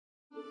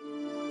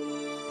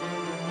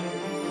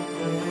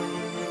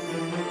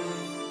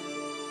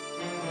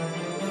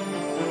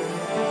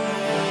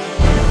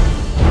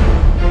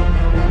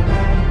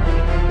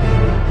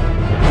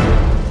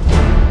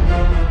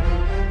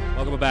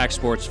back,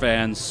 sports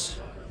fans.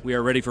 We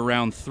are ready for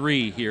round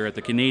 3 here at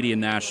the Canadian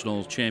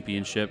National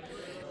Championship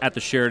at the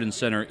Sheridan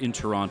Centre in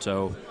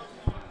Toronto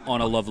on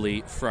a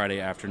lovely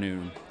Friday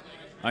afternoon.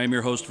 I am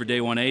your host for Day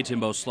 1A,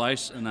 Timbo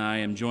Slice, and I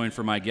am joined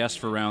for my guest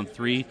for round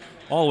 3,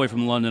 all the way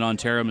from London,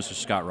 Ontario, Mr.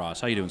 Scott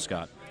Ross. How you doing,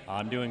 Scott?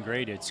 I'm doing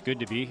great. It's good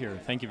to be here.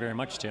 Thank you very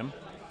much, Tim.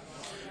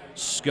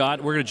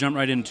 Scott, we're going to jump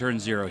right into turn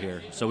 0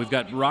 here. So we've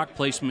got rock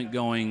placement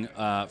going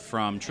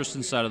from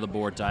Tristan's side of the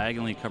board,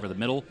 diagonally cover the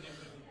middle.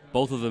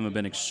 Both of them have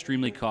been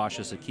extremely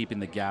cautious at keeping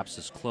the gaps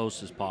as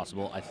close as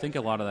possible. I think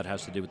a lot of that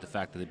has to do with the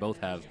fact that they both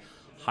have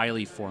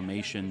highly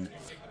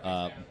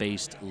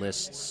formation-based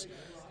lists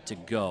to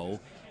go.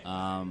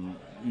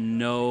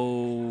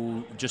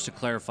 No, just to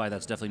clarify,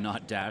 that's definitely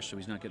not Dash, so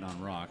he's not getting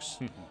on rocks.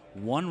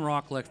 One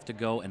rock left to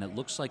go, and it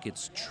looks like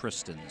it's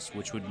Tristan's,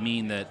 which would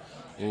mean that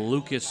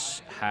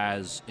Lucas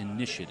has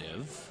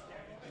initiative.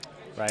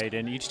 Right,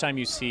 and each time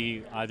you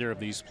see either of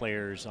these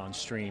players on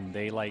stream,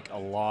 they like a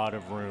lot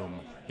of room.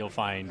 You'll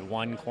find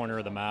one corner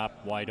of the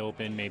map wide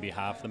open, maybe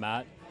half the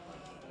map.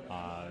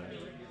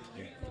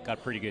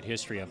 Got pretty good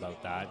history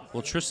about that.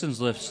 Well, Tristan's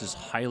list is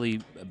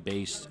highly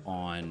based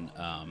on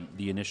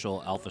the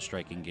initial Alpha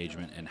Strike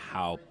engagement and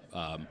how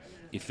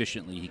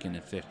efficiently he can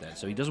inflict that.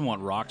 So he doesn't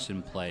want rocks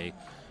in play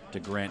to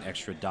grant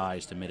extra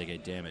dies to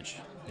mitigate damage.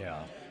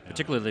 Yeah.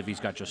 Particularly if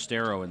he's got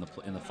Jostero in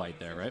the fight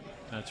there, right?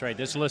 That's right.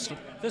 This list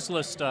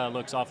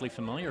looks awfully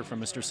familiar from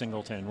Mr.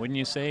 Singleton. Wouldn't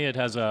you say it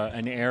has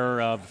an air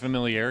of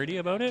familiarity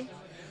about it?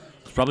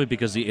 It's probably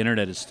because the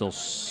internet is still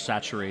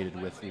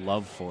saturated with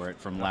love for it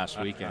from last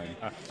weekend.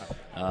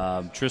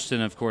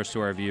 Tristan, of course,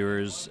 to our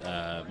viewers,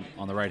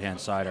 on the right-hand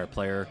side, our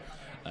player,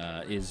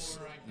 is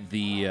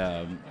the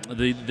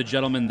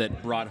gentleman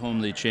that brought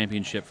home the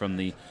championship from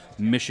the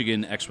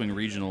Michigan X-Wing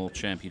Regional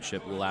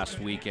Championship last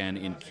weekend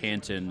in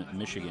Canton,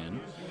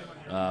 Michigan,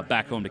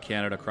 back home to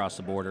Canada across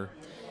the border.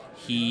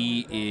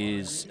 He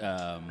is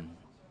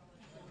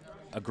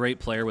a great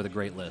player with a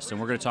great list, and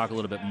we're going to talk a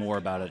little bit more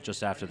about it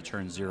just after the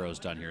turn 0 is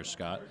done here,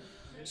 Scott.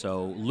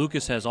 So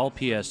Lucas has all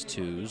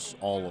PS2s,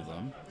 all of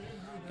them,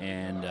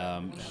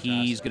 and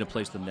he's going to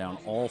place them down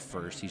all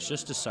first. He's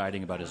just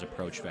deciding about his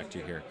approach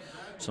vector here.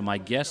 So my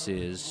guess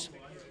is,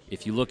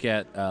 if you look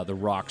at the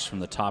rocks from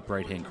the top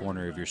right-hand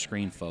corner of your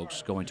screen,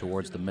 folks, going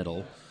towards the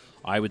middle,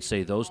 I would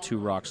say those 2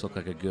 rocks look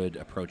like a good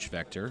approach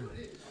vector.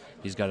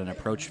 He's got an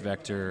approach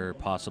vector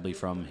possibly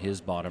from his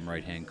bottom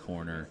right-hand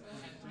corner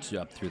to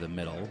up through the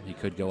middle. He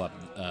could go up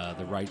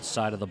the right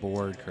side of the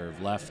board,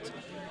 curve left.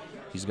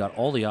 He's got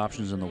all the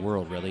options in the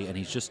world, really, and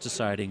he's just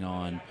deciding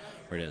on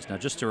where it is. Now,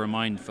 just to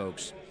remind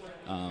folks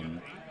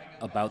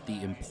about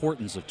the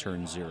importance of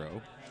turn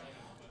 0,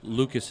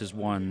 Lucas has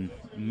won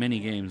many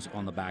games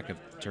on the back of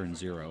turn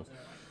 0,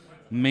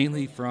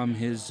 mainly from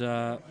his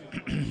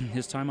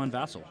his time on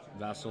Vassal.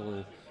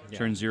 Vassal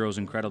turn 0 is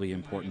incredibly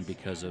important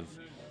because of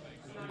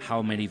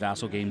how many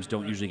Vassal games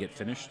don't usually get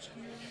finished.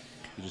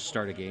 You just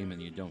start a game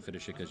and you don't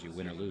finish it because you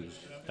win or lose.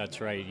 That's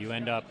right. You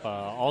end up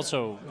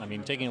also, I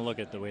mean, taking a look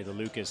at the way the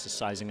Lucas is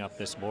sizing up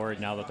this board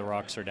now that the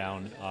rocks are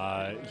down,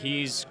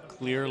 he's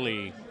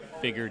clearly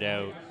figured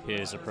out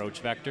his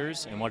approach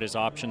vectors and what his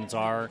options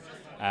are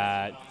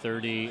at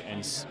 30,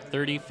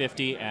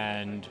 50,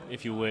 and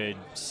if you would,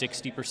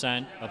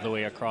 60% of the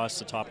way across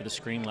the top of the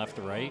screen, left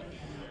to right.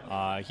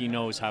 He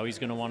knows how he's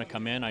going to want to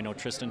come in. I know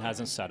Tristan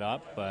hasn't set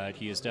up, but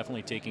he is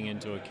definitely taking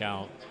into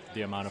account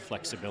the amount of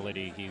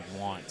flexibility he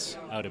wants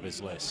out of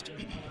his list.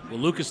 Well,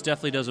 Lucas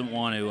definitely doesn't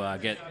want to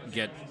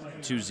get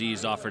 2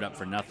 Zs offered up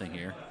for nothing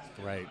here.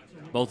 Right.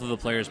 Both of the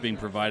players being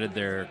provided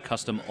their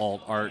custom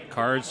alt art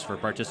cards for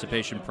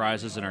participation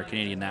prizes in our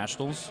Canadian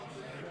Nationals.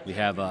 We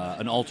have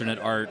an alternate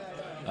art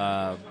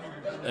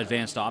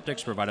advanced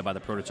optics provided by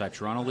the Prototype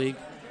Toronto League,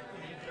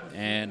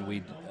 and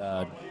we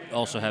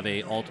also have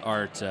a alt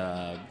art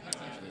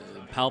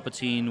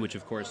Palpatine, which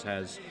of course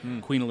has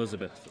Queen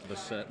Elizabeth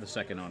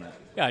II on it.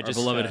 Yeah, our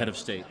beloved head of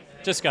state.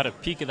 Just got a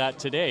peek of that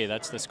today.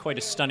 That's quite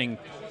a stunning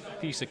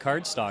piece of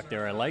cardstock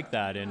there. I like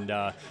that. And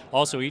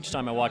also, each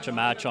time I watch a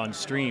match on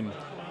stream,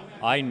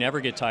 I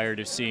never get tired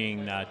of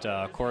seeing that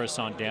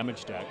Coruscant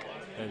damage deck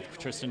that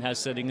Tristan has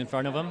sitting in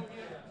front of him.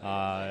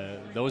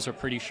 Those are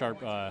pretty sharp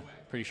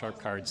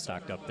cards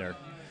stacked up there.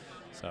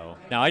 So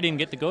now I didn't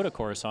get to go to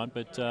Coruscant,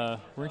 but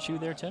weren't you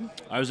there, Tim?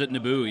 I was at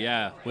Naboo,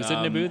 yeah. Was it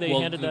Naboo they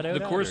handed that out?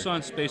 The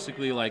Coruscant's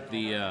basically like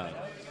the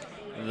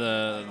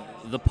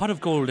pot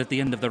of gold at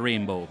the end of the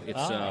rainbow. It's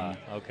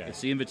okay.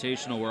 It's the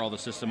invitational where all the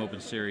System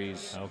Open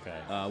Series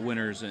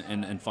winners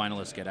and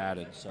finalists get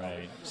added. So,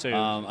 right. So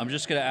I'm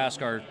just going to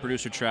ask our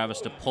producer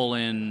Travis to pull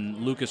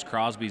in Lucas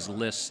Crosby's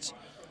list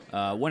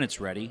when it's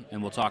ready,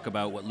 and we'll talk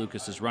about what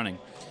Lucas is running.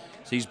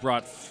 So he's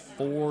brought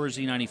 4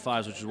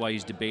 Z95s, which is why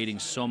he's debating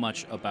so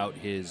much about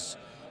his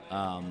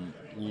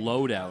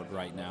loadout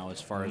right now as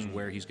far as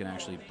where he's going to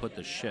actually put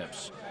the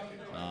ships.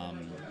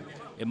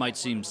 It might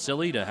seem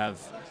silly to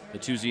have the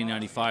 2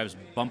 Z95s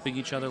bumping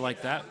each other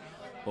like that,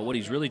 but what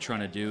he's really trying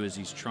to do is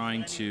he's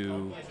trying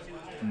to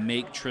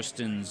make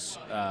Tristan's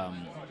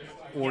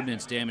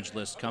ordnance damage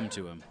list come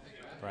to him.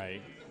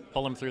 Right.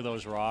 pull him through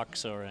those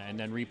rocks, and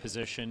then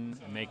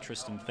reposition and make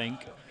Tristan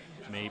think.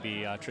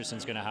 Maybe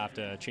Tristan's going to have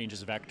to change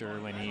his vector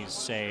when he's,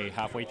 say,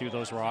 halfway through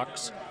those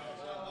rocks.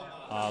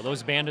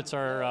 Those bandits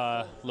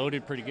are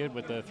loaded pretty good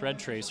with the thread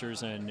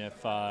tracers, and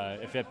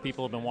if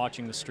people have been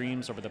watching the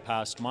streams over the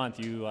past month,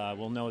 you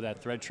will know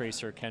that thread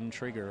tracer can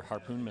trigger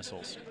harpoon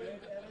missiles.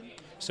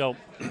 So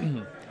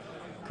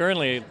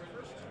currently,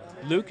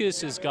 Lucas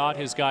has got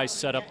his guys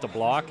set up the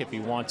block if he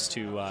wants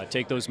to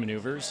take those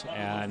maneuvers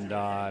and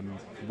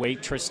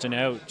wait Tristan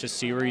out, just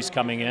see where he's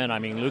coming in. I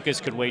mean,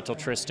 Lucas could wait till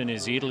Tristan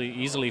is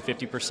easily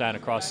 50%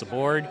 across the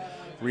board,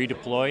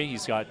 redeploy.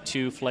 He's got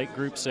 2 flight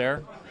groups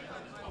there.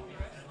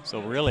 So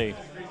really,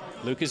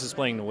 Lucas is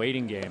playing the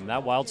waiting game.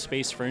 That wild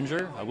space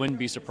Fringer, I wouldn't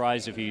be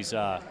surprised if he's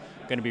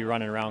going to be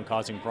running around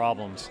causing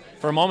problems.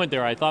 For a moment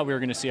there, I thought we were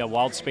going to see a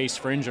wild space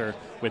Fringer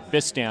with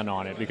Bistan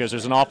on it, because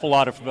there's an awful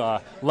lot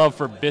of love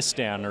for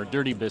Bistan, or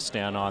dirty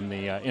Bistan, on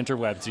the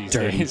interwebs these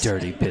days.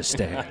 Dirty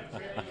Bistan.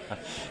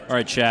 All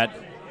right, chat.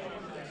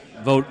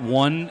 Vote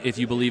 1 if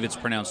you believe it's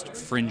pronounced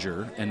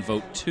Fringer, and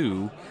vote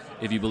 2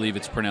 if you believe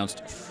it's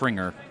pronounced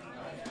Fringer.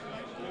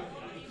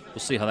 We'll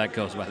see how that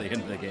goes by the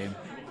end of the game.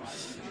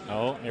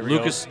 Oh, here we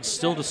Lucas go.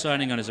 still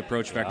deciding on his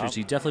approach vectors.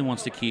 He definitely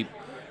wants to keep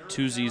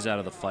 2 Zs out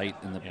of the fight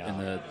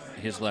in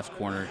his left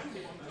corner.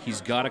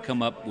 He's got to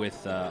come up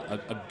with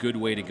a good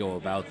way to go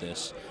about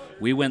this.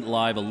 We went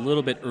live a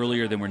little bit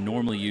earlier than we're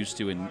normally used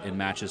to in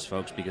matches,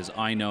 folks, because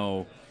I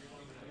know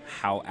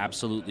how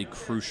absolutely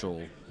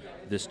crucial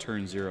this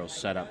turn 0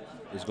 setup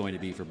is going to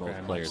be for both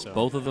players. So.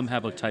 Both of them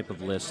have a type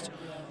of list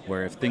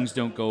where if things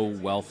don't go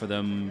well for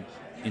them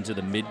into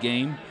the mid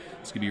game,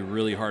 it's going to be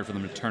really hard for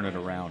them to turn it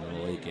around in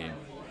the late game.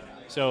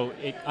 So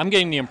I'm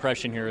getting the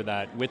impression here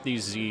that with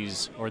these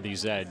Zs or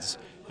these Zs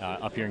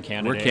up here in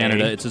Canada, we're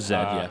Canada, it's a Z,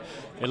 yeah.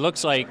 It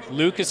looks like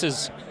Lucas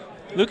has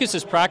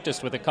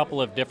practiced with a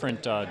couple of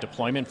different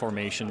deployment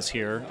formations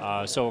here.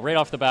 So right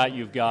off the bat,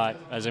 you've got,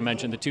 as I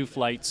mentioned, the 2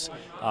 flights.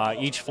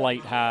 Each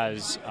flight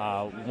has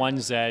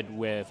 1 Z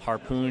with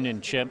harpoon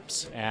and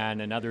chips,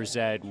 and another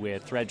Z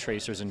with thread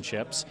tracers and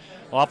chips.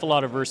 Awful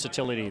lot of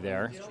versatility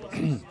there.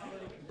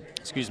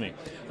 Excuse me.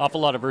 Awful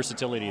lot of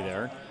versatility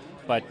there.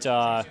 But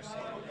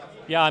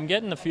yeah, I'm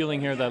getting the feeling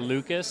here that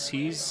Lucas,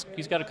 he's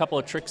got a couple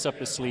of tricks up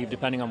his sleeve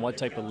depending on what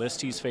type of list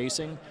he's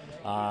facing.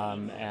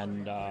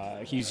 And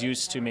he's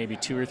used to maybe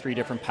 2 or 3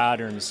 different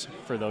patterns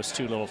for those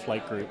 2 little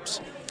flight groups.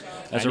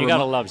 And you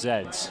gotta love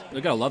Zeds.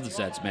 You gotta love the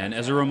Zeds, man.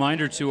 As a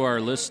reminder to our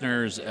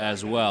listeners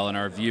as well and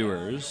our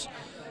viewers,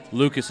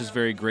 Lucas has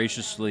very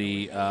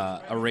graciously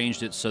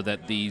arranged it so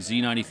that the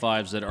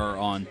Z95s that are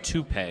on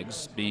 2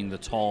 pegs, being the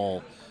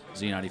tall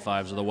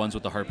Z95s, are the ones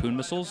with the harpoon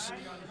missiles,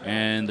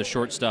 and the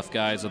short stuff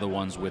guys are the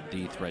ones with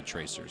the thread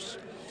tracers.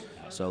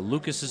 So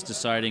Lucas is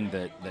deciding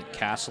that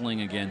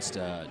castling against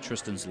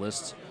Tristan's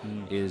list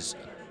is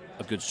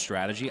a good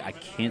strategy. I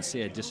can't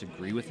say I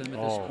disagree with him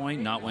at this point,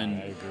 not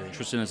when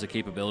Tristan has the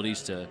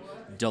capabilities to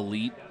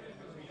delete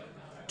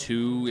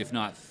 2, if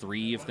not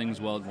 3, if things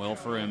went well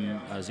for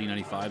him,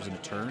 Z95s in a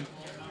turn.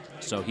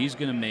 So he's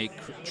going to make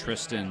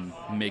Tristan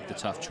make the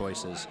tough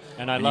choices.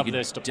 And I love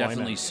this deployment.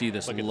 Definitely see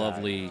this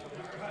lovely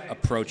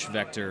approach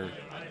vector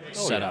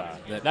setup.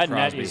 Yeah. That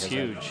net is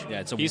huge.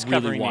 It's a He's really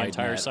covering the wide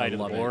entire net. side of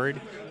the board,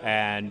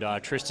 and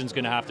Tristan's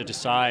going to have to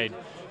decide,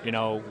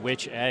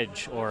 which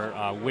edge or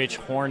which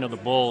horn of the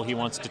bull he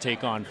wants to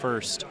take on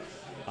first.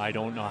 I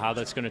don't know how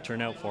that's going to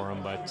turn out for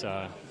him, but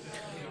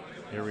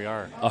here we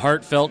are. A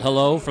heartfelt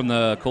hello from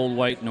the cold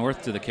white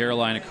north to the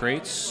Carolina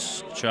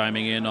Crates,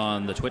 chiming in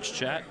on the Twitch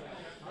chat.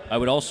 I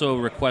would also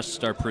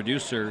request our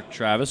producer,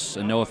 Travis,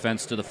 and no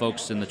offense to the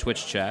folks in the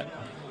Twitch chat,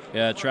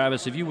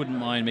 Travis, if you wouldn't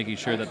mind making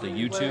sure that the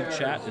YouTube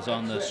chat is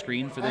on the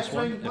screen for this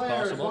one, if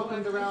possible.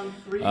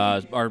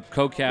 Our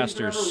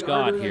co-caster,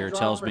 Scott, here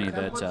tells me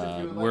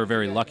that we're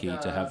very lucky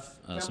to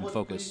have some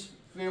focus.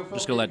 I'm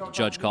just going to let the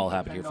judge call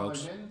happen here,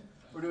 folks.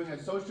 We're doing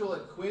a social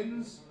at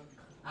Quinn's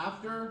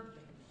after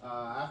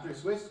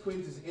Swiss.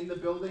 Quinn's is in the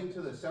building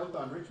to the south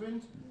on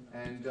Richmond,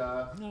 and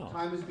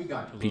time has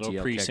begun. A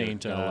little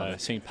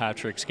pre-St.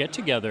 Patrick's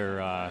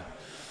get-together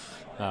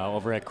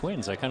over at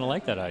Quinn's. I kind of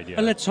like that idea.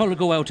 Let's all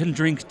go out and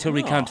drink till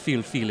we can't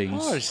feel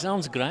feelings. Oh, it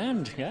sounds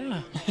grand,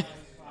 yeah.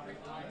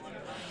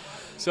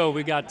 So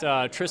we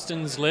got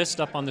Tristan's list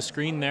up on the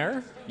screen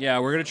there. Yeah,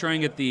 we're going to try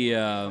and get the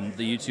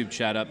YouTube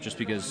chat up just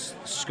because,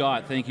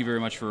 Scott, thank you very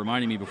much for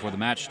reminding me before the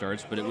match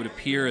starts, but it would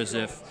appear as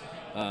if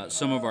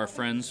some of our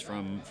friends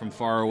from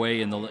far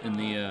away in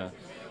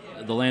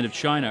the land of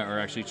China are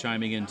actually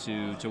chiming in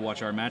to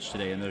watch our match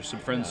today, and there's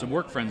some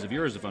work friends of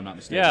yours, if I'm not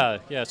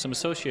mistaken. Yeah, some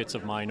associates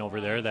of mine over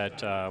there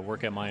that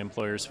work at my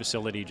employer's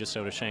facility just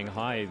out of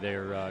Shanghai.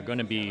 They're going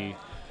to be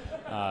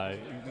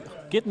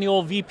getting the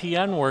old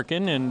VPN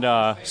working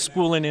and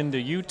spooling into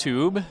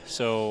YouTube.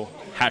 So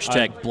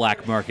hashtag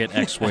Black Market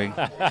X-Wing.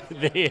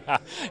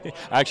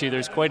 Actually,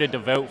 there's quite a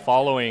devout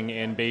following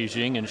in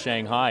Beijing and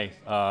Shanghai.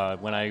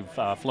 When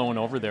I've flown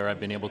over there, I've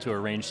been able to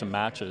arrange some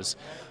matches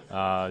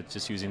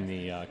just using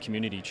the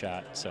community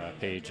chat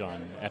page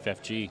on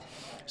FFG.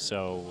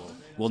 So,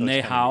 well,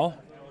 Nei Hao.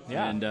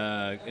 Yeah.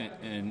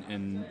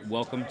 And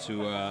welcome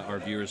to our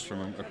viewers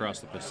from across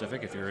the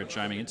Pacific. If you're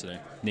chiming in today,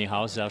 Ni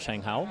hao, zhao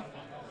shang hao.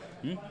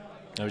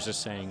 I was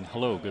just saying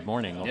hello, good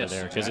morning over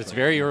there, because exactly. it's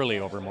very early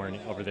over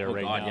there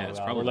right God, now. yeah, it's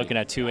probably we're looking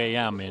at 2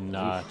 a.m. in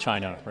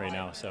China right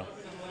now. So.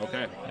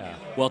 Okay. Yeah.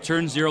 Well,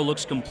 turn 0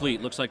 looks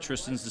complete. Looks like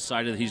Tristan's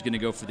decided that he's going to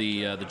go for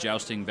the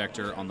jousting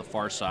vector on the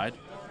far side.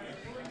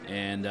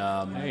 And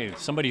hey,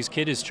 somebody's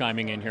kid is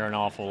chiming in here an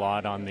awful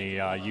lot on the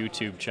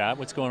YouTube chat.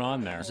 What's going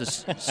on there? is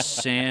this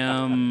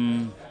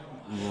Sam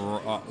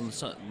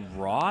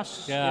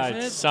Ross? Yeah,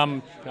 is it's it?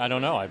 some. I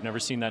don't know. I've never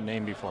seen that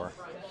name before.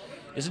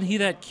 Isn't he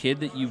that kid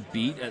that you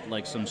beat at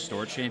like some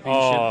store championship?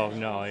 Oh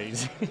no,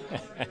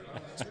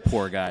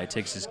 Poor guy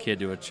takes his kid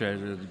to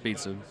a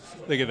beats him.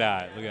 Look at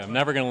that. Look at, I'm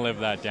never going to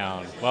live that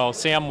down. Well,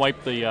 Sam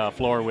wiped the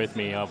floor with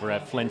me over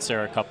at Flint's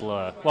there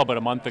about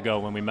a month ago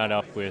when we met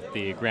up with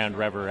the Grand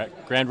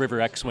River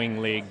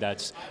X-Wing League.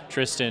 That's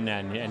Tristan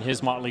and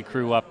his motley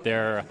crew up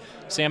there.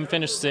 Sam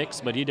finished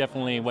 6th, but he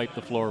definitely wiped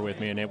the floor with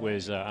me, and it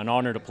was an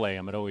honor to play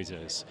him. It always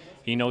is.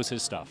 He knows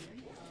his stuff.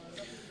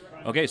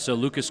 Okay, so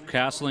Lucas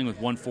castling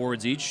with 1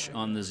 forwards each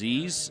on the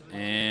Zs,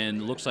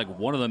 and looks like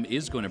one of them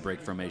is going to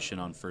break formation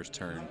on first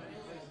turn.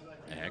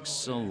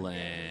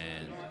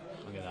 Excellent.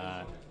 Look at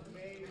that.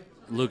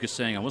 Lucas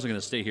saying, I wasn't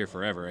going to stay here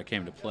forever. I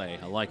came to play.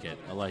 I like it.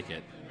 I like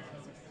it.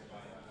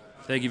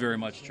 Thank you very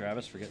much,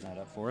 Travis, for getting that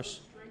up for us.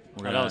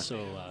 We're going to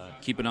also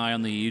keep an eye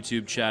on the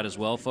YouTube chat as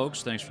well,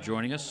 folks. Thanks for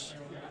joining us.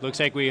 looks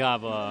like we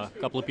have a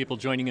couple of people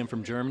joining in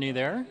from Germany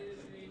there.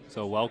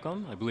 So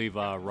welcome. I believe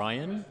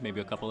Ryan, maybe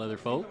a couple other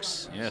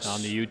folks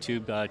on the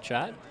YouTube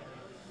chat.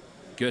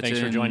 Thanks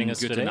for joining us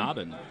today.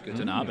 Good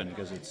to Naben,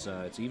 because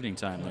it's evening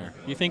time there.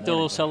 You think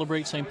they'll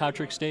celebrate St.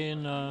 Patrick's Day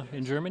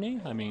in Germany?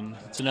 I mean,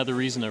 it's another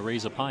reason to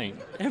raise a pint.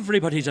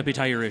 Everybody's a bit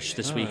Irish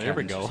this weekend. There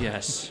we go.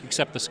 Yes.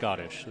 Except the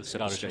Scottish. The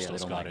Scottish are yeah, still they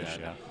don't like Scottish,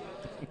 that.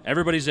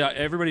 yeah.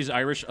 Everybody's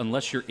Irish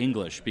unless you're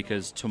English,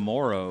 because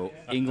tomorrow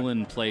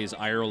England plays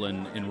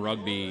Ireland in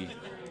rugby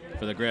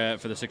for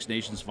the Six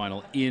Nations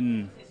final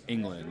in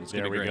England. It's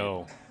gonna be great.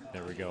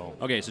 There we go.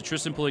 Okay, so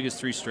Tristan pulling his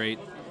 3 straight.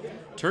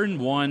 Turn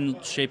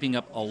 1 shaping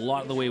up a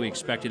lot the way we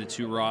expected it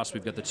to, Ross.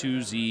 We've got the 2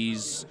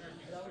 Zs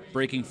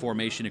breaking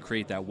formation to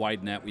create that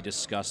wide net. We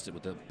discussed it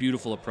with the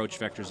beautiful approach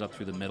vectors up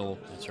through the middle.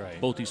 That's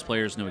right. Both these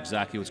players know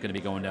exactly what's going to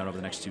be going down over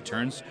the next 2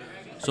 turns.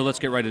 So let's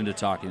get right into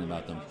talking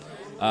about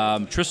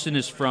them. Tristan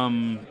is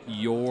from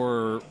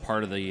your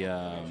part of the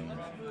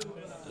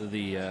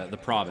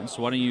province.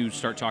 So why don't you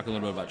start talking a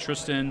little bit about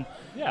Tristan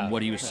and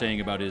what he was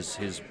saying about his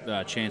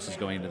chances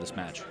going into this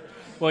match.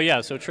 Well,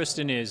 yeah, so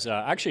Tristan is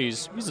actually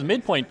he's the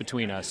midpoint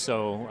between us.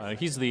 So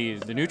he's the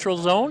neutral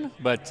zone,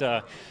 but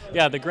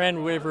the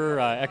Grand River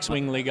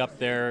X-Wing League up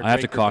there. I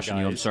have to caution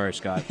you. I'm sorry,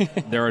 Scott.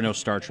 There are no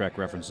Star Trek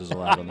references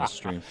allowed on this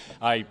stream.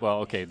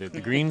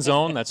 The green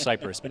zone, that's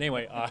Cyprus. But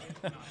anyway,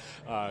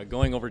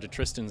 going over to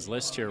Tristan's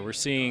list here, we're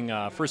seeing,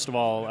 first of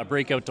all, a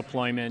breakout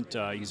deployment.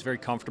 He's very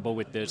comfortable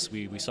with this.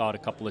 We saw it a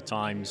couple of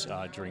times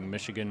during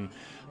Michigan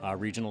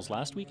regionals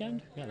last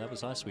weekend. Yeah, that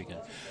was last weekend.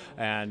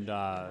 And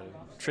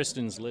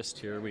Tristan's list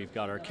here, we've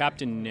got our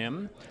Captain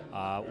Nim.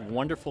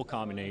 Wonderful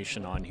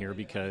combination on here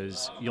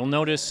because you'll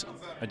notice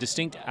a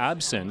distinct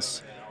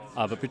absence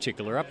of a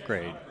particular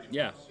upgrade.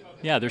 Yeah.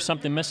 Yeah, there's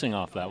something missing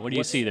off that. What do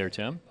you see there,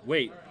 Tim?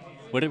 Wait.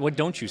 What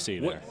don't you see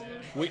there?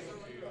 Wait.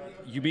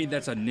 You mean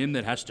that's a Nim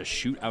that has to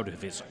shoot out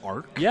of his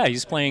arc? Yeah,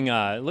 he's playing.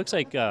 It looks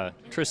like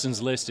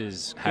Tristan's list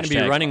is going to be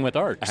running with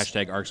arcs.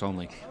 Hashtag arcs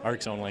only.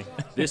 Arcs only.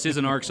 This is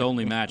an arcs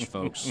only match,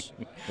 folks.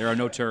 There are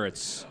no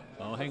turrets.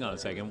 Oh, hang on a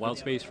second. Wild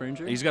Space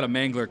Fringer? He's got a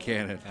Mangler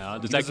cannon.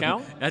 Does that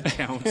count? That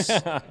counts. All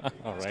He's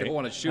right. going to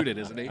want to shoot it,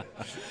 isn't he?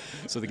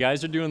 So the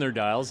guys are doing their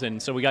dials,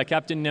 and so we got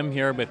Captain Nim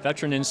here with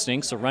Veteran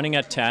Instincts, so running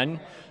at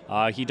 10.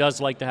 He does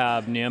like to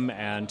have Nim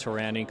and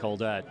Torani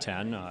Kulda at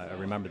 10. I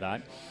remember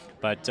that.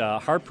 But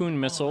harpoon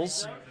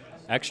missiles,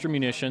 extra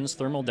munitions,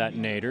 thermal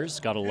detonators,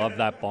 gotta love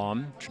that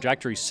bomb.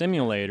 Trajectory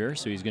simulator,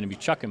 so he's gonna be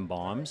chucking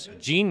bombs.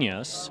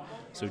 Genius,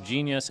 so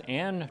Genius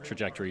and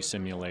trajectory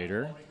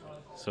simulator.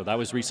 So that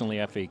was recently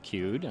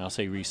FAQ'd, and I'll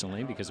say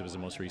recently because it was the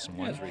most recent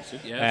one. Yeah, it's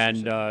recent. Yeah,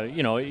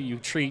 And you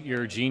treat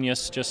your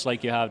Genius just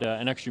like you have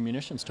an extra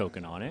munitions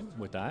token on it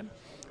with that.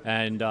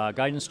 And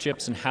guidance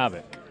chips and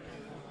Havoc.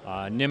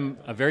 Nim,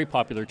 a very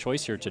popular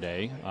choice here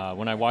today.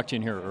 When I walked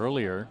in here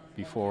earlier,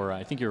 before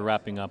I think you were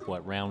wrapping up,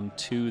 round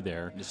 2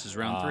 there? This is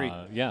round 3.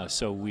 Yeah,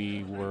 so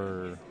we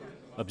were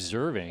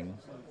observing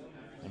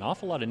an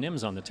awful lot of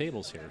Nims on the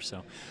tables here.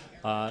 So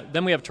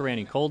then we have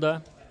Torani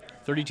Kulda,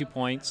 32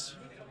 points,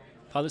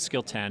 pilot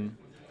skill 10.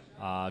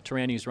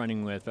 Torani's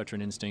running with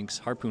Veteran Instincts,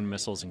 Harpoon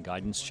Missiles, and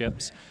Guidance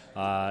Chips.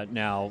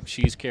 Now,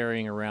 she's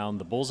carrying around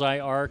the Bullseye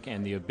Arc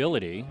and the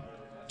ability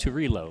to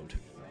reload.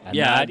 And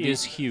that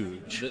is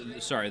huge.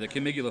 The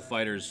Caligula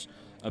fighter's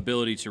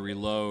ability to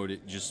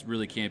reload just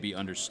really can't be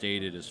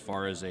understated as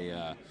far as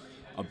a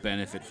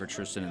benefit for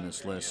Tristan in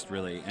this list,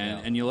 really.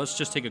 And let's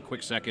just take a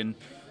quick second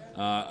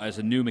as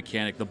a new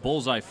mechanic. The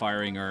Bullseye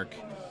firing arc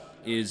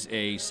is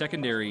a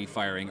secondary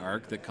firing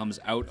arc that comes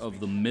out of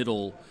the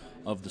middle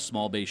of the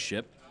small base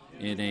ship.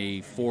 in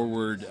a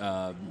forward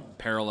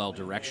parallel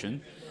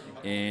direction.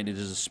 And it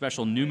is a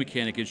special new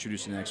mechanic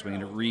introduced in X-Wing,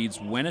 and it reads,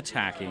 when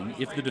attacking,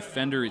 if the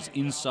defender is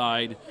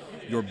inside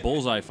your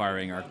bullseye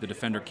firing arc, the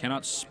defender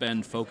cannot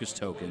spend focus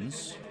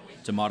tokens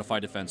to modify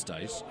defense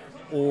dice,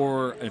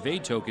 or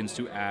evade tokens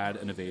to add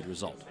an evade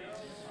result.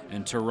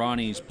 And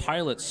Torani's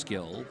pilot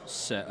skill,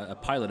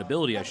 pilot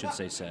ability, I should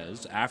say,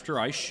 says,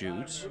 after I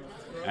shoot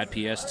at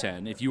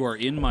PS10, if you are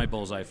in my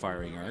bullseye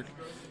firing arc,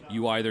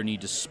 you either need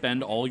to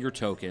spend all your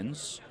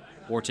tokens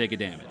or take a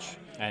damage.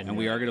 And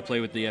we are going to play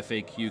with the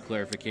FAQ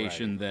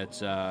clarification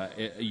that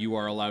you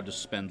are allowed to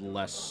spend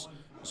less,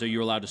 so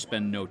you're allowed to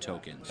spend no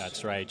tokens.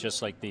 That's right,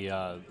 just like the,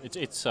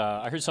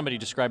 I heard somebody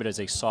describe it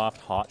as a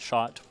soft hot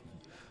shot.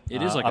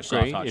 It is like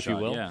upgrade, a soft hot if shot, you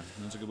will. Yeah,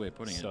 that's a good way of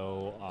putting it.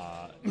 So,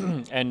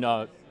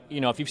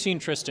 if you've seen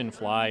Tristan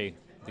fly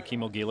the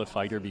Chemo Gila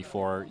fighter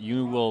before,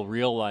 you will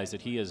realize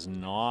that he is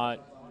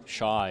not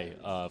shy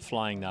of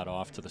flying that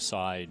off to the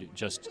side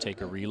just to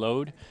take a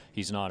reload.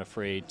 He's not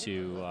afraid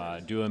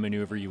to do a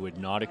maneuver you would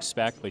not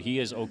expect, but he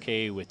is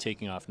okay with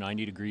taking off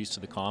 90 degrees to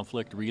the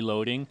conflict,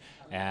 reloading,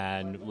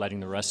 and letting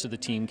the rest of the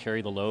team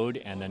carry the load,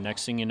 and the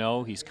next thing you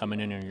know, he's coming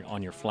in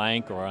on your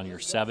flank or on your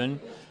 7,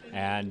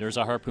 and there's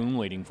a harpoon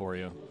waiting for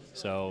you.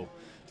 So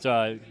it's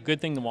a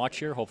good thing to watch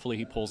here. Hopefully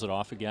he pulls it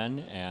off again,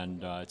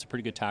 and it's a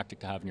pretty good tactic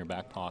to have in your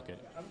back pocket.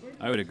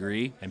 I would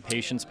agree. And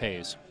patience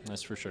pays,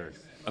 that's for sure.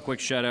 A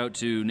quick shout out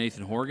to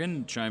Nathan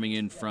Horgan, chiming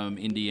in from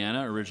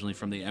Indiana, originally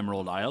from the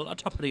Emerald Isle. A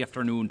top of the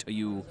afternoon to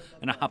you,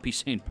 and a happy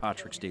St.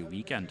 Patrick's Day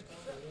weekend.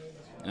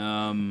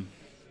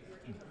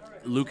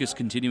 Lucas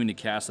continuing to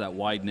cast that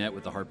wide net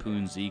with the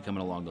Harpoon Z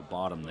coming along the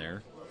bottom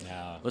there.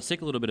 Yeah. Let's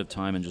take a little bit of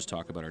time and just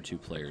talk about our two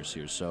players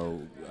here.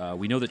 So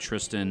we know that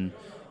Tristan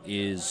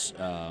is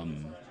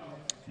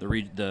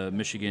the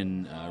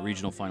Michigan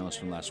regional finalist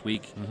from last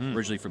week,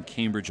 originally from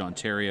Cambridge,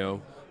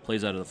 Ontario.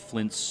 Plays out of the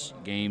Flint's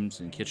Games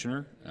in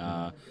Kitchener.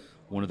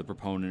 One of the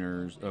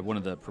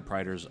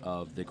proprietors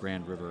of the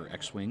Grand River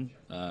X-Wing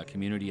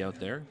community out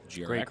there.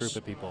 GRX. Great group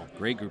of people.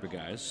 Great group of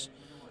guys.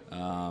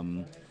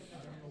 I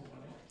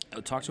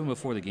talked to him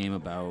before the game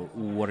about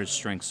what his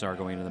strengths are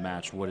going into the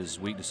match, what his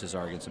weaknesses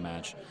are against the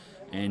match,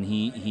 and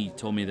he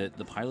told me that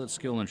the pilot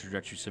skill and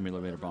trajectory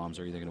simulator bombs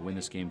are either going to win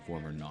this game for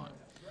him or not.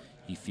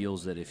 He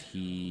feels that if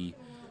he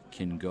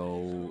can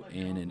go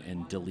in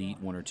and delete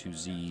 1 or 2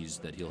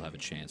 Zs, that he'll have a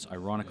chance.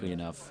 Ironically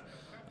enough,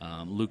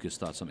 Lucas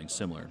thought something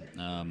similar.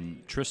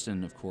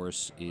 Tristan, of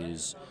course,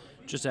 is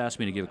just asked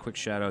me to give a quick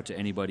shout out to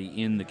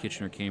anybody in the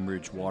Kitchener,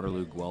 Cambridge,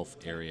 Waterloo, Guelph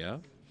area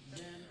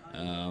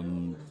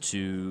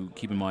to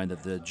keep in mind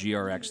that the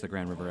GRX, the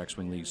Grand River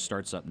X-Wing League,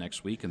 starts up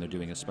next week, and they're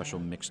doing a special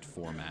mixed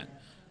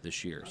format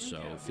this year. So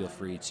feel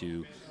free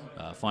to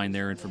find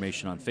their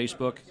information on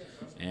Facebook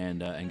and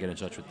get in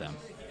touch with them.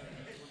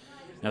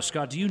 Now,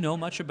 Scott, do you know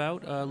much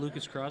about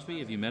Lucas Crosby?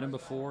 Have you met him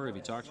before? Have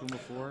you talked to him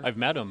before? I've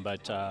met him,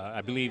 but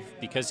I believe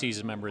because he's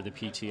a member of the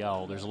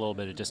PTL, there's a little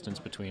bit of distance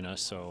between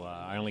us, so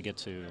I only get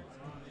to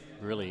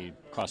really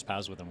cross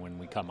paths with him when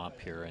we come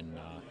up here, and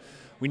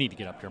we need to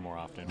get up here more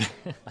often.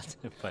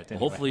 But anyway.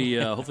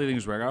 Hopefully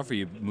things work out for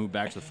you. Move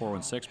back to the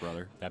 416,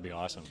 brother. That'd be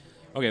awesome.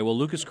 Okay, well,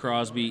 Lucas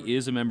Crosby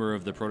is a member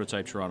of the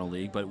Prototype Toronto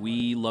League, but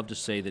we love to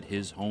say that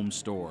his home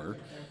store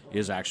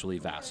is actually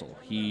Vassal.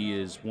 He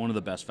is one of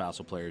the best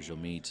Vassal players you'll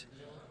meet.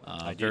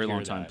 Very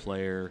long-time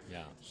player.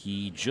 Yeah.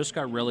 He just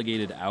got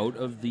relegated out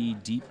of the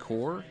Deep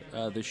Core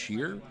this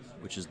year,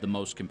 which is the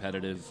most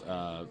competitive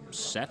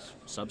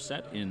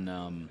subset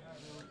in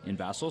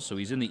Vassal. So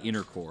he's in the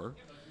Inner Core,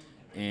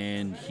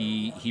 and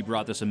he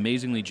brought this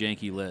amazingly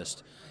janky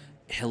list.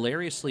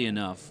 Hilariously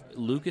enough,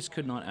 Lucas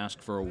could not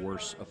ask for a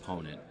worse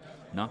opponent,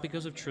 not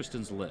because of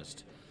Tristan's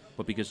list,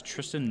 but because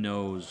Tristan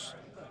knows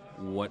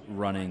what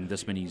running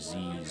this many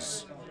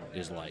Zs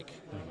is like.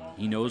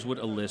 He knows what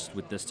a list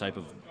with this type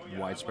of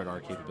widespread R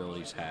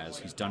capabilities has.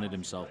 He's done it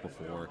himself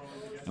before,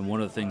 and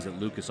one of the things that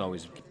Lucas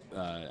always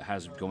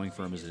has going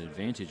for him as an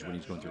advantage when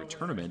he's going through a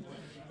tournament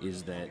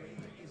is that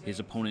his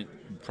opponent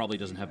probably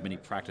doesn't have many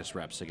practice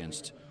reps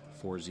against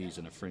 4Zs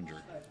and a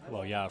Fringer.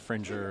 Well, yeah,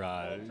 Fringer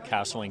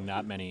castling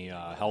that many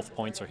health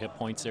points or hit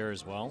points there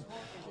as well.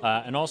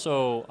 And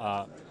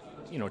also,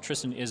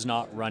 Tristan is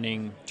not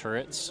running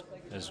turrets.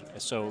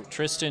 So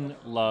Tristan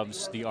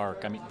loves the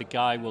arc. I mean, the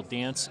guy will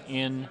dance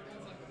in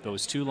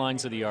those 2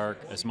 lines of the arc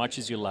as much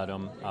as you let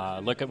him.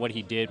 Look at what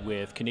he did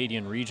with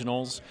Canadian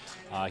Regionals.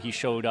 He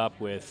showed up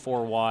with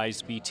 4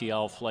 Ys,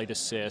 BTL, flight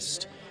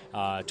assist,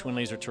 twin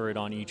laser turret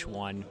on each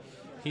one.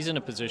 He's in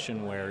a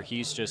position where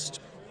he's just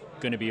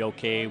going to be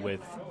okay with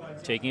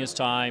taking his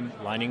time,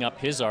 lining up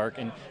his arc.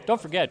 And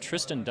don't forget,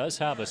 Tristan does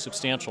have a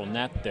substantial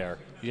net there.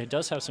 He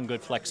does have some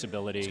good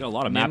flexibility. He's got a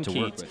lot of map to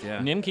work with,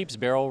 yeah. Nim keeps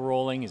barrel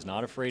rolling. He's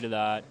not afraid of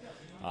that.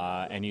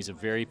 And he's a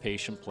very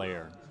patient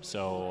player.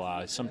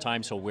 So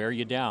sometimes he'll wear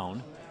you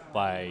down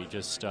by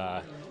just,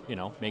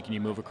 making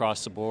you move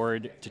across the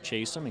board to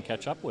chase him and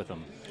catch up with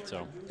him.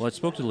 So. Well, I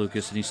spoke to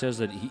Lucas, and he says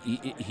that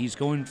he's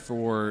going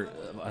for,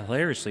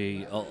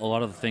 hilariously, a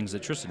lot of the things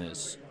that Tristan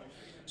is.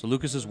 So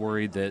Lucas is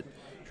worried that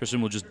Tristan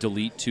will just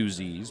delete 2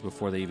 Zs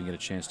before they even get a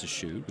chance to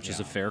shoot, which is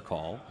a fair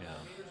call. Yeah.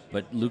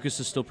 But Lucas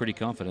is still pretty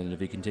confident that if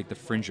he can take the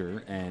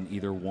Fringer and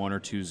either 1 or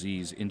 2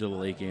 Zs into the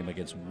late game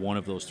against one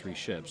of those 3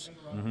 ships,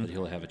 that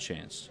he'll have a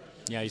chance.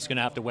 Yeah, he's going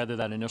to have to weather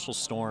that initial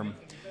storm.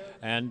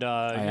 And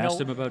I asked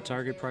him about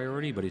target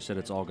priority, but he said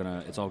it's all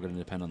gonna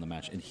depend on the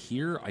match. And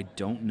here, I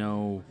don't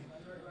know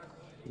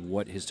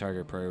what his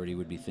target priority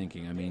would be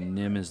thinking. I mean,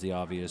 Nim is the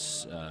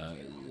obvious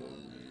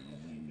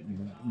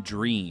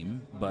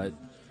dream, but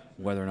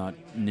whether or not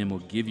Nim will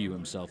give you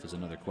himself is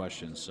another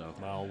question. So,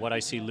 well, what I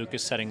see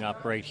Lucas setting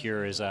up right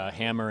here is a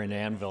hammer and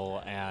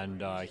anvil,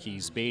 and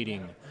he's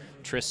baiting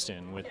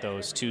Tristan with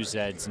those 2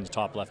 Zs in the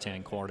top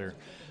left-hand corner.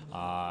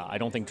 I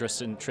don't think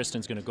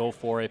Tristan's going to go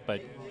for it,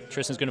 but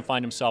Tristan's going to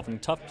find himself in a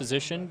tough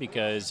position,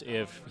 because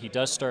if he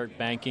does start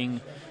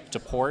banking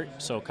to port,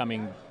 so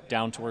coming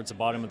down towards the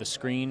bottom of the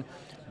screen,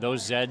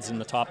 those Zs in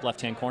the top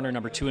left-hand corner,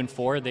 number 2 and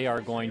 4, they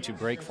are going to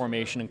break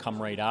formation and come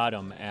right at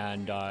him.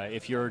 And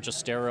if you're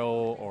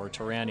Jostero or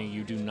Torani,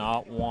 you do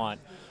not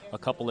want a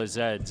couple of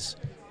Zs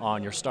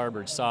on your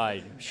starboard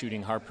side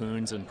shooting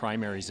harpoons and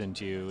primaries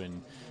into you,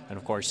 and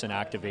of course, then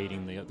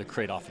activating the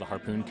crit off the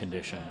harpoon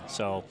condition.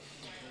 So,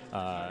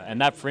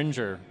 and that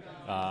Fringer,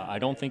 I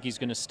don't think he's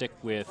going to stick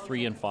with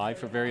 3 and 5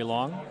 for very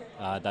long.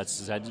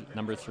 That's Z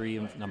number 3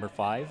 and number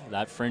 5.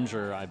 That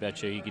Fringer, I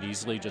bet you he could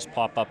easily just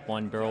pop up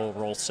 1 barrel,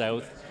 roll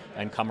south,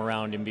 and come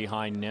around in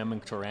behind Nim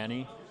and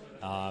Torani.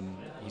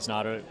 He's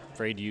not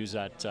afraid to use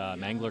that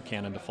Mangler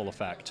cannon to full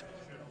effect.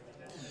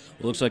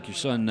 Well, looks like your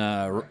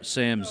son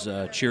Sam's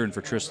cheering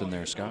for Tristan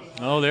there, Scott.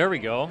 Oh, there we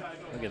go.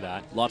 Look at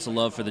that. Lots of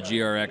love for the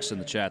GRX in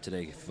the chat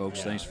today, folks.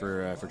 Yeah. Thanks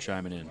for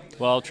chiming in.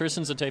 Well,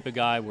 Tristan's the type of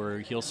guy where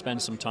he'll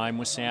spend some time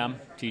with Sam,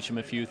 teach him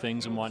a few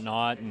things and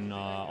whatnot, and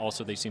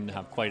also they seem to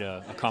have quite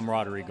a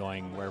camaraderie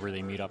going wherever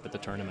they meet up at the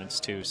tournaments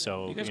too.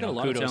 So you guys got a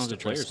lot of talented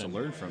players to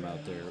learn from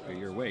out there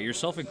your way.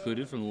 Yourself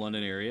included, from the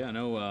London area. I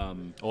know.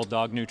 Old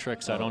dog, new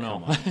tricks. I don't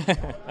know.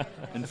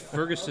 And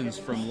Ferguson's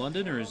from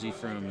London, or is he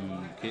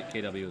from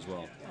KW as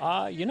well?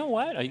 You know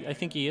what? I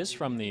think he is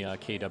from the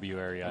KW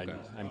area.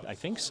 Okay. I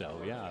think so.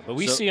 Yeah,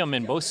 but we see him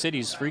in both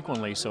cities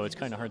frequently, so it's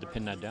kind of hard to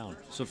pin that down.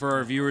 So for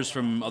our viewers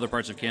from other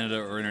parts of Canada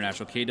or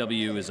international,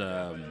 KW is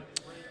a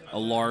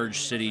large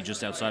city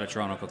just outside of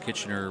Toronto called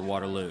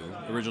Kitchener-Waterloo.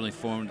 Originally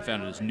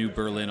founded as New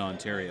Berlin,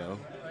 Ontario.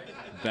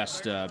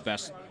 Best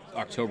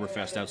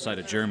Oktoberfest outside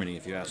of Germany,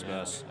 if you ask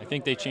us. I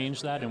think they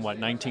changed that in,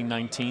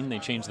 1919? They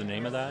changed the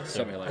name of that?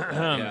 Something like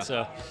that, yeah.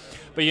 So,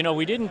 but,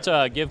 we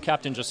didn't give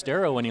Captain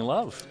Jostero any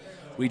love.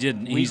 We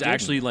didn't. He's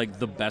actually like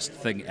the best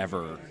thing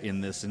ever in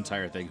this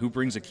entire thing. Who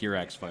brings a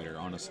Kirax fighter,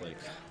 honestly?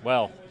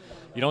 Well,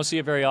 you don't see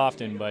it very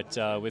often, but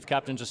with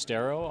Captain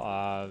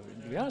Jostero,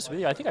 to be honest with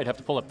you, I think I'd have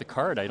to pull up the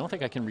card. I don't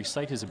think I can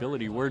recite his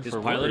ability word for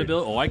word. His pilot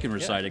ability? Oh, I can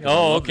recite it.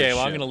 Oh, okay.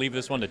 Well, I'm going to leave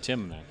this one to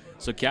Tim then.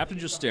 So Captain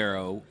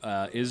Jostero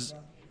is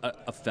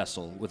a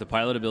vessel with a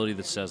pilot ability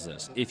that says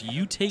this: if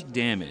you take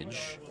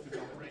damage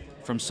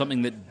from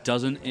something that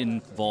doesn't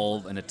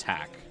involve an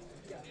attack,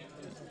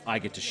 I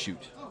get to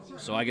shoot.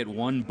 So I get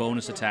 1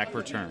 bonus attack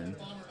per turn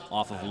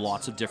off of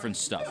lots of different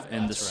stuff.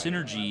 And the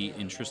synergy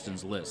in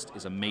Tristan's list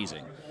is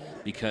amazing,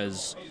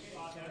 because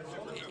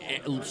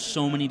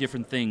so many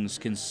different things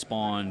can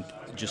spawn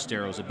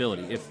Jostero's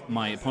ability. If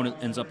my opponent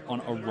ends up on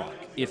a rock,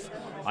 if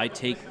I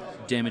take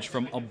damage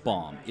from a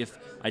bomb, if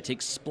I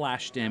take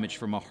splash damage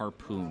from a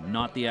harpoon,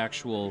 not the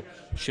actual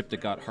ship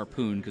that got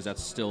harpooned, because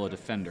that's still a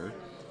defender,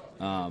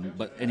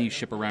 but any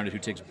ship around it who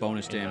takes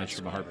bonus damage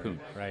from a harpoon.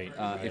 Right.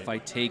 If I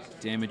take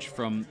damage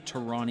from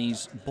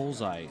Torani's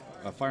bullseye,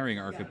 a firing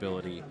arc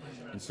ability,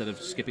 instead of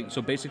skipping.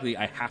 So basically,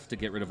 I have to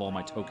get rid of all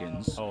my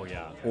tokens. Oh,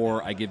 yeah.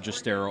 Or I give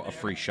Jostero a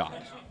free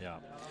shot. Yeah.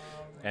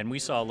 And we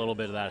saw a little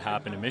bit of that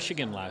happen in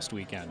Michigan last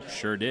weekend.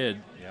 Sure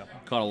did.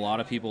 Yep. Caught a lot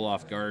of people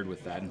off guard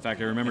with that. In fact,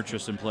 I remember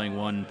Tristan playing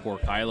one poor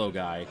Kylo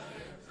guy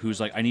who's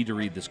like, I need to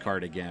read this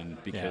card again,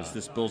 because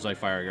this bullseye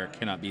firing arc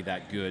cannot be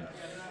that good.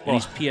 And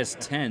he's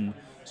PS10,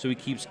 so he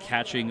keeps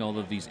catching all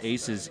of these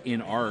aces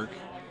in arc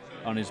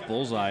on his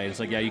bullseye. It's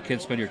like, yeah, you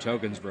can't spend your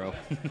tokens, bro.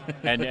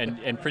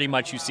 and pretty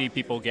much you see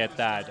people get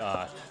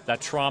that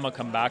that trauma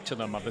come back to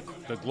them of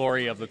the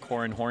glory of the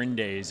Corrin Horn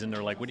days, and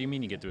they're like, what do you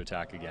mean you get to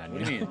attack again?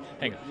 What do you mean?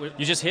 Hang on,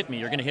 you just hit me.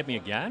 You're going to hit me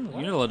again?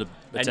 You're not allowed to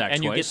attack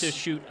and twice. You get to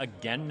shoot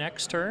again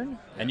next turn,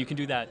 and you can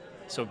do that.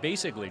 So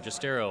basically,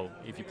 Jostero,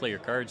 if you play your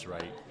cards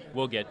right,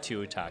 will get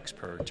 2 attacks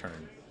per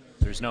turn.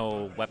 There's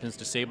no weapons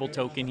disabled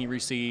token he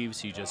receives.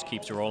 He just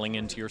keeps rolling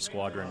into your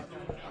squadron.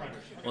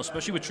 Well,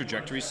 especially with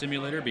Trajectory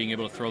Simulator, being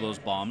able to throw those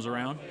bombs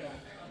around.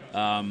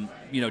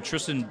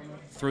 Tristan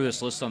threw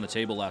this list on the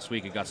table last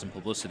week. It got some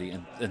publicity,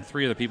 and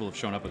 3 other people have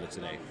shown up with it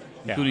today,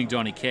 including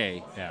Donnie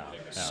K. Yeah.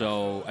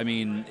 So, I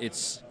mean,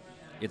 it's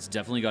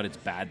definitely got its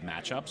bad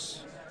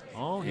matchups.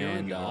 Oh, here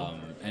we go.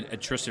 And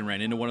Tristan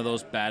ran into one of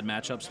those bad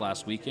matchups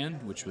last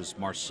weekend, which was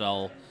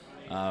Marcel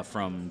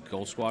from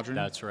Gold Squadron.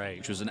 That's right.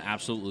 Which was an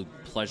absolute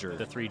pleasure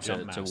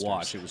to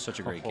watch. It was such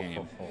a great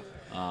game.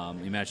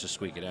 He managed to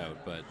squeak it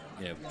out, but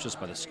just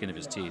by the skin of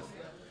his teeth.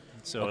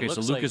 So okay, it so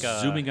looks Lucas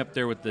like, zooming up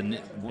there with the...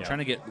 We're trying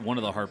to get one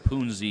of the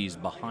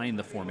Harpoonsies behind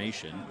the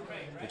formation.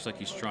 Looks like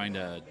he's trying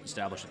to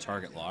establish a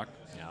target lock.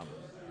 Yeah.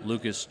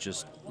 Lucas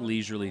just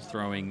leisurely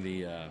throwing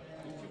the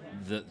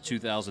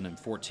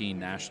 2014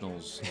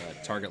 Nationals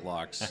target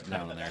locks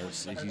down in there.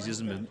 He's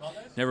just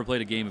never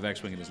played a game of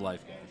X-Wing in his life.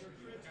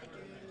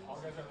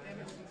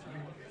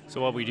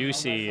 So what we do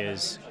see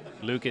is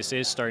Lucas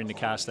is starting to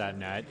cast that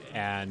net,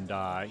 and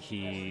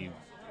he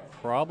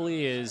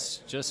probably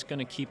is just going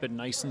to keep it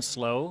nice and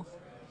slow.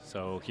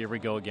 So here we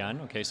go again.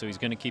 Okay, so he's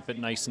going to keep it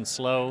nice and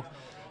slow,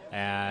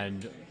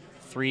 and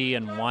 3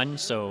 and 1.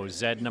 So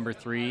Z number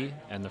 3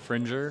 and the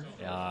Fringer.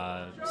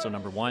 So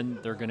number 1,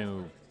 they're going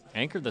to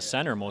anchor the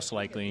center most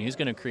likely, and he's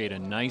going to create a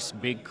nice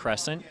big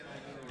crescent,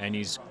 and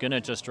he's going to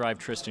just drive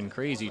Tristan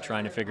crazy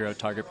trying to figure out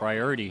target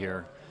priority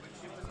here.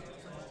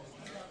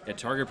 Yeah,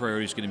 target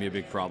priority is going to be a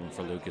big problem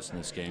for Lucas in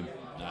this game.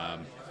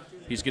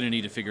 He's going to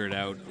need to figure it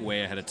out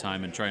way ahead of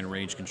time and try and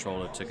range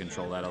control it to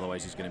control that.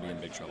 Otherwise, he's going to be in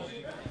big trouble.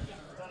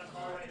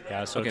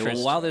 Yeah. So okay.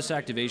 Well, while this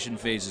activation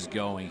phase is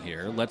going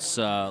here, let's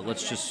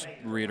just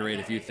reiterate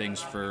a few things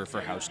for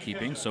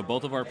housekeeping. So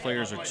both of our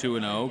players are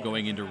 2-0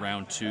 going into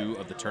round 2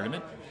 of the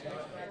tournament.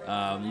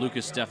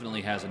 Lucas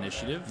definitely has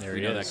initiative. There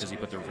we know that because he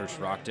put the first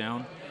rock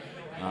down.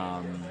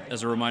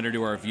 As a reminder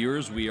to our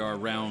viewers, we are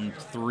round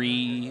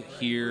 3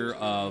 here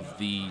of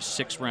the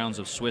 6 rounds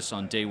of Swiss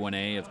on day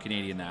 1A of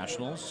Canadian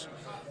Nationals,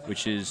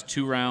 which is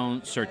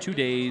 2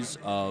 days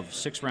of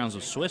 6 rounds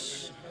of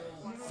Swiss,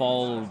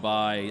 followed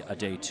by a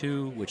day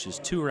 2, which is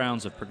 2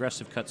 rounds of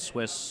progressive cut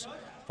Swiss,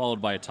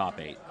 followed by a top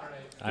 8.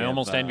 I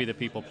almost envy the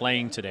people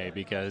playing today,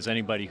 because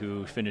anybody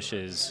who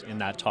finishes in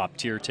that top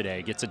tier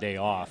today gets a day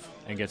off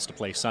and gets to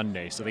play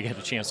Sunday, so they get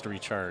a chance to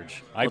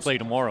recharge. I play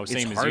tomorrow, same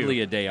as you. It's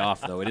hardly a day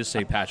off, though. It is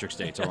St. Patrick's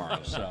Day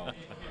tomorrow, so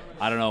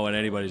I don't know what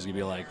anybody's going to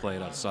be like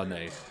playing on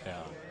Sunday. Yeah.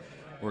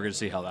 We're going to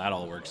see how that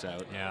all works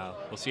out. Yeah,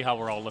 we'll see how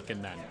we're all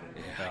looking then.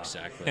 Yeah,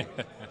 exactly.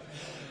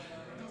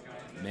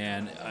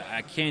 Man,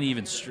 I can't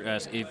even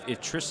stress,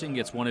 if Tristan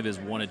gets one of his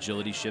 1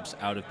 agility ships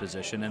out of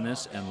position in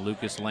this, and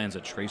Lucas lands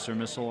a tracer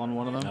missile on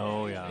one of them,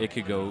 oh yeah, it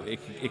could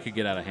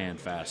get out of hand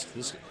fast.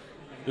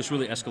 This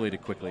really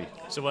escalated quickly.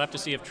 So we'll have to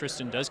see if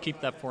Tristan does keep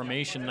that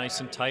formation nice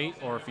and tight,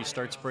 or if he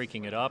starts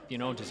breaking it up. You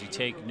know, does he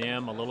take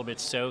Nim a little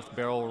bit south,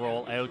 barrel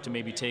roll out to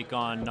maybe take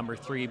on number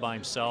 3 by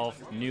himself,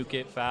 nuke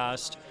it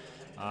fast?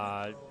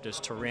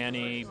 Does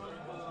Torani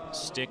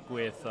stick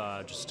with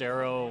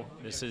Jostero?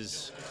 This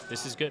is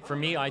good for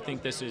me. I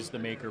think this is the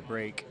make or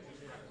break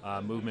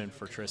movement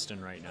for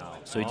Tristan right now.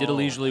 So he did a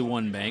leisurely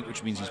 1 bank,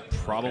 which means he's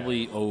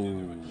probably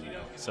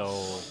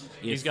So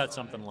he's got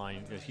something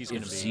lying. He's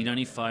going to be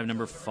Z95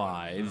 number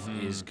 5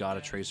 is got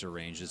a tracer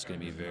range. It's going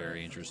to be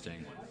very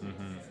interesting.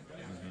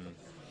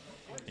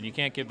 And you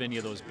can't give any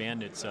of those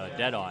bandits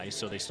dead eye,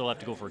 so they still have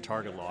to go for a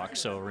target lock.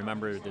 So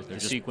remember the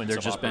sequence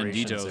of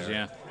operations. They're just banditos,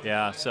 yeah.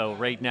 Yeah, so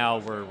right now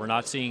we're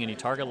not seeing any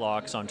target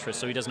locks on Tris,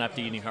 so he doesn't have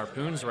to eat any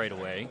harpoons right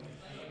away.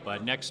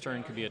 But next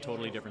turn could be a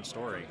totally different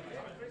story.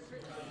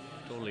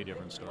 Totally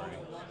different story.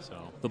 So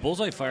the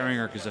bullseye firing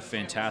arc is a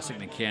fantastic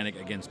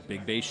mechanic against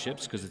big base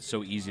ships because it's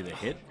so easy to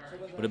hit.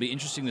 But it'll be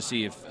interesting to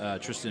see if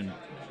Tristan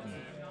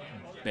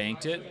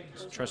banked it.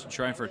 Tristan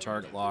trying for a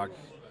target lock.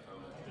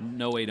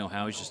 No way, no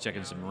how. He's just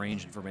checking some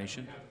range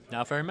information.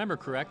 Now, if I remember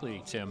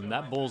correctly, Tim,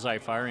 that bullseye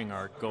firing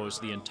arc goes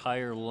the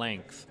entire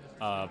length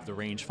of the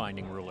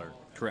range-finding ruler.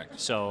 Correct.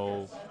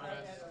 So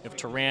if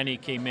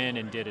Torani came in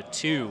and did a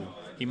 2,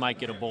 he might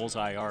get a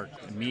bullseye arc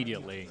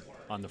immediately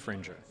on the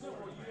Fringer.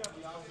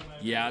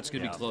 Yeah, it's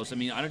going to be close. I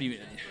mean, I don't even...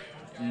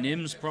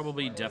 Nim's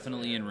probably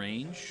definitely in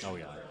range. Oh,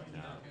 yeah.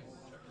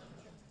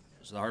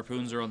 So the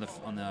harpoons are on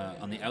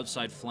the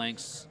outside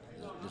flanks.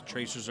 The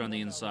tracers are on the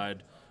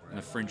inside. And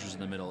the Fringers in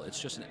the middle.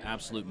 It's just an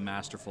absolute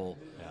masterful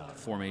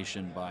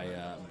formation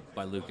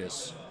by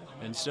Lucas.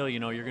 And still, you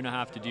know, you're going to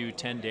have to do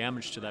 10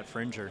 damage to that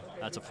Fringer.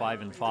 That's a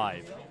 5 and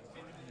 5.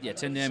 Yeah,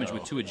 10 damage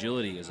with 2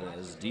 agility as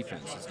a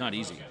defense. It's not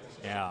easy.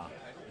 Yeah.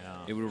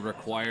 It would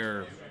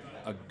require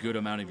a good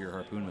amount of your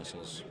harpoon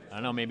missiles. I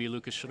don't know, maybe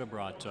Lucas should have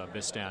brought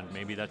Bistan.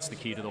 Maybe that's the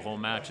key to the whole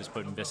match, is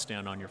putting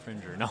Bistan on your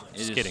Fringer. No,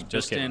 just kidding.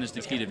 Bistan is the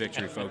key to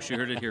victory, folks. You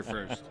heard it here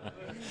first.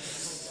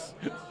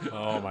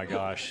 Oh my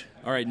gosh.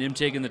 All right, Nim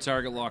taking the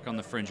target lock on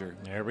the Fringer.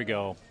 There we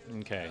go.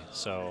 Okay,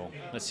 so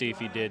let's see if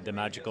he did the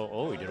magical...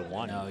 Oh, he did a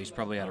 1. No, he's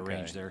probably out of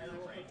range there.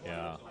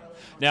 Yeah.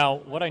 Now,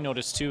 what I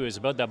noticed too is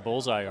about that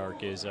bullseye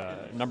arc is,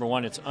 number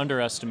 1, it's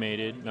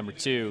underestimated. Number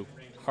 2,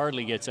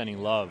 hardly gets any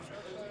love.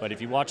 But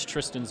if you watch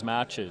Tristan's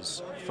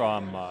matches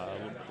from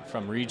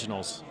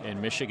regionals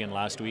in Michigan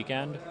last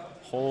weekend,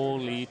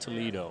 holy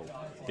Toledo.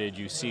 Did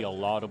you see a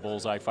lot of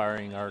bullseye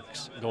firing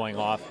arcs going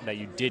off that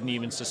you didn't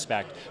even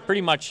suspect?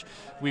 Pretty much,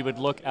 we would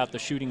look at the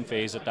shooting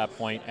phase at that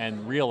point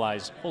and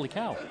realize, holy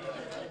cow,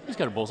 he's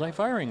got a bullseye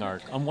firing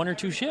arc on 1 or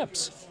 2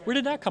 ships. Where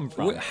did that come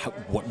from?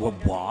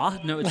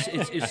 What? No,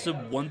 it's the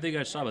one thing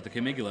I saw about the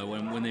Camigula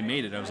when they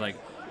made it. I was like,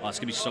 oh, it's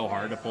going to be so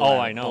hard to pull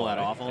that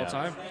off all the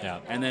time. Yeah.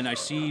 And then I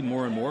see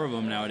more and more of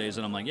them nowadays,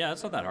 and I'm like, yeah,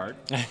 it's not that hard.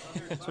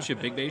 Especially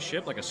a big base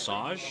ship like a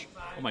Saj.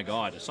 Oh my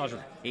God, Asajj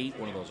would hate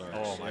one of those arcs.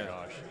 Oh my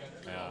gosh.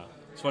 Yeah.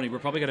 It's funny, we're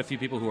probably got a few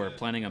people who are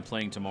planning on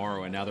playing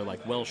tomorrow, and now they're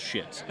like, well,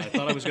 shit. I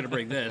thought I was going to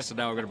bring this, and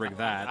now we're going to bring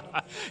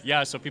that.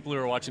 Yeah, so people who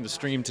are watching the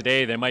stream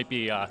today, they might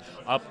be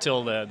up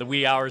till the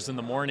wee hours in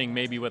the morning,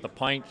 maybe with a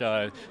pint,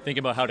 thinking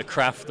about how to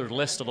craft their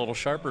list a little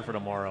sharper for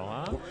tomorrow,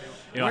 huh?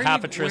 You know,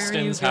 half a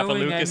Tristan's, half a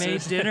Lucas's. I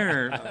made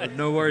dinner.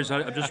 No worries,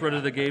 I'm just running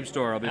to the game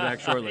store. I'll be back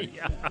shortly.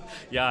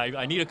 Yeah,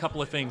 I need a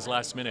couple of things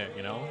last minute,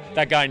 you know?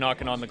 That guy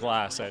knocking on the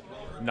glass at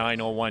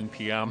 9:01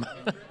 p.m.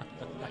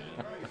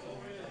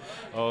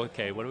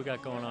 Okay, what do we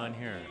got going on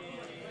here?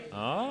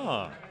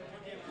 Ah,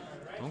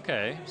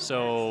 okay.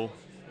 So,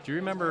 do you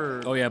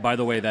remember? Oh yeah. By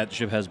the way, that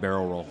ship has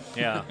barrel roll.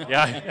 Yeah.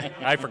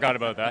 I forgot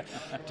about that.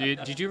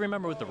 Did you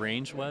remember what the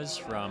range was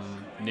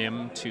from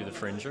Nim to the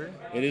Fringer?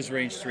 It is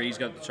range 3. He's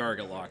got the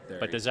target locked there.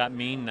 But does that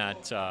mean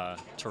that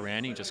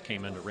Torani just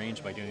came into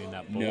range by doing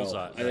that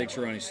bullseye? No, I think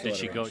Torani's still. Did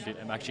she go?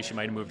 Actually, she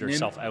might have moved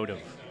herself out of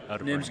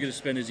Nim's range. going to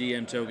spend his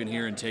EM token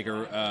here and take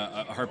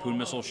a harpoon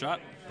missile shot.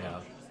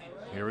 Yeah.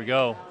 Here we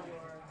go.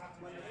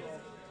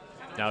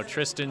 Now,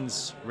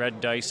 Tristan's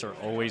red dice are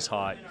always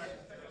hot.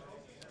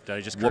 Did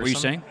I just curse What were you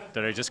him? saying?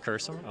 Did I just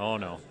curse him? Oh,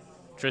 no.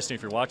 Tristan,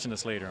 if you're watching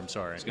this later, I'm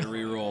sorry. He's going to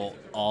reroll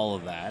all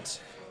of that.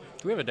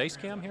 Do we have a dice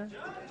cam here?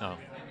 Oh.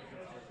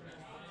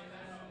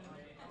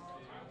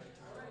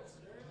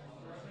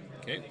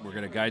 Okay, we're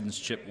going to guidance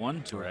chip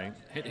 1 to Right.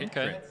 hit Okay.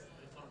 crit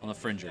on the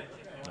Fringer.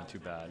 Not too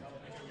bad.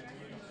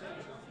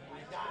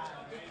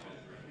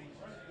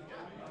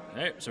 All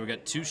right, so we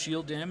got 2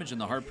 shield damage and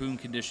the harpoon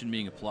condition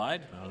being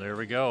applied. Oh, there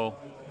we go.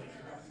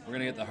 We're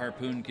going to get the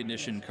harpoon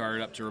condition card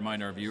up to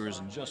remind our viewers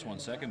in just 1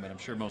 second, but I'm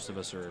sure most of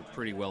us are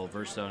pretty well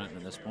versed on it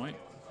at this point.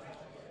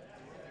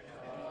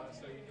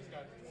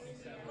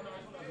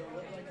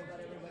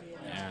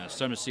 Yeah, it's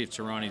time to see if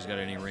Torani's got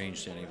any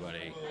range to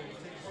anybody.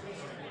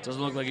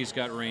 Doesn't look like he's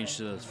got range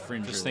to the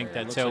Fringer. Just think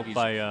there. that's Looks out like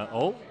by...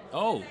 Oh!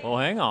 Oh,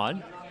 hang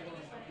on.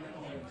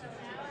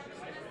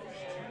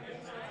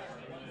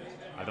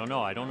 I don't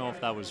know. I don't know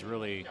if that was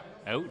really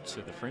out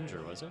to the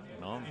Fringer, was it?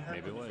 No,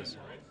 maybe it was.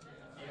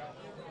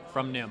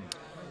 From Nim.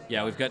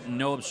 Yeah, we've got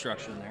no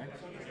obstruction there.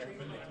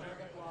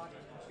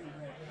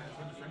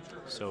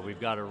 So we've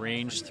got a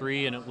range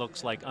 3, and it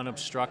looks like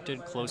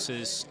unobstructed, the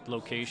closest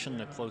location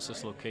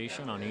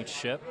on each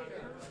ship.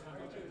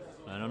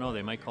 I don't know.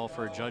 They might call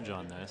for a judge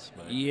on this.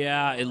 But.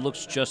 Yeah, it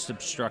looks just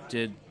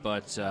obstructed,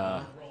 but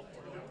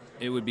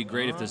it would be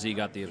great if the Z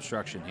got the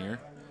obstruction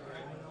here.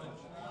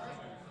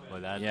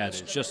 Well, Yeah,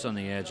 it's just on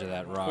the edge of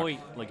that rock.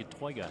 Like a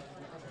toy gun.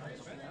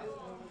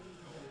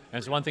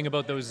 There's one thing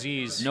about those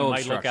Zs. No you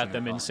might look obstruction at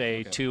them and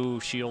say,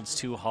 2 shields,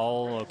 2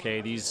 hull. Okay,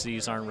 these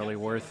Zs aren't really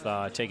worth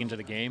taking to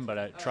the game,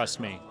 but trust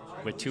me,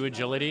 with 2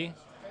 agility,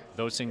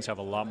 those things have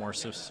a lot more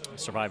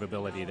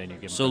survivability than you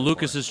give them. So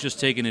Lucas has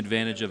just taken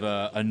advantage of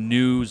a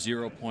new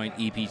 0-point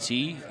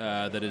EPT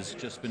that has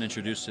just been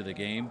introduced to the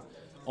game,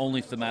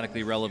 only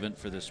thematically relevant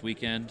for this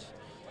weekend.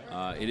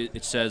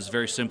 It says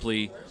very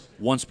simply,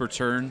 once per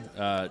turn,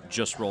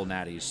 just roll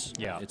natties.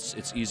 Yeah.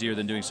 It's easier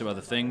than doing some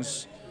other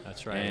things.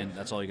 That's right. And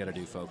that's all you got to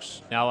do,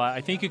 folks. Now,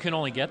 I think you can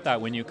only get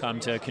that when you come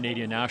to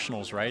Canadian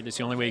Nationals, right? That's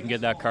the only way you can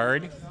get that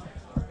card.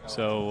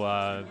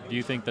 So do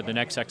you think that the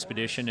next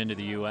expedition into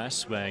the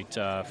U.S. might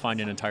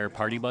find an entire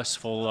party bus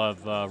full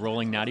of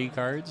rolling natty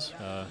cards?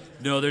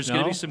 No, there's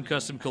going to be some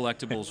custom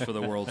collectibles for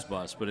the World's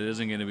Bus, but it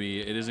isn't going to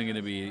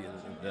be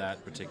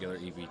that particular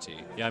EPT.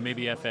 Yeah,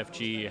 maybe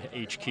FFG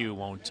HQ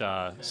won't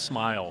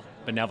smile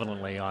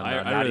benevolently on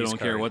I really don't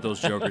care what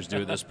those jokers do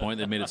at this point.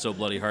 They made it so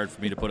bloody hard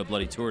for me to put a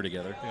bloody tour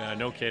together. Yeah,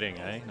 no kidding,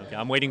 eh? Okay.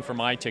 I'm waiting for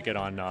my ticket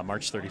on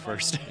March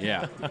 31st.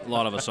 Yeah, a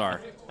lot of us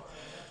are.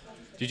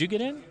 Did you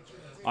get in?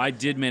 I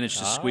did manage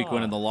to squeak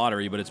one in the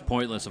lottery, but it's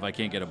pointless if I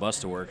can't get a bus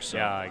to work. So.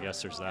 Yeah, I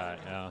guess there's that,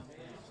 yeah.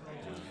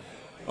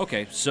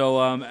 Okay,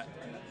 so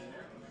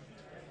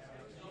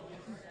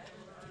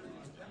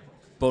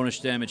bonus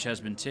damage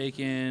has been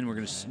taken. We're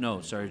going to...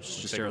 No, sorry,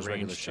 it's just Jostero's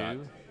regular shot.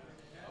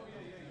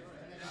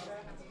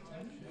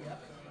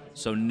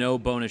 So no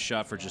bonus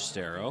shot for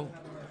Jostero.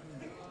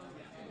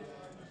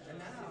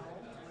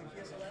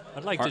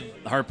 I'd like to...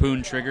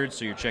 Harpoon triggered,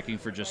 so you're checking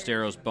for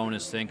Jostero's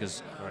bonus thing,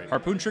 because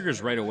Harpoon triggers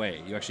right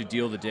away. You actually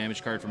deal the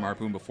damage card from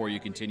Harpoon before you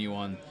continue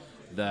on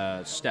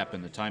the step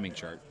in the timing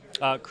chart.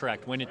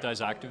 Correct. When it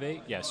does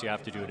activate, yes, you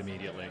have to do it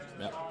immediately.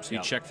 Yep. So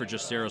you check for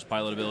Jostero's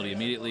pilot ability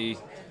immediately,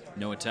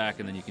 no attack,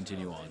 and then you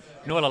continue on.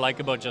 You know what I like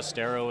about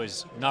Jostero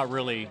is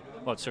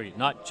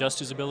not just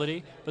his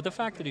ability, but the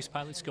fact that he's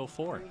pilot skill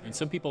 4. And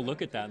some people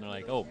look at that and they're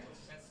like, oh,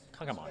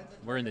 come on,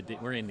 we're in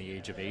the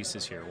age of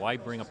aces here. Why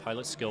bring a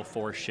pilot skill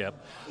 4 ship?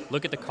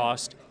 Look at the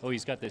cost. Oh,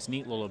 he's got this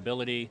neat little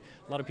ability.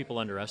 A lot of people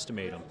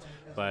underestimate him.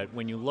 But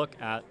when you look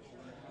at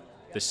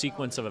the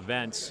sequence of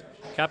events,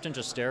 Captain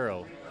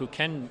Jostero, who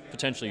can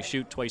potentially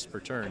shoot twice per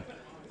turn,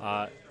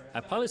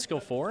 at pilot skill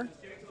 4,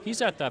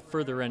 he's at that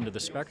further end of the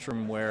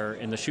spectrum where,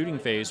 in the shooting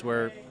phase,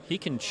 where he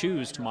can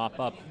choose to mop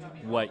up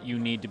what you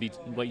need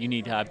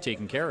to have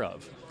taken care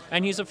of.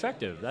 And he's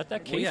effective.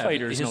 That K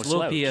fighter is no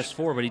slouch. He's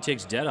low PS4, but he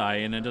takes Deadeye,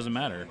 and it doesn't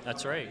matter.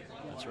 That's right.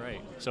 That's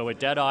right. So with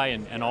Deadeye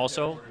and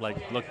also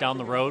like look down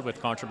the road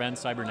with Contraband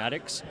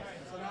Cybernetics.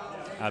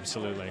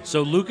 Absolutely.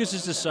 So Lucas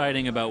is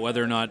deciding about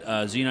whether or not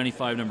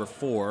Z95 number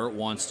 4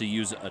 wants to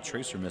use a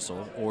tracer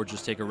missile or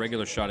just take a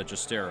regular shot at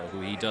Jostero, who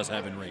he does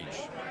have in range.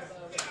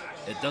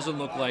 It doesn't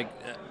look like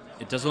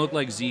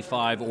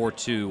Z5 or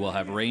 2 will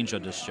have range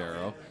on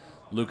Jostero.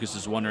 Lucas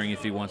is wondering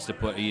if he wants to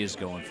put. He is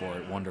going for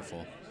it.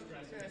 Wonderful.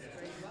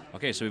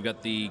 Okay, so we've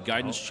got the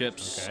guidance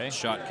chips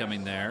shot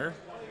coming there.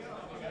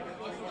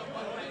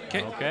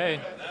 Okay.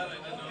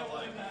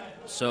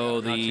 So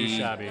Not too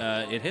shabby.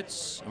 It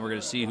hits, and we're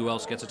going to see who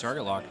else gets a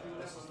target lock.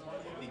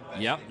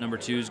 Yep, number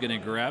 2 is going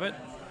to grab it.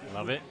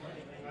 Love it.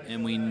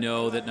 And we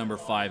know that number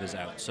 5 is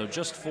out. So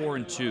just 4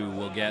 and 2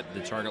 will get the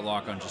target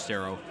lock on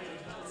Jostero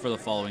for the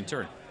following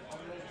turn.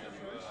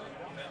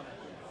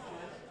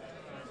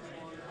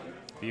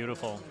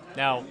 Beautiful.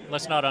 Now,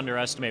 let's not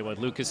underestimate what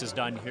Lucas has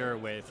done here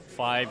with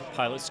 5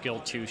 pilot skill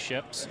 2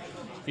 ships.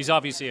 He's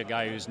obviously a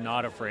guy who's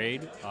not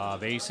afraid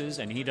of aces,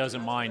 and he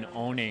doesn't mind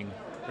owning,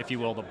 if you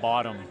will, the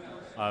bottom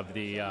of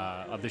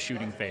the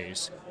shooting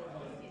phase.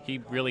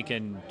 He really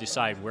can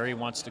decide where he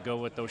wants to go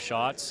with those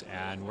shots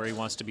and where he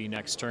wants to be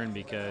next turn,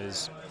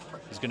 because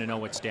he's going to know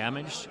what's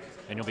damaged,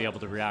 and he'll be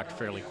able to react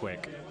fairly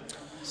quick.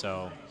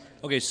 So.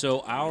 Okay,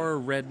 so our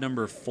red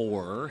number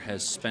 4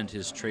 has spent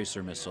his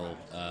tracer missile.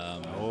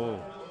 Oh.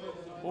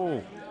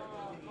 Ow.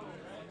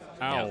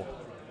 Yeah.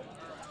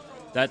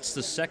 That's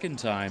the second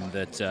time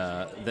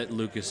that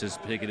Lucas has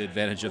taken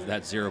advantage of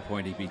that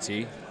 0-point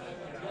EPT.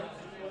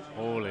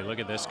 Holy, look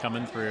at this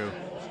coming through.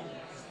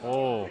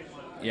 Oh.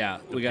 Yeah,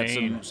 we got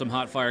some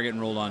hot fire getting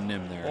rolled on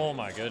Nim there. Oh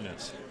my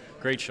goodness.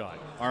 Great shot.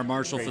 Our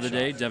marshal for the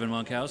day, Devin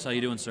Monkhouse. How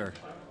you doing, sir?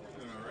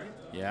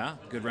 Yeah,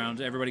 good round.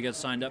 Everybody gets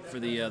signed up for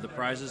the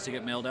prizes to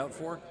get mailed out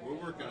for? We're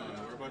working on it.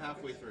 We're about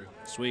halfway through.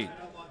 Sweet.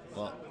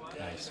 Well,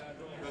 nice.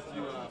 About to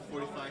do a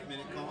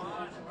 45-minute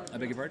call. I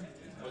beg your pardon?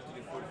 About to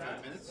do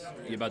 45 minutes.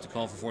 You're about to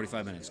call for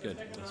 45 minutes. Good.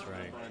 That's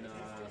right. On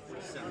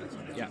 47 minutes.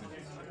 Yeah.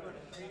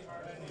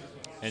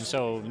 And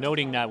so,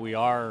 noting that we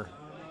are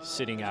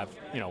sitting at,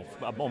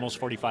 almost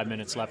 45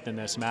 minutes left in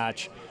this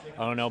match.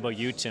 I don't know about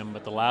you, Tim,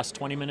 but the last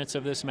 20 minutes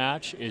of this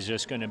match is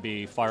just going to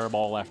be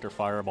fireball after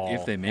fireball.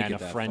 If they make and it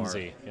that a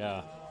frenzy. far.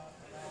 Yeah.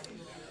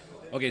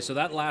 Okay, so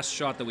that last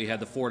shot that we had,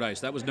 the 4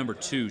 dice, that was number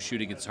 2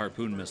 shooting its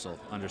harpoon missile.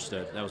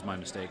 Understood. That was my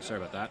mistake. Sorry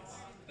about that.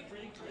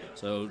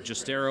 So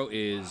Jostero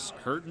is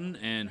hurting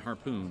and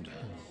harpooned.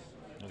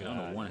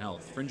 Down to 1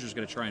 health. Fringer's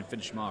going to try and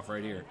finish him off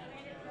right here.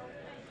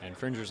 And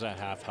Fringer's at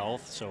half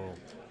health, so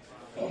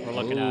we're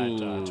looking at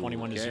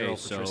 21-0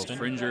 for Tristan. So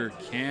Fringer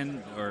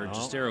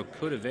Jostero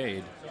could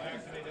evade.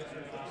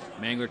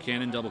 Mangler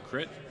cannon double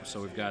crit.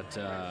 So we've got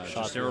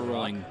Jostero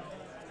rolling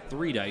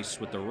 3 dice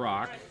with the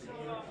rock.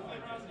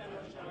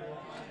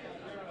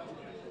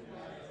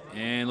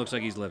 And looks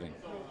like he's living.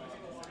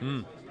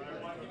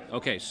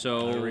 Okay,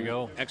 so there we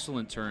go.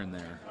 Excellent turn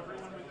there.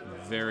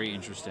 Very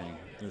interesting.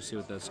 Let's see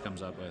what this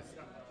comes up with.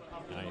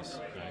 Nice.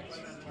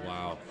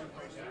 Wow.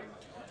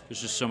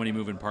 There's just so many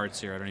moving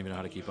parts here. I don't even know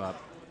how to keep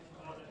up.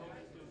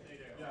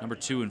 Number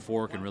 2 and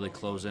 4 can really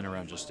close in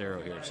around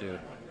Jostero here, too.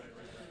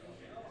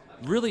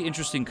 Really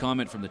interesting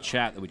comment from the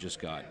chat that we just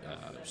got.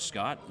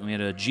 Scott, we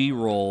had a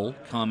G-Roll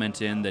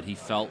comment in that he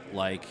felt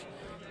like...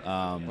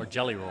 or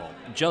Jelly Roll.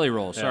 Jelly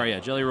Roll, sorry, yeah.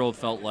 Jelly Roll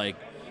felt like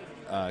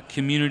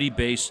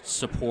community-based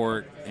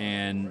support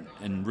and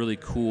really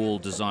cool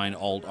design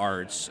alt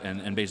arts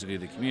and basically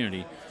the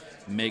community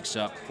makes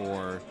up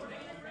for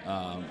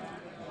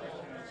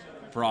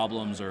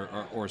problems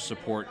or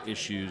support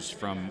issues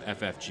from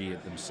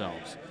FFG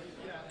themselves.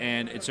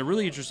 And it's a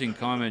really interesting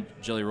comment,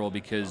 Jelly Roll,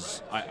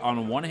 because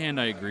on one hand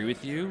I agree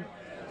with you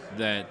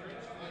that,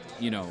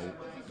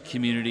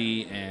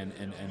 community and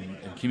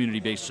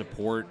community-based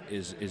support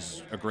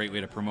is a great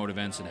way to promote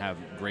events and have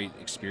great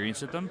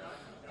experience at them.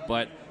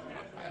 But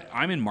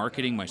I'm in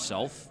marketing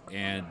myself,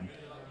 and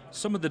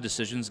some of the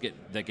decisions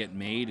that get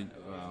made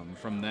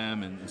from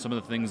them and some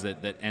of the things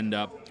that end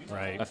up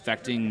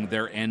affecting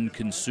their end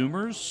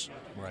consumers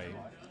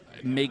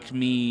make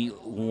me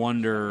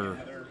wonder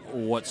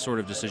what sort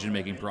of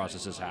decision-making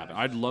processes happen.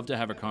 I'd love to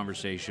have a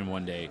conversation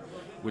one day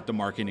with the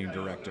marketing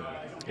director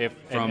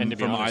from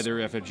either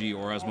FFG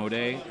or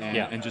Asmodee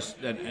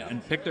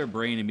and pick their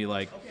brain and be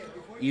like,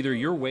 either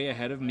you're way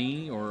ahead of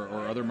me or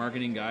other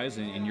marketing guys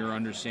in your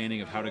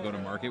understanding of how to go to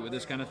market with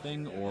this kind of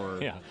thing,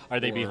 or are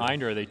they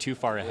behind or are they too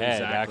far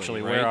ahead? Exactly,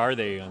 actually, where are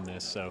they on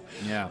this? So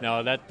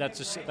no,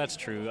 that's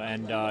true.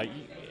 And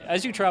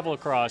as you travel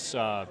across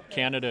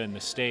Canada and the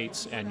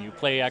States and you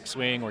play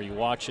X-Wing or you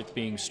watch it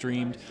being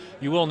streamed,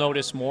 you will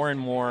notice more and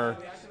more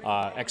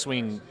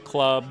X-Wing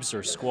clubs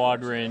or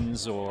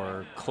squadrons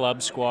or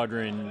club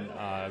squadron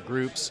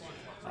groups.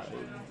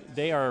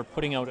 They are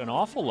putting out an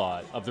awful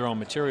lot of their own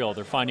material.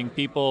 They're finding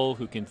people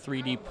who can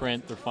 3D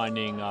print. They're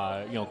finding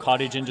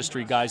cottage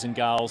industry guys and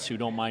gals who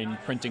don't mind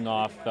printing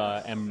off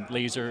and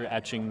laser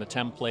etching the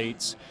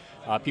templates.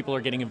 People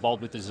are getting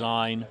involved with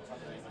design.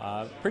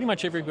 Pretty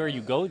much everywhere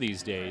you go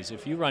these days,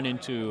 if you run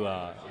into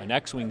an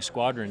X-Wing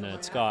squadron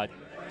that's got,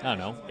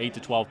 8 to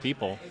 12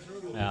 people,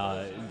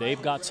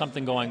 they've got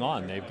something going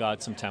on. They've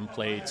got some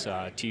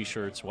templates,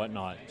 T-shirts,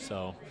 whatnot.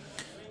 So.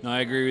 No,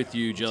 I agree with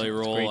you, Jelly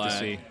Roll. It's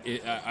great to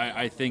see.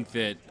 I think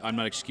that I'm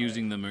not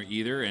excusing them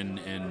either, and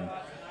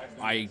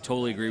I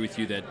totally agree with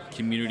you that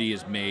community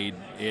has made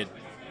it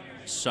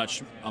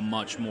such a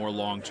much more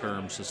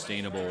long-term,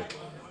 sustainable,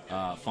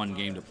 fun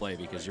game to play,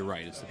 because you're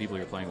right, it's the people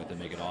you're playing with that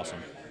make it awesome.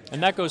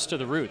 And that goes to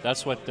the root.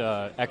 That's what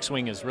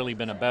X-Wing has really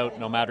been about.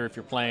 No matter if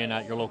you're playing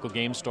at your local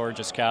game store,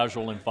 just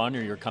casual and fun,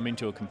 or you're coming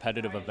to a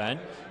competitive event,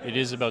 it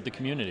is about the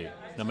community.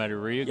 No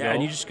matter where you go. Yeah,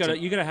 and you just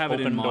gotta have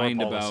it in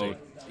mind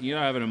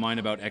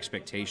about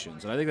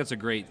expectations, and I think that's a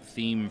great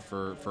theme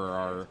for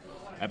our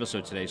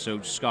episode today.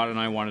 So Scott and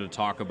I wanted to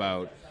talk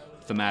about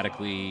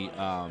thematically.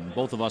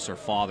 Both of us are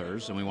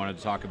fathers, and we wanted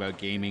to talk about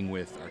gaming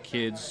with our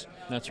kids.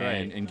 That's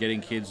right. And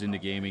getting kids into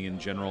gaming in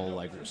general,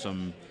 like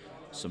some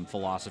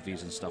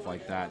philosophies and stuff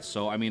like that.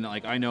 So, I mean,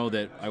 like, I know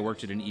that I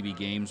worked at an EB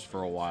Games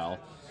for a while,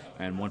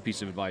 and one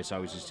piece of advice I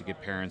always used to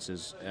give parents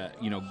is,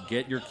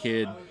 get your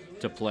kid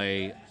to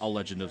play a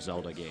Legend of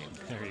Zelda game.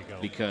 There you go.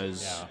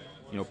 Because,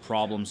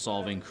 problem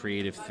solving,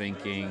 creative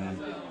thinking,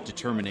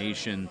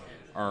 determination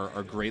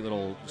are great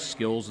little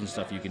skills and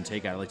stuff you can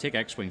take out. Like, take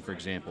X-Wing, for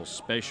example.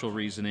 Spatial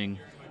reasoning,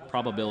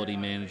 probability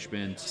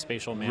management,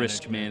 spatial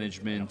risk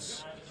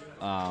management,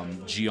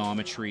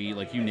 geometry,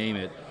 like, you name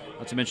it.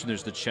 Not to mention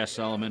there's the chess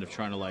element of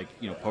trying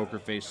to, poker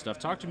face stuff.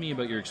 Talk to me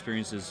about your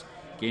experiences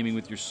gaming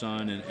with your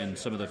son and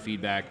some of the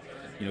feedback,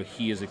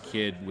 he as a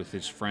kid with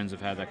his friends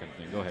have had, that kind of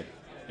thing. Go ahead.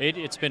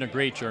 It's been a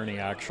great journey,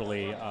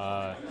 actually.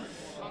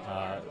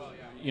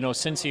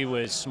 Since he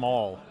was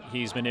small,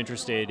 he's been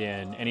interested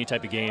in any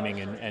type of gaming.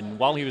 And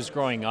while he was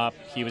growing up,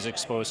 he was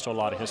exposed to a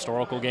lot of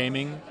historical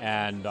gaming.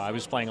 And I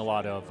was playing a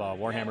lot of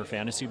Warhammer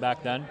Fantasy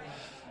back then.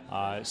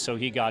 So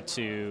he got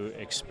to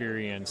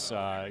experience,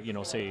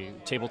 say,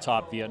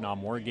 tabletop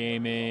Vietnam War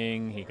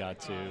gaming. He got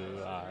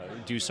to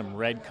do some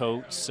red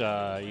coats.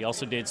 He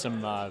also did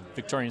some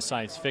Victorian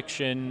science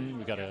fiction.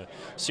 We got a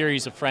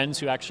series of friends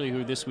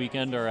who this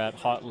weekend are at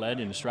Hot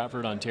Lead in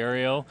Stratford,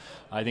 Ontario.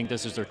 I think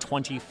this is their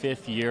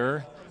 25th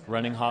year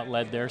running Hot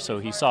Lead there. So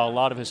he saw a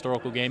lot of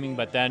historical gaming.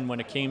 But then when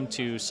it came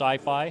to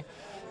sci-fi,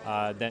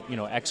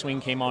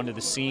 X-Wing came onto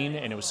the scene,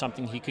 and it was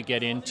something he could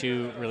get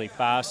into really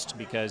fast,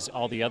 because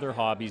all the other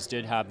hobbies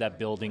did have that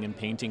building and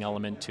painting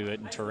element to it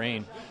and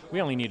terrain.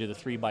 We only needed a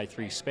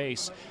 3x3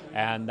 space,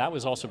 and that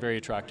was also very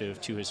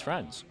attractive to his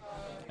friends.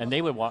 And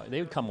they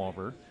would come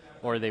over,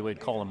 or they would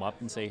call him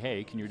up and say,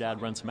 "Hey, can your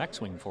dad run some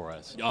X-Wing for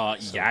us?"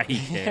 Yeah, he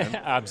can.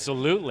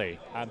 Absolutely.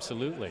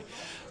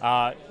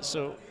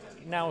 So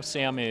now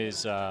Sam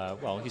is,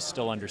 he's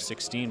still under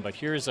 16, but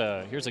here's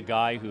a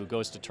guy who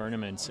goes to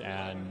tournaments,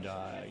 and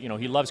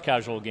he loves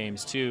casual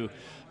games too.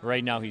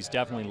 Right now he's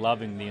definitely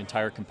loving the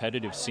entire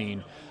competitive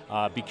scene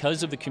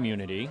because of the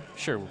community.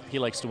 Sure, he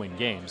likes to win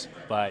games,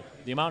 but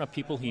the amount of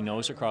people he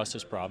knows across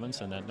this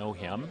province and that know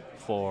him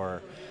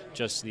for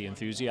just the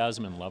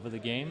enthusiasm and love of the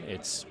game,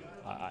 it's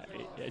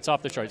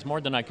off the charts.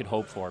 More than I could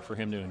hope for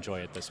him to enjoy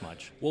it this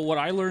much. Well, what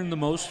I learned the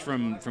most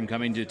from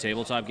coming to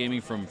tabletop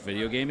gaming from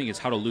video gaming is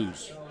how to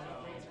lose.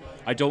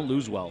 I don't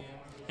lose well.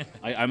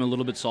 I'm a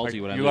little bit salty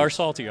when I lose. You are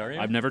salty, are you?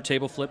 I've never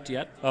table flipped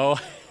yet. Oh,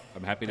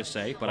 I'm happy to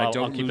say, but I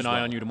don't. I'll keep an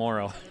eye on you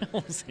tomorrow.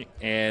 We'll see.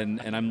 And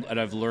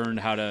I've learned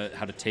how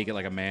to take it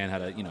like a man, how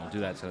to do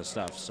that kind of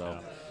stuff. So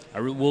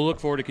we'll look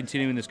forward to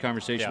continuing this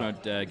conversation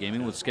about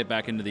gaming. Let's get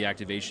back into the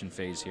activation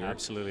phase here.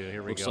 Absolutely.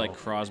 Here we go. Looks like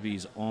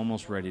Crosby's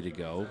almost ready to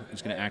go.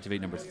 He's going to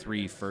activate number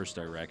 3 first,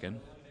 I reckon.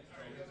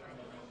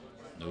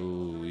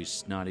 Oh,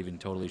 he's not even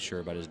totally sure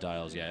about his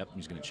dials yet. Yep,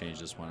 he's going to change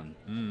this one.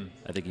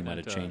 I think he might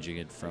have changing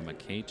it from a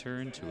K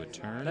turn to a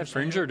turn. That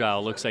Fringer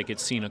dial looks like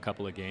it's seen a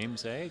couple of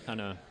games, eh?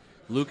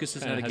 Lucas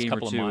has had a game or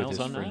two with his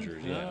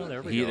Fringers. Yeah. Oh,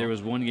 there we go. There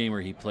was one game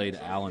where he played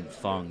Alan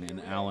Fung,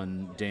 and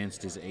Alan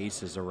danced his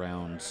aces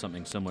around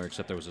something similar,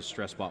 except there was a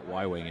stress bot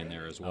Y-Wing in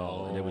there as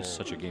well, and it was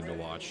such a game to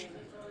watch.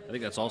 I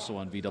think that's also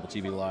on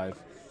VTV Live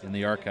in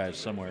the archives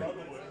somewhere.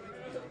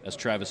 As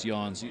Travis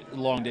yawns.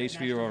 Long days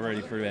for you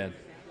already, for man.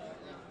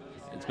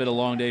 It's been a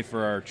long day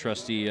for our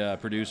trusty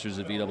producers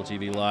at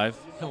VTV Live.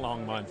 A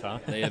long month, huh?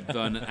 They have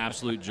done an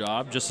absolute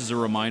job. Just as a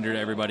reminder to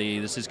everybody,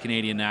 this is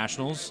Canadian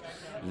Nationals.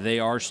 They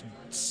are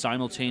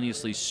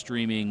simultaneously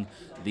streaming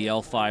the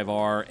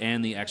L5R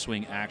and the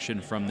X-Wing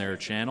action from their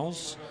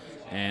channels.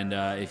 And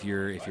if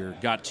you're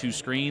got 2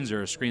 screens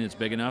or a screen that's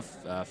big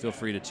enough, feel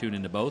free to tune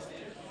into both.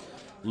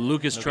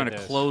 Lucas trying to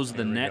close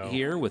the net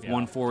here with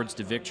 1 forwards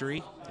to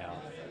victory.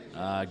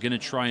 Going to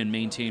try and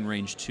maintain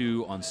range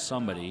 2 on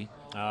somebody.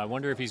 I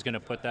wonder if he's going to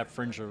put that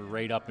Fringer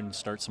right up and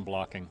start some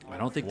blocking. I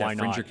don't think that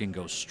Fringer can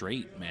go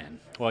straight, man.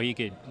 Well, he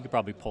could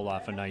probably pull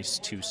off a nice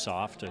 2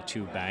 soft, a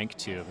 2 bank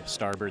to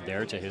starboard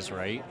there to his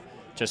right.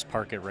 Just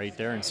park it right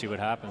there and see what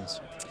happens.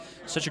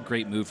 Such a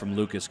great move from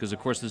Lucas, because of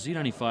course the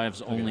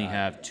Z95s only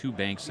have 2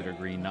 banks that are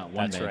green, not 1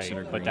 bank that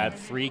are green. But that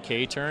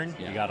 3K turn,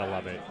 you got to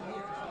love it.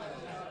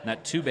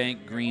 That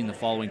 2-bank green the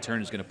following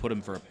turn is going to put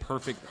him for a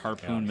perfect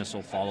harpoon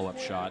missile follow-up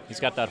shot.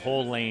 He's got that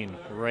whole lane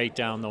right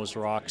down those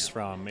rocks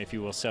from, if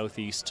you will,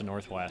 southeast to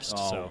northwest.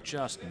 Oh, so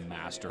just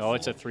masterful. Oh,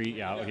 it's a 3.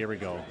 Yeah, here we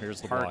go. Here's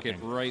the Park blocking.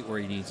 it right where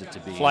he needs it to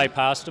be. Fly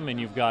past him, and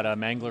you've got a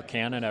Mangler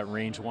cannon at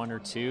range 1 or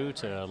 2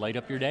 to light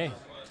up your day.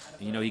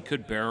 You know, he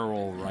could barrel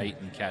roll right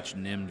and catch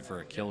Nimd for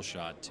a kill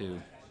shot, too.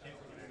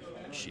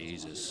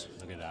 Jesus.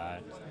 Look at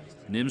that.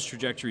 Nim's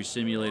trajectory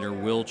simulator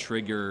will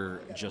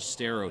trigger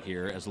Jostero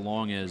here as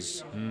long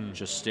as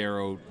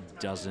Jostero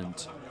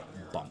doesn't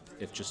bump.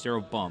 If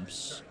Jostero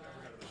bumps,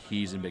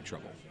 he's in big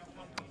trouble.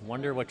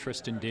 Wonder what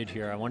Tristan did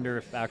here. I wonder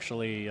if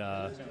actually,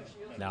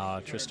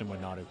 no, Tristan would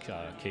not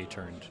have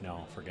K-turned.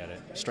 No, forget it.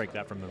 Strike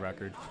that from the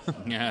record.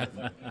 Yeah.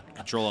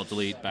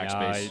 Control-Alt-Delete,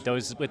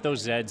 backspace. With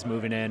those Zeds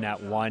moving in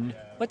at 1.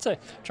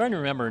 Trying to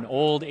remember an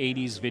old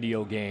 80s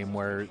video game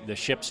where the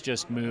ships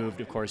just moved.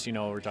 Of course, you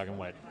know, we're talking,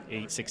 what,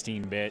 8,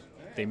 16-bit.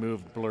 They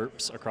moved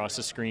blurps across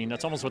the screen.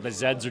 That's almost what the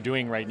Zeds are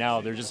doing right now.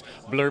 They're just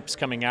blurps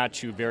coming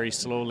at you very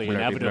slowly,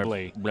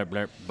 inevitably. Blurp,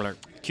 blurp, blurp.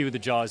 Cue the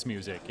Jaws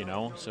music, you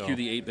know? So. Cue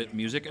the 8-bit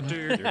music.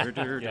 There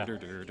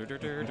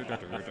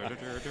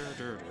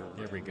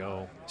we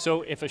go.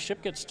 So if a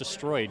ship gets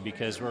destroyed,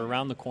 because we're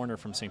around the corner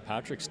from St.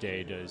 Patrick's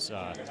Day, does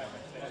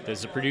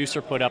the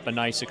producer put up a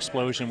nice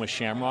explosion with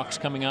shamrocks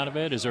coming out of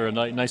it? Is there a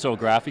nice little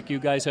graphic you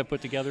guys have put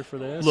together for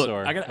this? Look,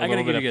 or I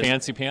gotta give you guys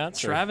fancy pants.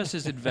 Travis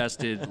has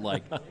invested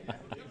like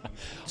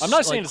I'm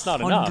not saying it's not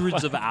enough.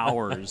 Hundreds of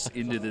hours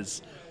into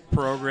this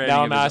program.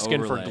 Now I'm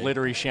asking for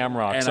glittery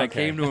shamrocks. And I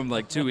came to him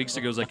like 2 weeks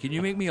ago. I was like, "Can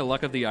you make me a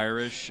Luck of the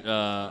Irish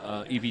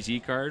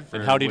EPT card?" For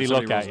and how did he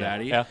look at you?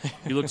 Daddy? Yeah.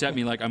 He looked at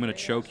me like, "I'm going to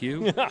choke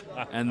you,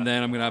 and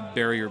then I'm going to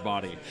bury your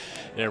body."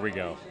 There we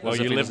go. Well,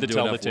 you live to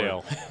tell the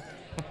tale.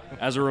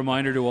 As a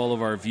reminder to all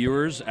of our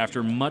viewers,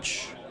 after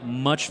much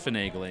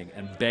finagling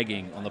and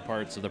begging on the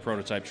parts of the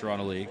prototype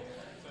Toronto League,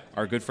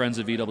 our good friends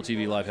at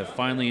VWTV Live have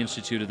finally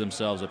instituted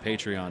themselves a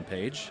Patreon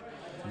page.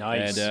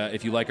 Nice. And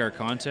if you like our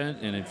content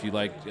and if you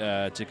like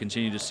to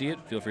continue to see it,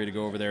 feel free to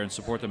go over there and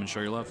support them and show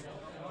your love.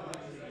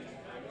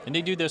 And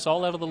they do this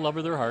all out of the love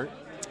of their heart.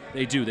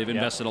 They do. They've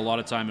invested a lot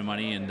of time and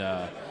money, and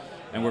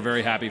we're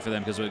very happy for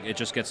them because it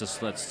just gets us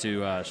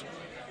to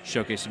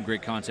showcase some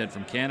great content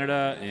from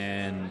Canada.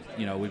 And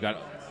you know, we've got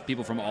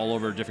people from all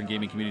over different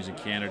gaming communities in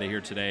Canada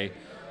here today.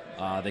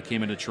 They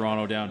came into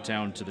Toronto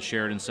downtown to the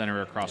Sheridan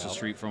Centre across the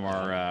street from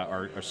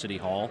our city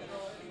hall.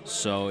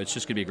 So it's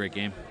just going to be a great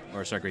game,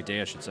 or sorry, great day,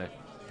 I should say.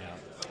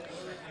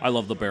 I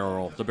love the barrel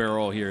roll. The barrel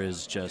roll here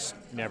is just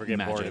never get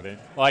magic. bored of it.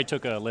 Well, I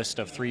took a list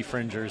of 3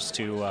 Fringers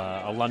to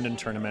a London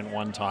tournament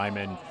one time,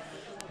 and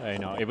you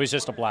know, it was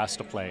just a blast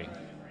to play.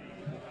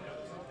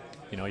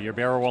 You know, you're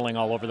barrel rolling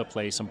all over the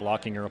place and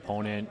blocking your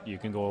opponent. You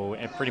can go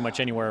pretty much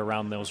anywhere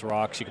around those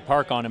rocks. You can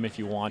park on them if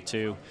you want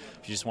to,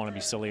 if you just want to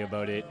be silly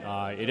about it.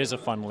 It is a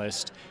fun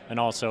list, and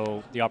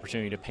also the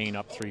opportunity to paint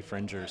up 3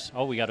 Fringers.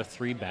 Oh, we got a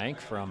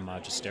 3-bank from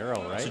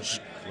Jostero, right?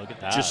 So look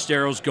at that.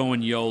 Jostero's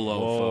going YOLO,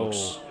 Whoa.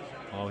 folks.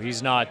 Oh,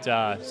 he's not.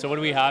 So what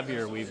do we have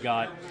here? We've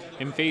got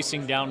him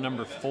facing down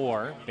number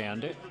 4,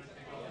 Bandit.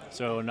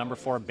 So number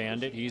 4,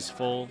 Bandit, he's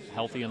full,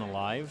 healthy, and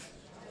alive.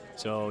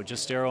 So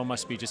Jostero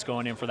must be just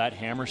going in for that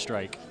hammer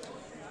strike.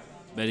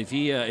 But if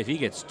he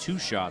gets 2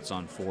 shots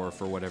on 4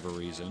 for whatever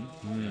reason,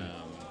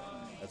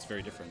 that's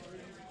very different.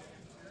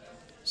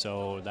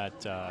 So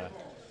that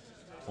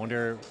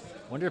wonder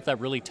if that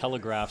really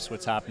telegraphs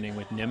what's happening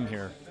with Nim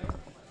here.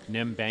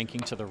 Nim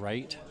banking to the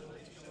right.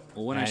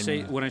 Well, when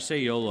I say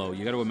YOLO,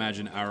 you got to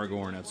imagine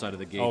Aragorn outside of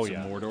the gates of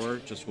Mordor,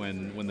 just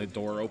when the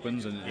door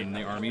opens and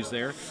the army's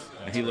there,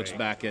 and he looks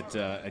back at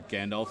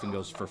Gandalf and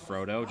goes for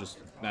Frodo. Just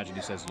imagine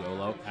he says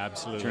YOLO.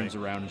 Absolutely. Turns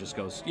around and just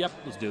goes, "Yep,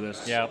 let's do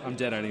this. Yep. I'm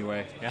dead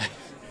anyway." Yeah.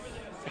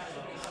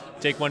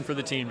 Take one for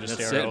the team, Jostero.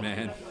 That's it,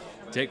 man.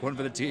 Take one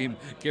for the team.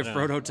 Give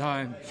Frodo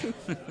time.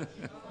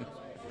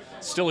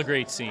 Still a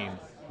great scene.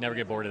 Never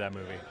get bored of that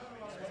movie.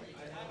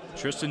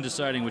 Tristan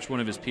deciding which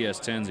one of his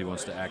PS10s he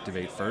wants to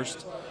activate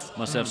first.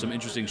 Must have some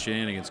interesting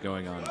shenanigans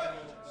going on.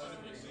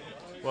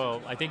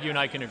 Well, I think you and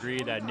I can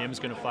agree that Nim's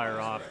going to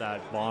fire off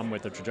that bomb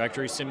with the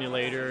trajectory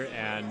simulator,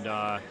 and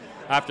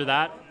after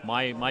that,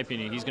 my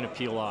opinion, he's going to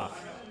peel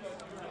off.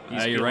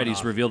 You're right.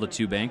 He's revealed a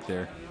 2-bank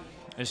there.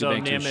 And so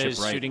Nim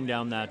is shooting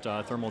down that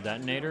thermal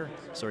detonator.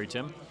 Sorry,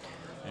 Tim.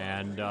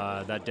 And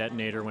that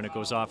detonator, when it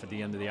goes off at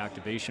the end of the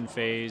activation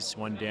phase,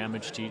 1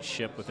 damage to each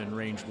ship within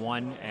range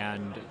 1,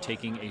 and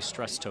taking a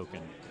stress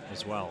token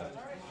as well.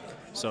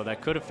 So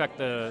that could affect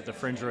the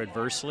Fringer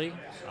adversely,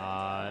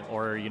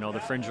 or you know, the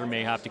Fringer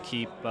may have to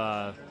keep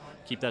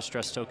that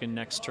stress token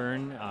next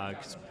turn.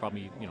 Cause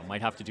probably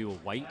might have to do a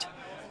white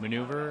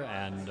maneuver,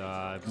 and no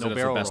barrel rolls. It's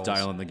the best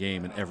dial in the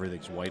game, and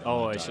everything's white.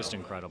 Oh, it's just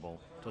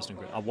incredible. Just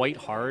incredible. A white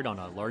hard on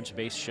a large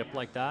base ship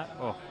like that.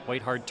 Oh,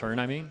 white hard turn,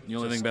 I mean. The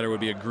only thing better would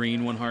be a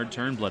green 1 hard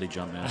turn, bloody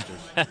jump masters.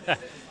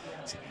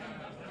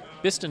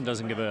 Biston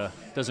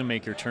doesn't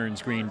make your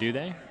turns green, do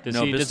they? Does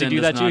no, he Biston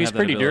do that does too? not He's have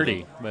pretty that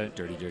ability. Dirty, but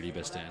dirty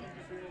Biston.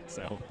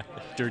 So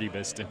dirty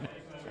Biston.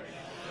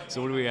 So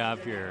what do we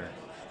have here?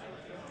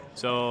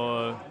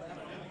 So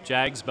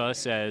Jagsba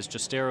says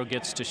Jostero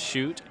gets to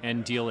shoot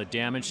and deal a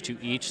damage to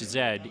each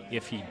Zed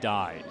if he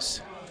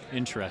dies.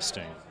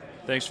 Interesting.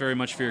 Thanks very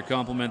much for your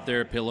compliment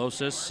there,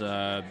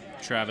 Pilosis.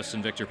 Travis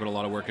and Victor put a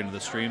lot of work into the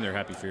stream. They're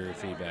happy for your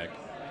feedback.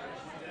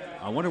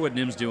 I wonder what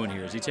Nim's doing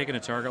here. Is he taking a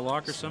target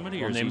lock or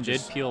somebody? Well, or Nim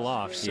did peel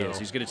off. So. Yes,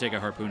 he's going to take a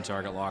harpoon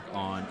target lock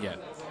on. Yeah,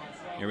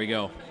 here we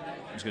go.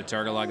 He's going to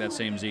target lock that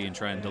same Z and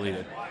try and delete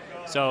it.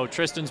 So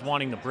Tristan's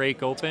wanting to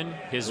break open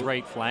his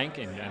right flank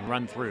and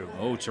run through.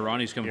 Oh,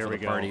 Torani's coming for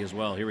the party as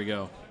well. Here we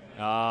go.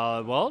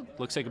 Well,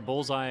 looks like a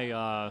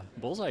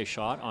bullseye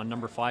shot on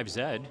number 5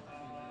 Zed.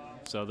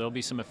 So there'll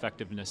be some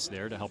effectiveness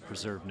there to help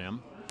preserve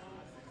Nim.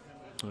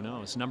 Who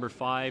knows? Number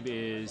 5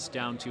 is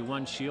down to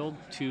 1 shield,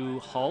 2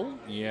 hull.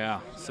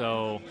 Yeah.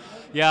 So,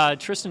 yeah,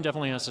 Tristan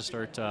definitely has to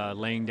start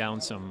laying down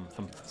some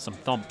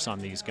thumps on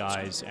these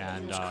guys.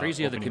 And it's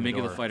crazy how the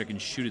Kamega the fighter can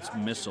shoot its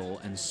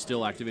missile and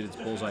still activate its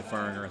bullseye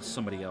firing on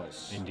somebody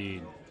else.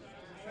 Indeed.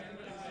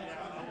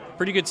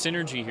 Pretty good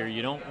synergy here.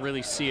 You don't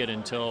really see it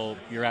until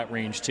you're at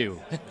range 2.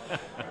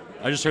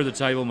 I just heard the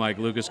table mic,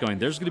 Lucas, going,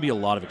 there's going to be a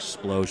lot of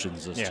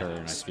explosions this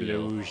turn,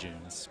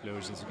 explosions.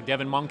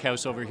 Devin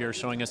Monkhouse over here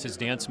showing us his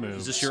dance moves.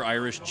 Is this your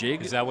Irish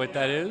jig? Is that what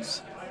that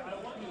is?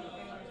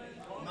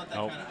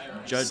 Oh,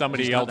 Judge,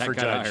 somebody yelled for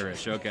judge.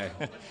 Irish, okay.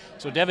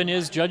 So Devin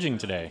is judging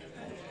today.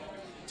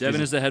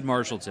 Devin is the head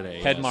marshal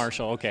today. Head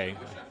marshal, okay.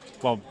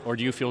 Well, or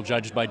do you feel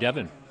judged by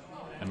Devin?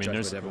 I mean,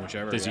 Devin,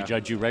 whichever, does he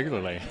judge you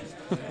regularly?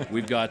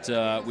 We've got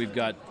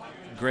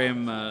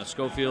Graham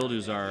Schofield,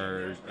 who's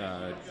our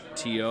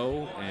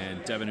TO,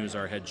 and Devin, who's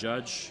our head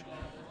judge.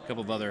 A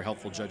couple of other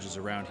helpful judges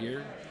around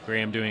here.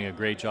 Graham doing a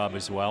great job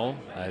as well,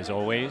 as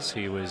always.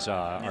 He was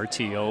our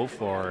TO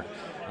for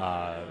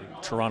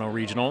Toronto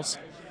Regionals.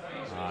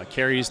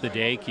 Carries the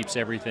day, keeps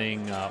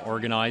everything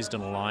organized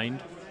and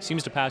aligned.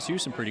 Seems to pass you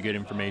some pretty good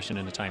information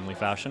in a timely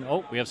fashion.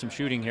 Oh, we have some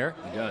shooting here.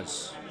 He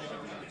does.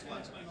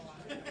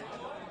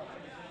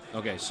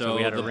 Okay, so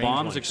the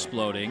bomb's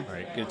exploding.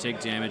 Right. Going to take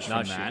damage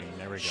from that.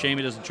 There we go. Shame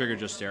it doesn't trigger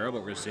Jostero,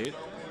 but we're going to see it.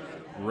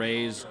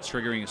 Ray's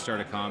triggering a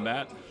start of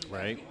combat.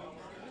 Right.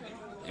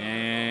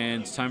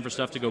 And it's time for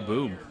stuff to go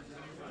boom.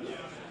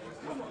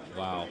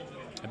 Wow.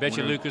 I bet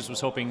you Lucas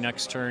was hoping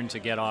next turn to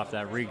get off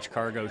that rigged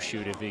cargo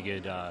shoot if he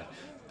could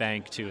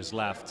bank to his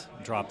left,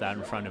 drop that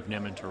in front of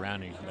Nim and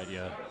Torani.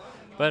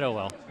 But oh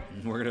well.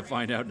 We're going to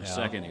find out in a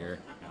second here.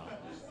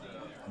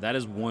 That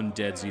is one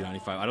dead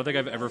Z95. I don't think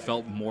I've ever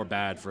felt more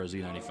bad for a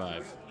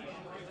Z95.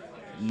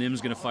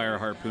 Nim's going to fire a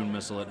harpoon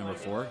missile at number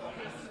 4.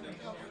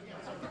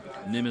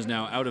 Nim is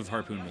now out of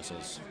harpoon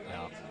missiles.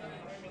 Yeah.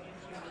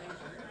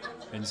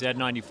 And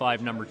Z95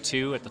 number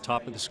 2 at the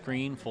top of the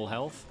screen, full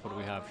health. What do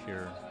we have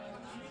here?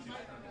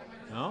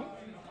 No,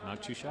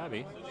 not too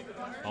shabby.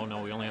 Oh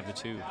no, we only have the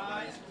 2.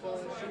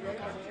 Okay.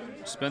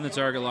 Spend the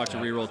target lock to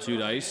reroll 2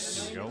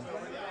 dice. There we go.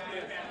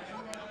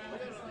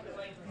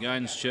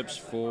 Guidance chips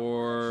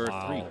for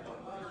 3.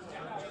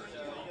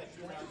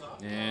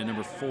 And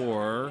number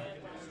 4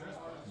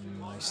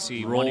 I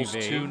see rolls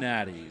 2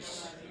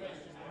 natties.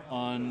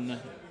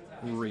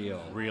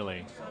 Unreal.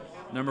 Really?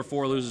 Number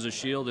 4 loses a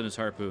shield and is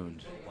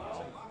harpooned.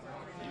 Wow.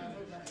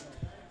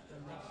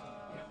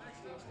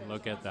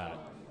 Look at that.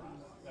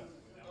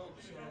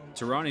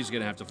 Torani's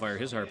going to have to fire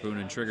his harpoon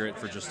and trigger it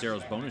for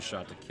Jostero's bonus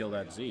shot to kill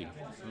that Z.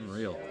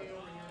 Unreal.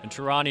 And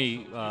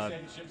Torani...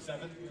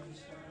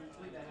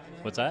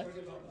 what's that?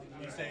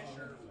 You say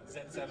sure.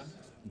 Z7?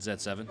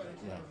 Z7?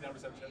 Yeah. Number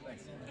 7,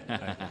 thanks.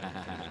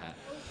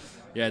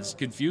 Yeah, it's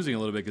confusing a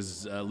little bit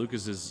because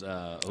Lucas is...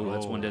 that's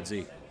 1 dead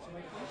Z.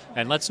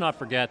 And let's not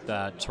forget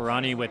that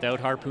Torani without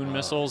harpoon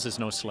missiles is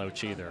no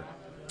slouch either.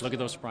 Look at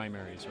those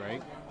primaries,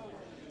 right?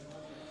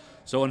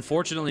 So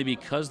unfortunately,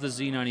 because the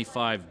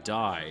Z95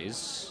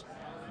 dies,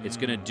 it's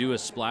going to do a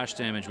splash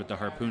damage with the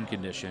harpoon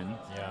condition.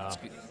 Yeah.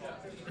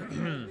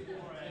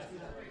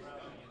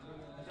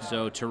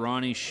 So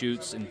Torani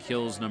shoots and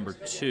kills number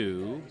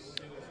 2.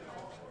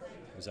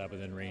 Is that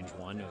within range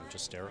 1 of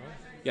Jostero?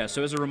 Yeah,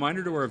 so as a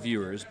reminder to our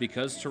viewers,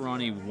 because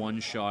Torani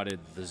one-shotted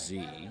the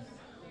Z,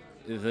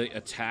 the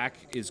attack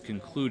is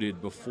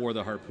concluded before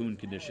the harpoon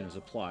condition is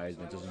applied,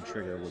 and it doesn't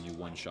trigger when you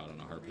one-shot on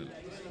a harpoon.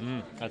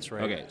 That's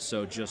right. Okay,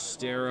 so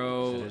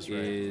Jostero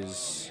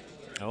is...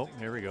 Oh,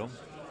 here we go.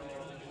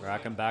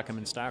 Rack him, back him,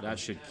 and stack him. That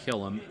should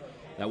kill him.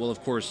 That will,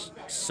 of course,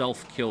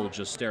 self-kill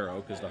Jostero,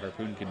 because the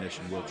harpoon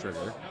condition will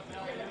trigger.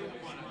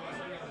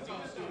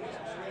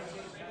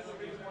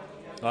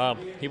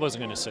 He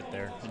wasn't going to sit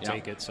there and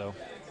take it, so.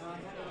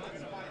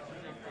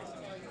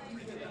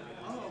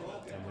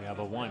 And we have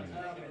a 1.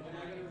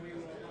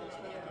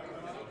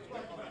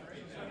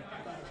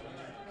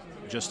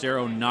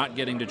 Jostero not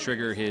getting to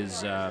trigger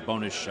his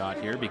bonus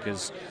shot here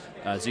because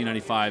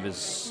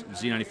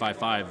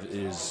Z95.5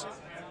 is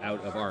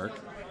out of arc.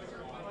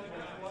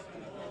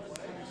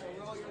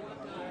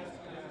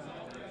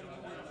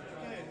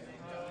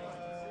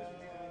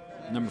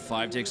 Number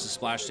 5 takes the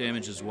splash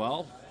damage as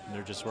well. And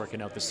they're just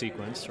working out the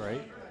sequence,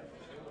 right?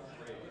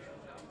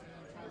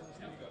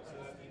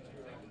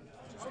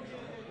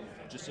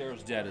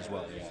 Jostero's dead as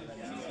well. Yeah.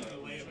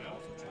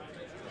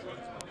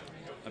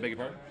 I beg your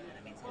pardon?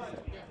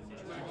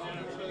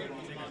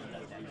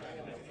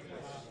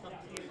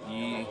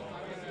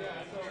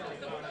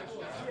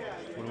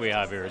 What do we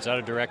have here? Is that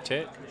a direct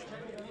hit?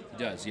 It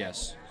does,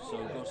 yes. So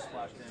go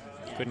splash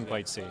damage. Couldn't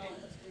quite see.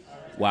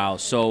 Wow,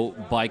 so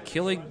by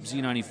killing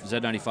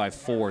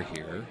Z95-4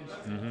 here,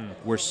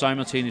 we're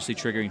simultaneously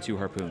triggering 2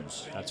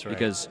 harpoons. That's right.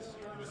 Because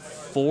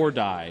 4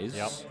 dies,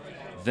 Yep.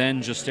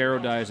 then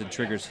Jostero dies and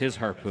triggers his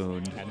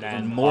harpoon, And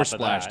then more off of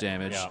splash that,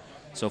 damage. yeah.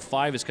 So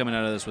 5 is coming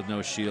out of this with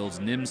no shields.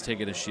 Nim's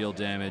taking a shield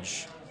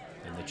damage.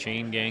 And the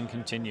chain gang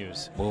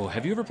continues. Whoa,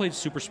 have you ever played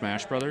Super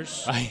Smash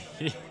Brothers?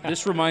 Yeah.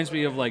 This reminds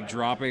me of like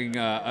dropping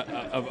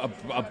a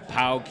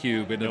POW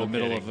cube into No the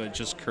middle kidding. of a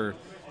just curve.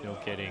 No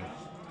kidding.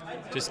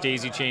 Just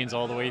daisy chains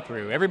all the way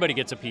through. Everybody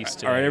gets a piece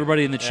today. All right,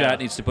 everybody in the chat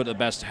Yeah. needs to put the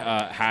best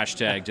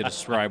hashtag to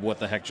describe what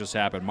the heck just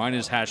happened. Mine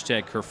is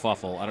hashtag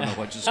kerfuffle. I don't know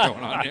what's just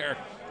going on here.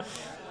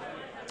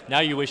 Now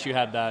you wish you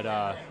had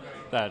that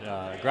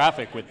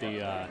graphic with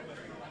the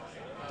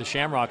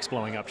shamrocks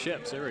blowing up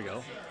ships. There we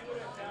go.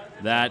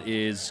 That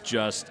is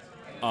just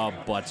a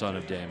butt ton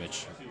of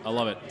damage. I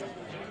love it.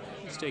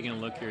 Just taking a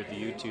look here at the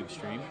YouTube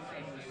stream.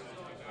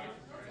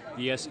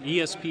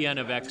 ESPN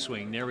of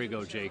X-Wing. There we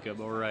go, Jacob.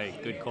 All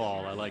right, good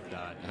call. I like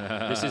that.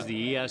 This is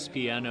the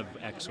ESPN of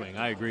X-Wing.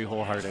 I agree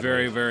wholeheartedly.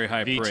 Very, very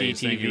high praise.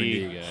 Thank you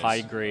VTTV, indeed, guys.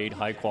 high grade,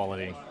 high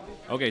quality.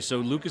 Okay, so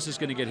Lucas is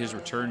going to get his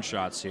return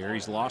shots here.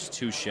 He's lost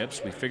 2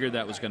 ships. We figured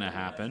that was going to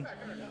happen.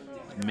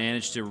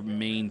 Managed to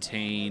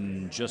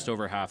maintain just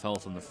over half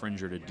health on the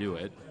Fringer to do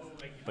it.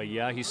 But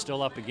yeah, he's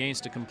still up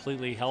against a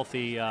completely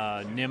healthy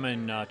Nim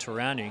and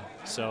Torani.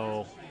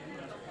 So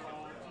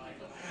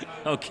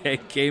Okay,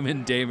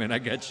 Gaiman Damon, I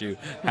got you.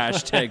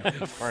 Hashtag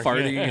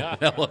farting in an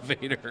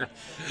elevator.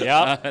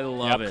 yeah, I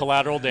love it.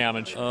 Collateral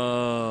damage.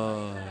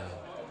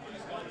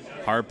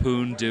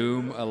 Harpoon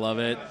Doom, I love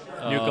it.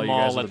 Nuke them you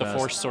all, guys are let the best.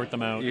 Force sort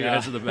them out. You yeah.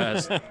 guys are the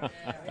best.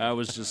 That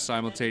was just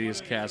simultaneous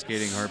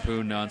cascading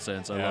harpoon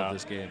nonsense. I Yeah. love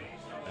this game.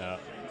 Yeah.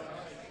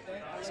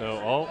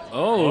 So,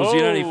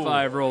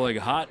 Z95 rolling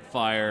hot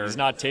fire. He's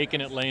not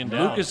taking it laying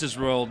down. Lucas has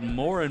rolled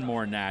more and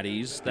more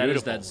natties. That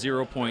is Beautiful. that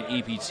 0-point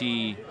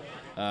EPT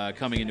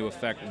coming into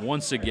effect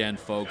once again,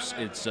 folks.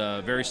 It's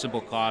a very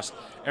simple cost.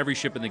 Every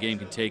ship in the game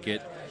can take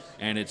it,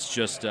 and it's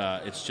just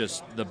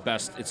the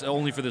best. It's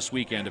only for this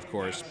weekend, of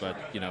course, but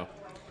you know.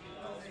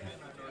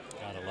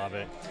 Gotta love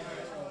it.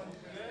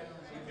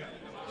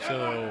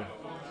 So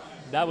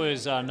that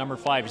was number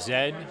 5,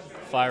 Zed,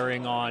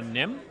 firing on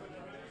Nim.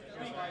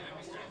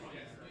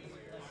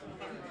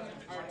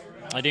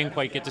 I didn't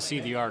quite get to see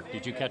the arc.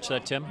 Did you catch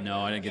that, Tim? No,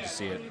 I didn't get to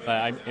see it.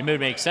 It would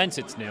make sense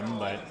it's Nim,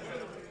 but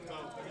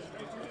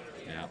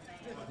Yeah.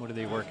 what are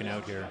they working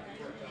out here?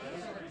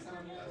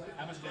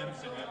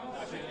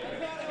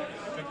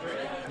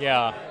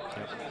 Yeah,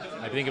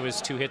 I think it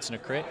was 2 hits and a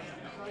crit.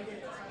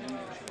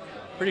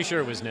 Pretty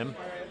sure it was Nim.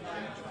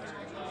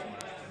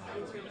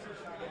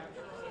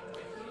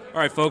 All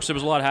right, folks. There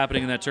was a lot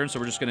happening in that turn, so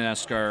we're just going to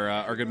ask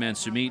our good man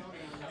Sumit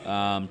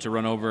to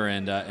run over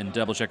and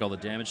double check all the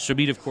damage.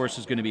 Sumit, of course,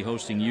 is going to be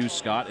hosting you,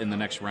 Scott, in the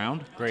next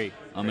round. Great.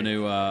 I'm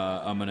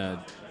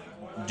gonna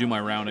do my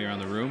rounding around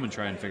the room and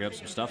try and figure out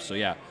some stuff. So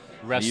yeah,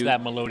 Rest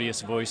that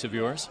melodious voice of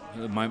yours.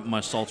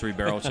 my sultry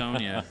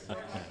baritone. Yeah.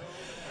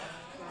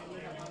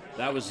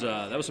 That was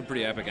some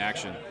pretty epic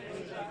action.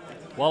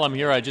 While I'm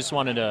here, I just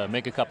wanted to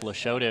make a couple of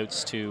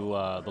shout-outs to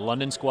the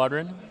London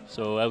Squadron.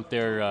 So out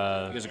there...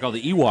 You guys are called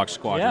the Ewok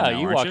Squadron yeah, now,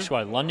 Ewok aren't you?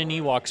 Squadron, London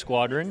Ewok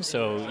Squadron.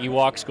 So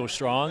Ewoks go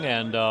strong.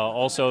 And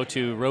also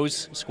to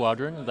Rose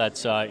Squadron,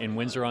 that's in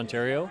Windsor,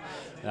 Ontario.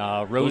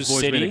 Rose Those boys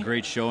City. made a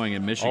great showing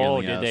in Michigan.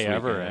 Oh, this did they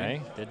ever,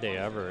 weekend, eh? Did they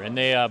ever? And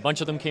they a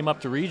bunch of them came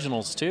up to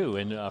regionals,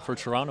 too, for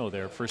Toronto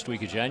there, first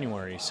week of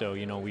January. So,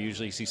 you know, we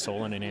usually see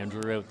Solon and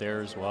Andrew out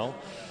there as well.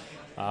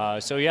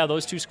 So, yeah,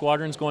 those 2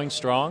 squadrons going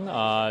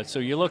strong. So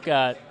you look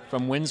at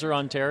from Windsor,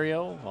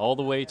 Ontario, all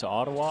the way to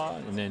Ottawa,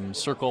 and then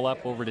circle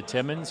up over to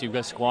Timmins. You've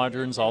got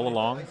squadrons all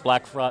along.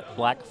 Black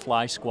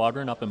Fly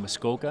Squadron up in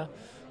Muskoka.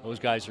 Those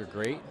guys are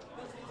great.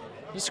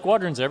 There's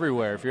squadrons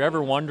everywhere. If you're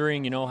ever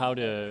wondering, you know, how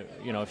to,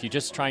 you know, if you're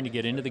just trying to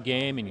get into the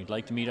game and you'd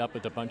like to meet up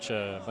with a bunch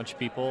of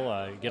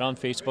people, get on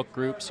Facebook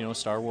groups, you know,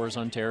 Star Wars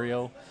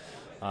Ontario.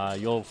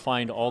 You'll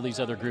find all these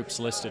other groups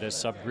listed as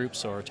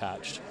subgroups or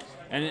attached.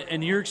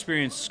 And your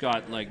experience,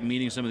 Scott, like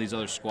meeting some of these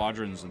other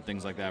squadrons and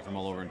things like that from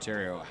all over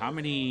Ontario, how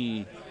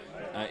many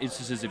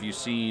instances have you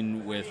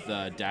seen with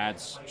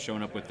dads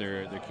showing up with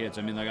their kids?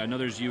 I mean, like I know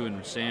there's you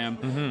and Sam.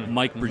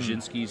 Mike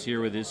Brzezinski's here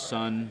with his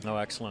son. Oh,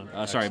 excellent.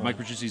 Sorry, Mike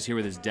Brzezinski's here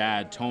with his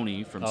dad,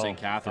 Tony, from St.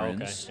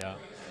 Catharines. Okay,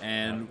 yeah.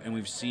 And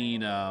we've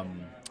seen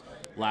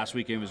last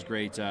weekend was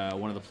great.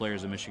 One of the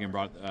players in Michigan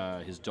brought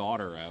his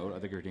daughter out. I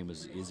think her name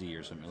was Izzy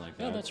or something like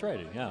that. Yeah, that's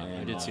right. Yeah, I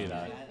And, did see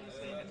that.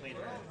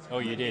 Oh,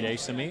 you did,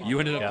 Sumit? You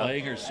ended up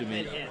playing her,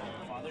 Sumit.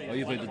 Oh,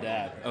 you played the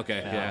dad.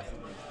 Okay, yeah.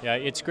 Yeah,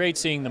 it's great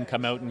seeing them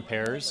come out in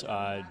pairs,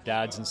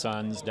 dads and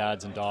sons,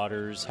 dads and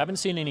daughters. Haven't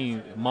seen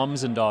any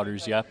mums and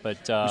daughters yet, but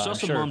We saw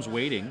some moms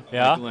waiting,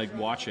 Yeah? like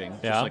watching,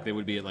 Yeah? just like they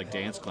would be at like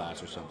dance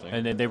class or something.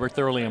 And they were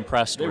thoroughly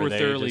impressed. They were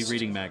thoroughly just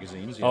reading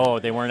magazines. Yeah. Oh,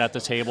 they weren't at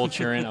the table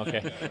cheering?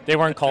 Okay. They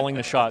weren't calling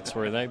the shots,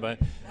 were they? But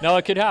no,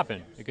 it could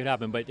happen. It could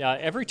happen. But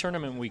every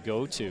tournament we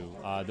go to,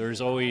 there's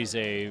always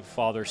a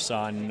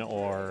father-son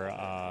or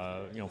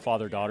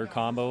father-daughter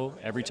combo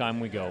every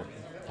time we go.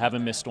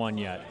 Haven't missed one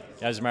yet.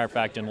 As a matter of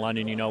fact, in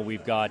London,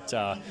 we've got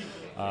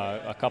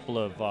a couple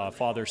of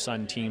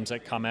father-son teams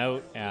that come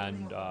out,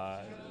 and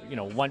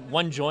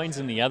one joins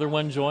and the other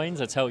one joins.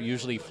 That's how it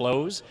usually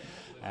flows.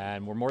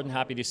 And we're more than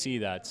happy to see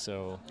that.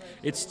 So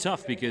it's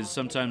tough because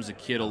sometimes the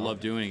kid will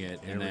love doing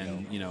it, and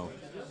then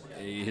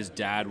his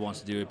dad wants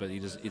to do it, but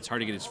it's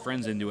hard to get his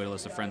friends into it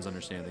unless the friends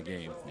understand the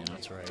game.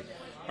 That's right.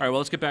 All right, well,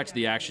 let's get back to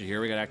the action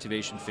here. We got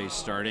activation phase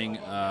starting.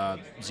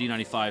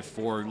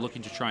 Z95-4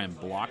 looking to try and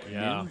block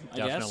Nim, I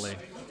definitely. guess.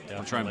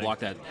 Or try and block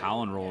that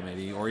Talon roll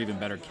maybe, or even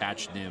better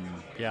catch Nim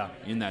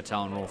in that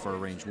Talon roll for a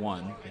range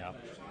 1. Yeah.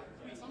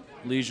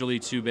 Leisurely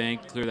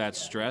 2-bank, clear that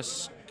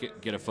stress,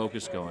 get a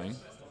focus going.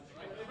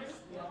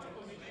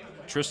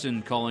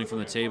 Tristan calling from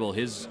the table,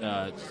 his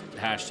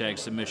hashtag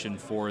submission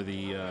for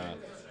the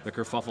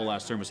kerfuffle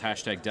last term was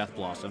hashtag Death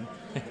Blossom.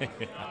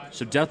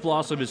 So Death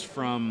Blossom is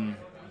from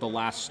The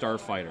Last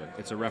Starfighter.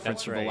 It's a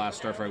reference to The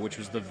Last Starfighter, which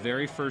was the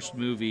very first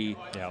movie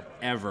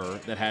ever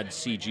that had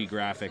CG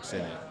graphics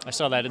in it. I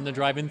saw that in the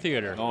drive-in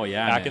theater. Oh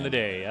yeah, back in the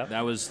day. Yep.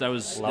 That was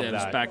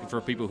back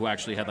for people who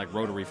actually had like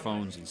rotary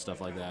phones and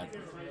stuff like that.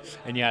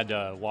 And you had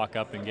to walk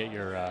up and get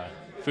your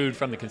food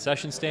from the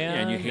concession stand.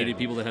 Yeah, and you hated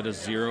people that had a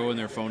 0 in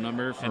their phone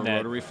number for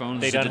rotary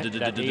phones. They done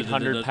that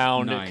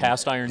 800-pound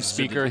cast iron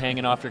speaker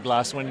hanging off your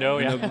glass window.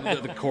 Yeah.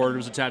 The cord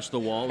was attached to the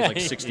wall. It was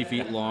like 60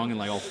 feet long and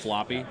like all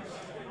floppy.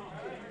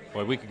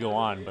 Boy, we could go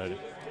on, but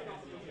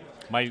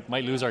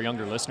might lose our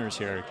younger listeners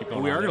here. Keep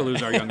going. We are going to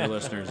lose our younger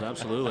listeners,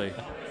 absolutely.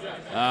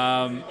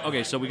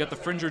 Okay, so we got the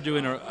Fringer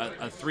doing a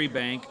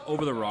 3-bank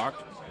over the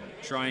rock.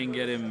 Try and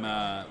get him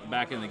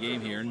back in the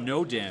game here.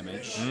 No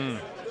damage.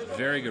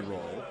 Very good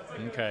roll.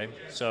 Okay,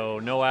 so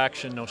no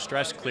action, no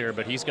stress clear,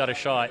 but he's got a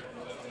shot.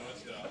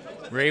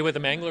 Ray with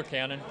a Mangler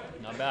cannon.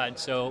 Not bad.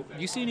 So,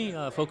 you see any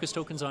focus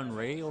tokens on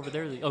Ray over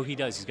there? Oh, he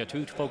does. He's got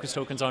 2 focus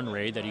tokens on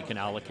Ray that he can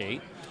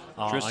allocate.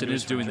 Tristan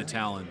is doing the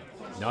Talon.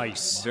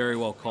 Nice. Very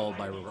well called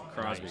by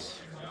Crosby. Nice.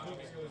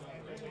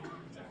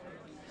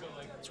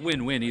 It's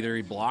win-win. Either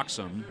he blocks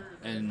him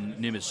and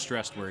Nim is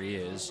stressed where he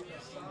is,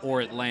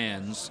 or it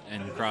lands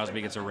and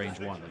Crosby gets a range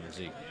 1 on the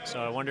Z. So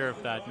I wonder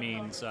if that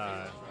means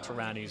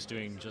Torani's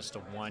doing just a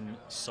 1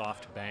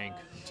 soft bank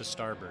to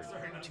starboard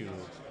to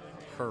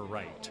her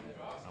right.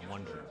 I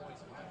wonder.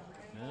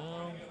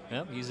 No.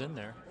 Yep, he's in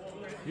there.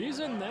 He's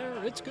in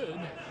there. It's good.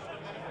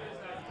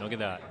 Look at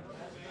that.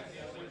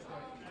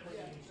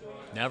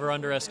 Never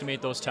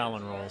underestimate those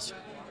Talon rolls.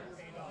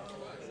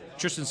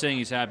 Tristan saying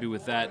he's happy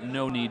with that.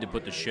 No need to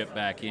put the ship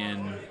back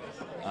in.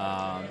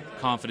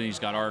 Confident he's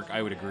got arc.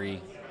 I would agree.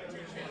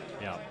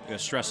 Yeah. Going to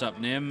stress up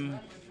Nim,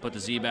 put the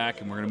Z back,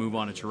 and we're going to move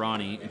on to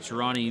Torani. And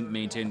Torani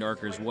maintained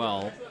arc as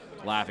well,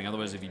 laughing.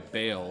 Otherwise, if he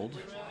bailed,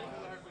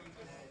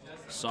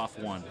 soft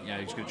 1. Yeah,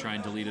 he's going to try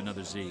and delete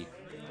another Z.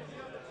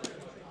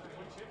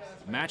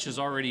 Match is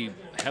already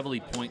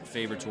heavily point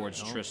favored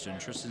towards Tristan.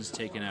 Tristan's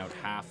taken out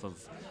half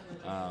of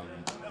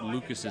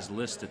Lucas's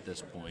list at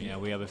this point. Yeah,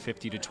 we have a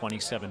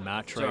 50-27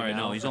 match right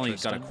now. No, he's only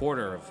got a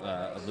quarter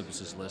of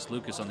Lucas's list.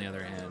 Lucas, on the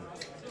other hand,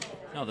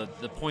 no,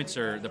 the points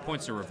are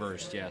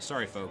reversed. Yeah,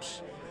 sorry,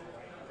 folks.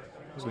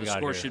 So the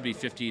score should be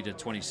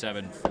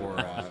 50-27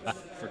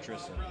 for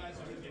Tristan.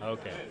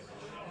 Okay.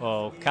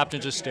 Well,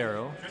 Captain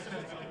Jostero.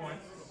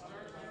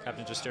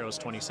 Captain Jostero's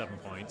 27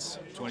 points.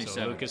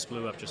 27. So Lucas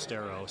blew up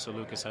Jostero, so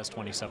Lucas has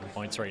 27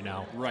 points right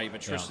now. Right, but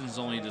Tristan's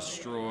only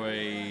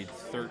destroyed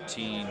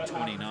 13,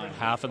 29.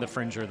 Half of the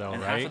Fringer, though,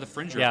 and right? half of the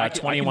Fringer. Yeah, I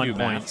can 21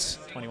 points.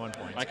 21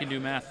 points. I can do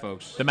math,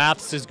 folks. The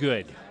maths is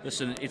good.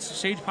 Listen, it's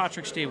St.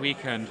 Patrick's Day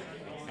weekend,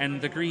 and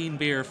the green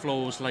beer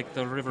flows like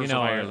the rivers of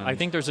Ireland. I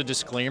think there's a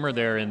disclaimer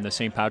there in the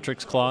St.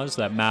 Patrick's clause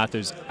that math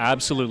is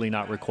absolutely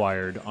not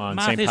required on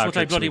St. Patrick's weekend. Math is what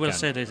I bloody well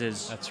said it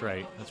is. That's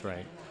right. That's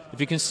right. If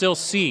you can still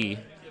see,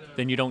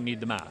 then you don't need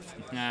the math.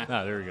 Nah.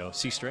 Ah, there we go.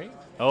 See straight?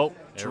 Oh,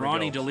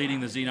 Torani deleting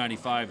the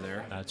Z95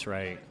 there. That's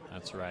right.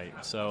 That's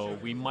right. So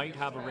we might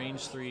have a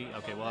range 3.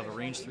 Okay, we'll have a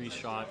range 3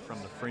 shot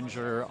from the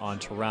Fringer on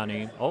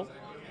Torani. Oh,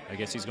 I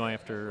guess he's going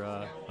after...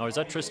 oh, is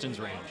that Tristan's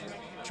range?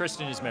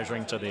 Tristan is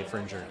measuring to the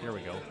Fringer. Here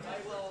we go.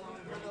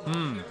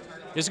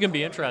 This is going to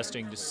be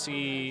interesting to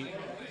see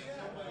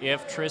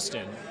if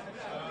Tristan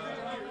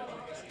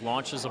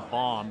launches a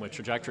bomb with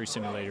Trajectory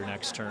Simulator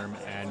next term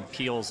and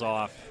peels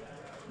off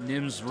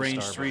Nim's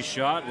range 3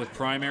 shot with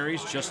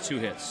primaries, just 2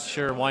 hits.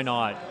 Sure, why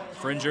not?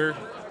 Fringer,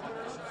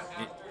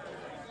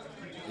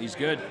 he's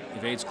good.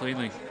 Evades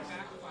cleanly.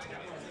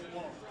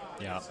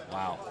 Yeah.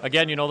 Wow.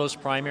 Again, you know those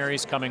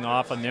primaries coming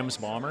off a Nim's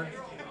bomber?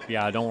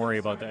 Yeah, don't worry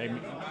about that. I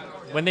mean,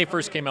 when they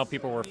first came out,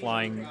 people were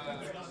flying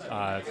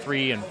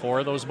 3 and 4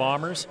 of those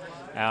bombers.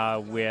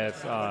 with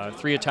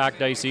 3 attack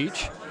dice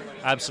each.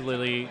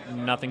 Absolutely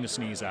nothing to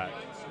sneeze at.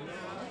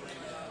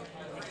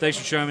 Thanks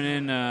for chiming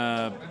in,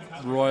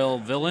 Royal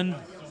Villain.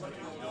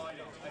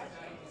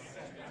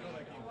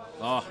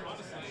 Oh,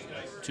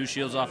 2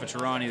 shields off of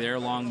Torani there.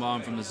 Long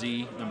bomb from the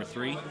Z, number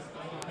 3,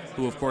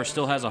 who, of course,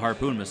 still has a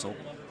harpoon missile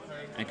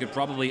and could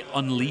probably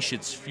unleash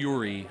its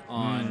fury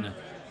on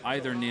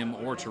either Nim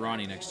or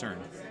Torani next turn.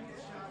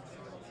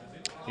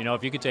 You know,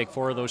 if you could take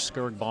 4 of those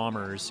Skurg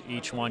bombers,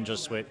 each one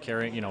just with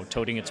carrying,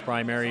 toting its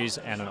primaries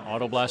and an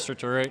auto blaster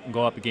turret, and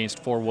go up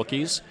against 4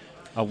 Wookiees,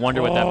 I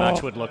wonder what that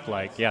match would look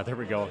like. Yeah, there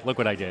we go. Look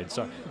what I did.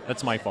 So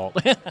that's my fault.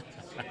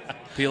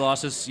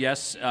 Pilosis,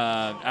 yes,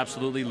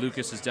 absolutely.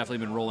 Lucas has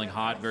definitely been rolling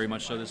hot, very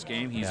much so this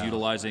game. He's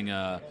utilizing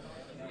a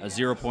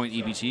 0-point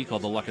EBT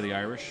called the Luck of the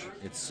Irish.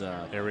 It's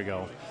there we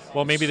go.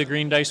 Well, maybe the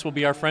green dice will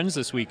be our friends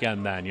this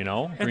weekend then,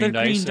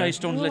 Green dice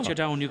don't let you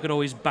down. You could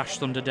always bash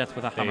them to death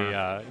with a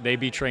hammer. They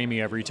betray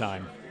me every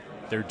time.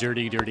 They're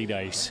dirty, dirty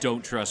dice.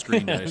 Don't trust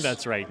green dice.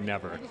 That's right,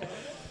 never.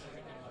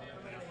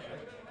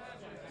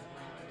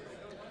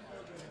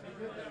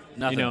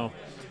 Nothing.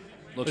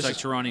 Looks like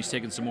Torani's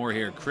taking some more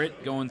here.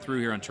 Crit going through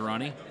here on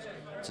Torani.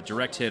 It's a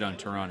direct hit on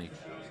Torani.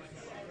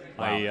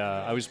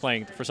 Wow. I was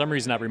playing, for some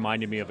reason that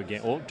reminded me of a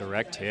game. Oh,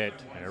 direct hit.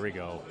 There we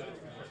go.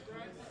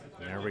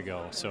 There we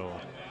go. So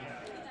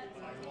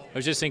I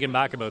was just thinking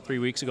back about 3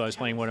 weeks ago. I was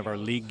playing one of our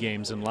league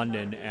games in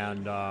London,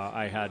 and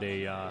I had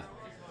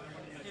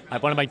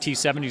one of my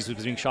T-70s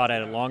was being shot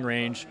at long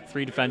range,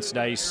 3 defense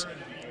dice,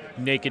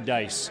 naked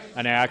dice,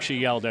 and I actually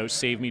yelled out,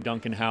 "Save me,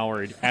 Duncan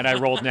Howard," and I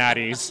rolled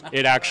natties.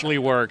 It actually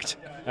worked,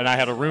 and I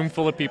had a room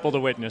full of people to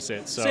witness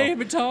it. So save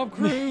me, Tom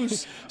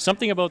Cruise.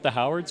 Something about the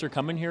Howards are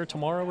coming here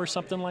tomorrow or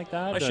something like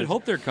that. I should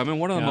hope they're coming.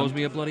 One of them owes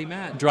me a bloody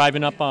mat.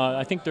 Driving up,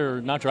 I think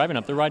they're not driving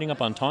up. They're riding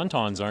up on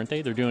Tauntauns, aren't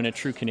they? They're doing it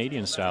true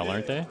Canadian style,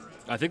 aren't they?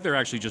 I think they're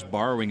actually just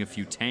borrowing a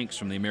few tanks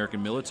from the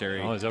American military.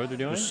 Oh, is that what they're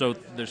doing?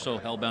 They're so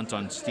hell-bent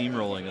on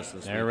steamrolling us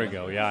this There we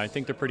go. Yeah, I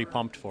think they're pretty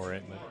pumped for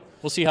it. But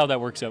we'll see how that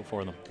works out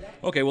for them.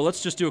 Okay, well,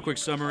 let's just do a quick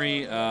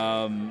summary.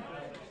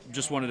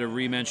 Just wanted to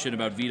re-mention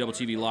about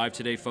VWTV Live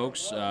today,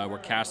 folks. We're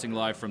casting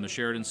live from the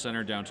Sheridan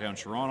Center, downtown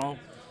Toronto.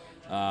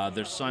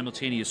 There's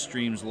simultaneous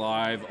streams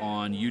live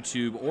on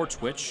YouTube or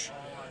Twitch.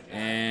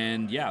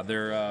 And yeah,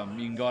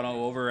 you can go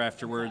over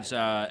afterwards.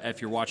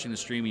 If you're watching the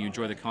stream and you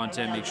enjoy the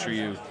content, make sure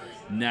you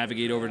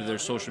navigate over to their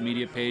social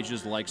media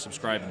pages, like,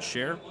 subscribe, and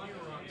share.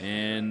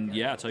 And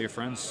yeah, tell your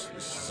friends.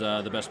 This is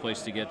the best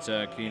place to get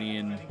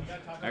Canadian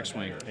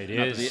X-Wing. It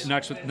is.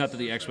 Not that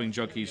the X-Wing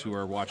junkies who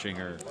are watching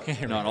are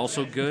not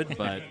also good,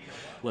 but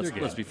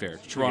let's be fair.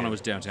 Toronto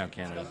is downtown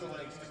Canada.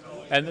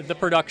 And the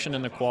production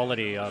and the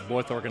quality of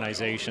both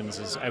organizations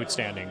is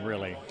outstanding,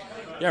 really.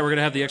 Yeah, we're going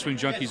to have the X-Wing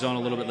junkies on a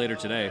little bit later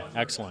today.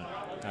 Excellent.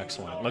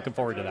 Excellent. Looking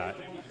forward to that.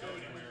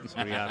 That's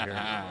what we have here.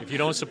 If you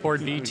don't support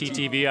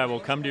VTTV, I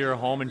will come to your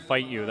home and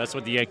fight you. That's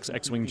what the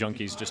X-Wing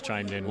junkies just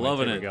chimed in.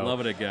 Loving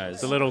it,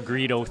 guys. The little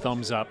Greedo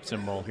thumbs up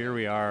symbol. Here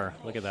we are.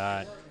 Look at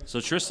that.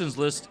 So Tristan's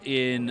list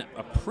in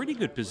a pretty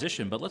good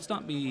position, but let's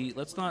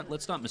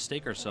not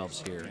mistake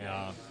ourselves here.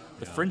 Yeah.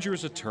 The Fringer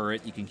is a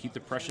turret. You can keep the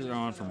pressure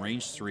on from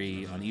range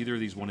 3 on either of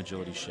these 1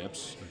 agility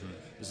ships.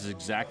 This is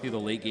exactly the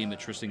late game that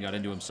Tristan got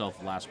into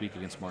himself last week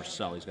against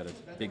Marcel. He's got a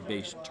big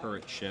base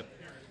turret ship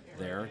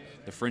there.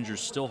 The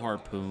Fringer's still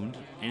harpooned.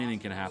 Anything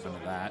can happen to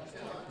that.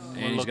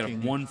 And he's got a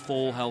 1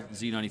 full health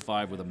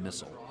Z95 with a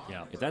missile.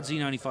 Yeah. If that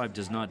Z95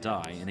 does not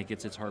die and it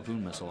gets its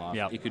harpoon missile off,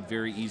 it could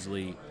very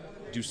easily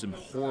do some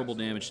horrible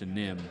damage to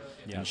Nim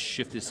and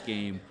shift this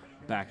game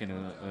back into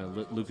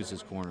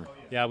Lucas's corner.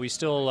 Yeah,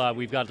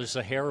 we've got just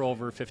a hair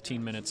over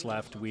 15 minutes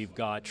left. We've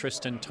got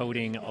Tristan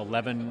toting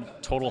 11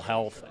 total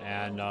health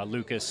and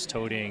Lucas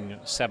toting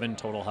 7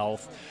 total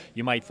health.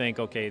 You might think,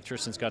 okay,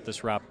 Tristan's got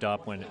this wrapped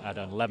up when at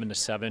an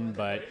 11-7,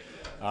 but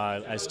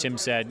as Tim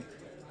said,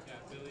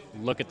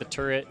 look at the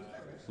turret,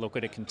 look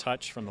what it can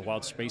touch from the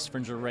Wild Space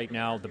Fringer right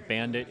now. The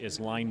Bandit is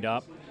lined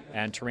up,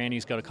 and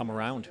Torani's got to come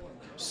around.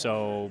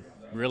 So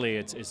really,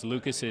 it's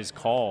Lucas's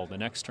call. The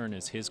next turn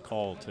is his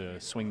call to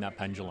swing that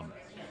pendulum.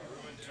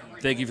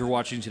 Thank you for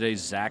watching today's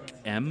Zach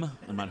M.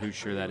 I'm not who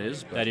sure that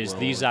is. But that is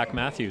the Zach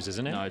Matthews,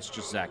 isn't it? No, it's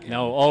just Zach M.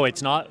 No,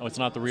 it's not. Oh, it's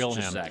not the real it's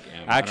just him. Zach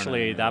M.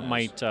 Actually, that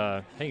might.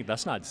 Hey,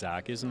 that's not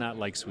Zach. Isn't that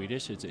like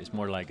Swedish? It's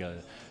more like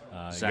a.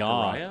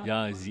 Zachariah?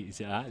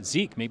 Yeah,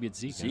 Zeke. Maybe it's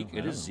Zeke. Zeke.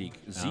 It is Zeke.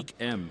 Zeke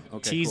M.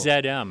 Okay.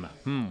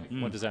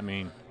 TZM. What does that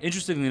mean?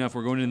 Interestingly enough,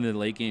 we're going into the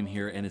late game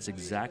here, and it's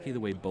exactly the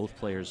way both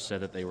players said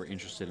that they were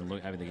interested in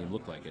having the game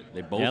look like it.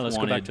 They both let's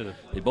go back to the.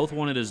 They both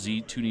wanted two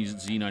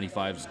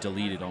Z95s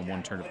deleted on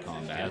 1 turn of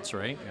combat. That's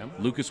right. Yep.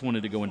 Lucas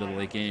wanted to go into the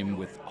late game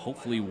with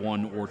hopefully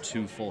 1 or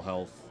 2 full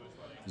health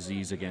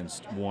Z's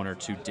against 1 or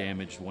 2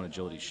 damaged 1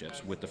 agility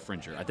ships with the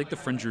Fringer. I think the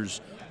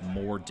Fringer's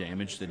more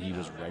damage than he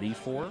was ready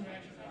for,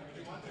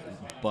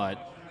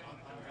 but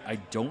I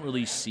don't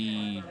really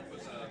see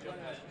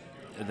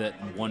that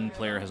one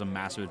player has a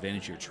massive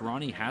advantage here.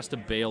 Torani has to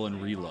bail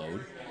and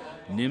reload.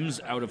 Nim's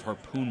out of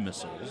harpoon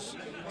missiles.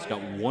 He's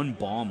got 1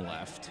 bomb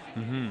left.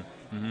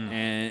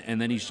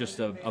 And then he's just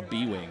a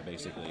B-wing,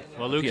 basically.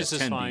 Well, Lucas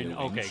is fine. B-wing,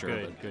 Okay, sure,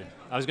 good, good.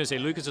 I was going to say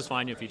Lucas is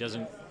fine if he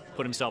doesn't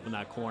put himself in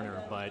that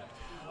corner, but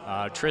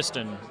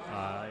Tristan,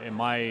 in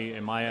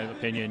my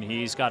opinion,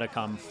 he's got to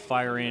come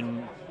fire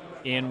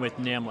in with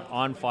Nim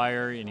on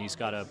fire, and he's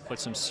got to put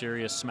some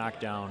serious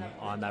smackdown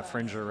on that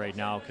Fringer right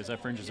now, because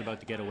that Fringer's about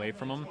to get away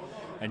from him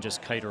and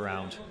just kite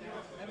around.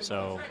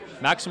 So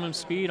maximum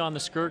speed on the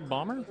Skurg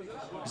bomber?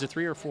 Is it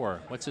 3 or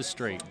 4? What's his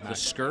straight? The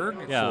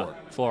Skurg? Yeah, 4.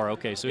 4.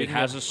 Okay, so It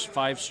has a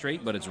 5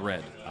 straight, but it's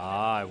red.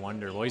 Ah, I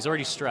wonder. Well, he's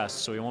already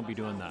stressed, so he won't be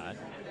doing that.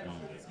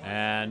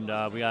 And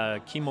we got a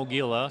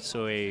Kimogila,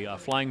 so a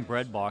flying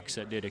bread box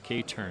that did a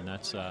K-turn.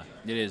 That's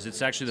It is.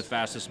 It's actually the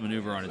fastest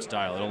maneuver on its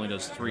dial. It only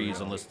does 3s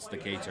unless it's the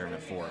K-turn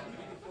at 4.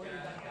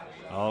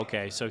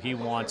 okay. So he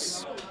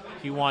wants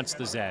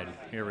the Z.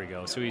 Here we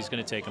go. So he's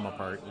going to take him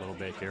apart a little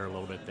bit here, a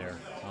little bit there.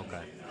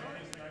 Okay.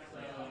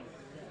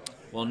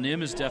 Well,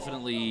 Nim is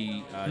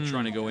definitely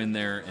trying to go in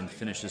there and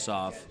finish this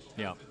off.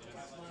 Yeah.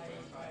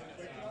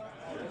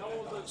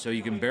 So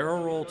you can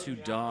barrel roll to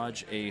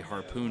dodge a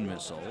harpoon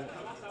missile.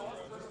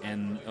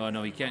 And, oh,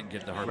 no, he can't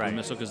get the harpoon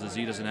missile because the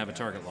Z doesn't have a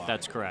target lock.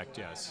 That's correct,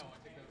 yes.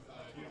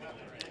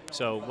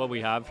 So what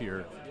we have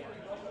here,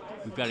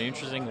 we've got an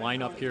interesting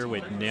lineup here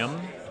with Nim.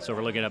 So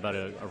we're looking at about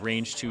a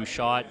range 2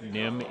 shot.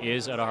 Nim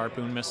is out of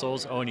harpoon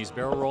missiles. Oh, and he's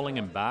barrel rolling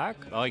him back.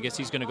 Oh, I guess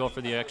he's going to go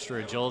for the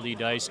extra agility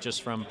dice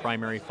just from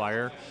primary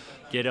fire.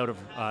 Get out of,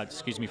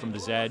 from the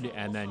Z,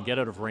 and then get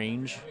out of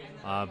range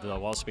of the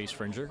wall space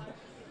Fringer.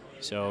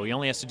 So he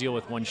only has to deal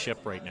with 1 ship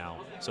right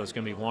now. So it's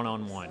going to be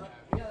 1-on-1.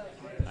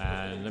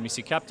 And let me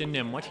see, Captain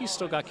Nim, what he's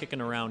still got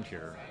kicking around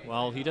here?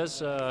 Well, he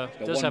does have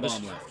his bomb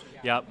left.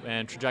 Yep,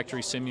 and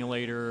trajectory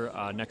simulator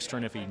next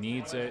turn if he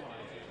needs it.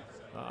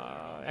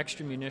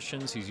 Extra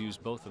munitions, he's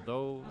used both of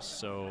those.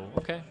 So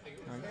okay.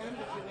 All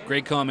right.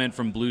 Great comment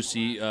from Blue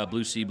Sea,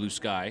 Blue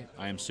Sky.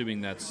 I am assuming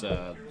that's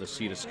the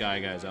Sea to Sky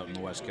guys out in the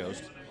West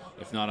Coast.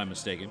 If not, I'm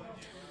mistaken.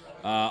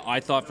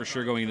 I thought for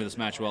sure going into this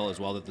match as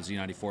well that the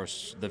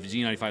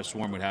Z95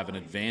 Swarm would have an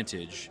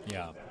advantage.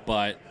 Yeah.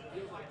 But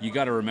you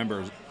got to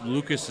remember,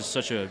 Lucas is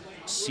such a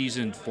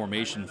seasoned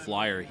formation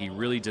flyer. He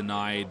really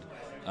denied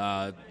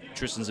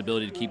Tristan's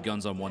ability to keep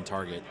guns on 1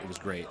 target. It was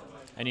great.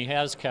 And he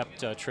has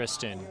kept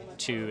Tristan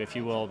to, if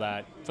you will,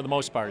 that, for the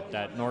most part,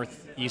 that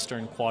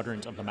northeastern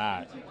quadrant of the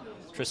mat.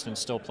 Tristan's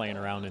still playing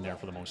around in there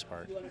for the most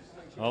part.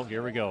 Oh,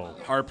 here we go.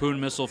 Harpoon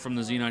missile from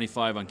the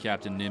Z95 on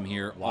Captain Nim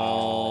here. Wow.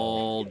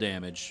 All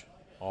damage.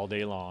 All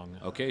day long.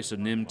 Okay, so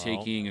Nim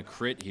taking a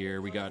crit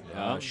here. We got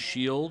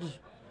shield.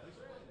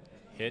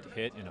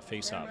 Hit, and a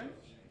face-up.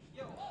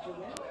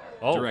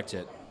 Oh. Direct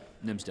hit.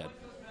 Nim's dead.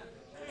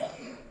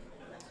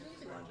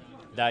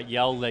 That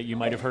yell that you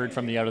might have heard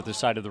from the other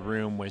side of the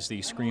room was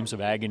the screams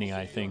of agony,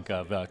 I think,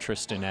 of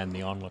Tristan and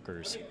the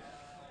onlookers.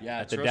 Yeah,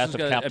 at the death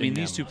of Captain Nim.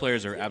 These 2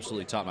 players are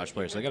absolutely top-notch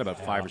players. So they got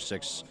about 5 or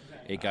 6,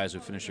 8 guys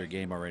who finished their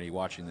game already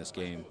watching this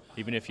game.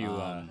 Even if you...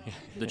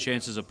 the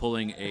chances of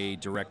pulling a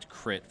direct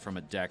crit from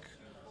a deck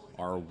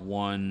are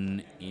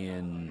 1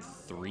 in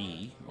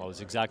 3. Well,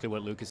 it's exactly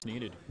what Lucas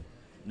needed.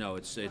 No,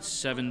 it's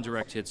 7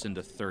 direct hits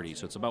into 30,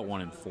 so it's about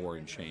 1 in 4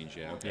 and change,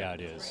 yeah. Okay. Yeah,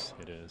 it is.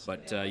 It is.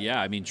 But, yeah,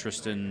 I mean,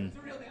 Tristan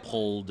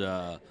pulled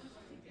the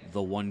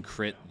 1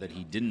 crit that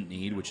he didn't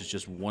need, which is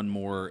just one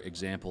more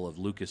example of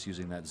Lucas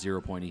using that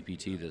 0-point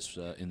EPT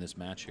in this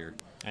match here.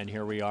 And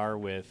here we are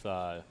with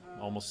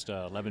almost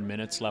 11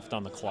 minutes left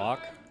on the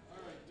clock.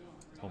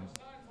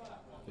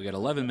 We got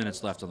 11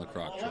 minutes left on the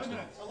clock, Tristan.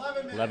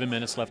 11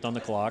 minutes left on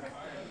the clock.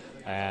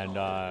 And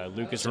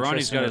Lucas and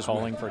Torani's Tristan are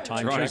calling for a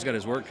time check. Torani's got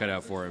his work cut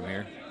out for him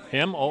here.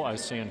 Him? Oh, I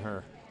was saying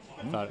her.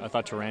 I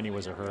thought Torani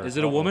was a her. Is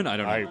it a woman? I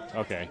don't know.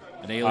 Okay.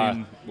 An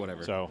alien,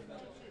 whatever. So,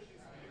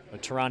 a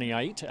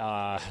Toraniite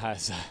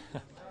has...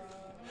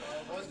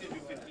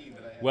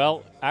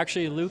 Well,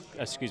 actually,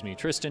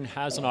 Tristan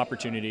has an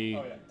opportunity,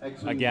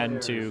 again,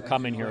 to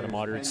come in here at a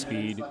moderate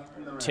speed,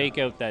 take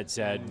out that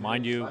Z.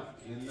 Mind you,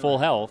 full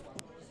health,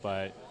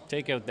 but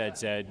take out that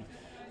Z.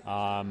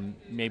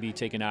 Maybe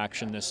take an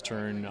action this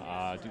turn,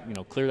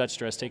 clear that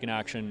stress, take an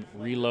action,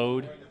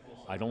 reload.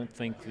 I don't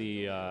think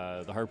the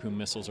harpoon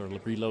missiles are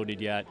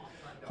reloaded yet.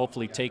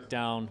 Hopefully take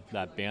down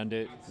that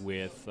Bandit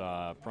with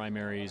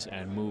primaries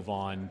and move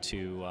on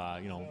to,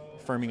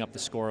 firming up the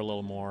score a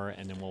little more,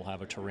 and then we'll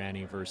have a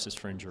Torani versus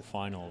Fringer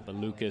final. But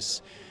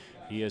Lucas,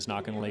 he is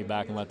not going to lay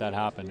back and let that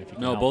happen. If you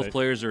can help both it.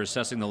 Players are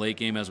assessing the late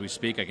game as we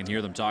speak. I can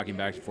hear them talking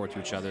back and forth to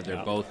each other.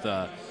 They're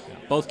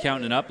both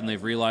counting it up, and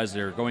they've realized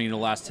they're going into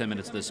the last 10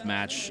 minutes of this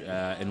match,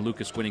 and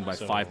Lucas winning by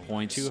 5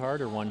 points. 2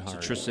 hard or 1 hard? So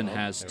Tristan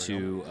has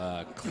to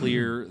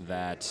clear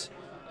that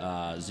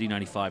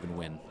Z95 and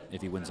win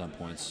if he wins on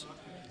points.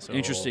 So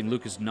interesting,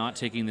 Lucas not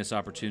taking this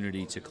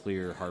opportunity to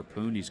clear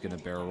Harpoon. He's going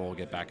to barrel roll,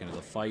 get back into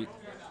the fight.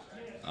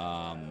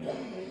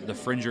 The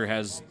Fringer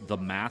has the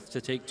math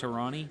to take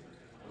Torani.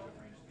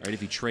 Right,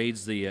 if he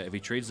trades the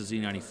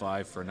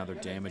Z95 for another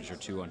damage or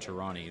 2 on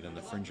Torani, then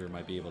the Fringer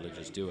might be able to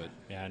just do it.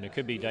 Yeah, and it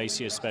could be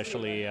dicey,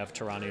 especially if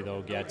Torani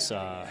though gets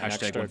an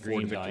extra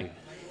green die.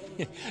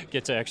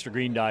 gets an extra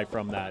green die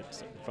from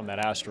that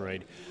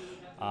asteroid.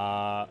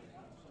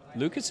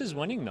 Lucas is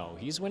winning though.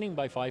 He's winning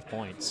by 5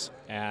 points,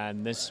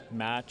 and this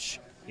match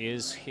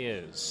is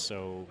his,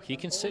 so he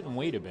can sit and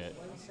wait a bit.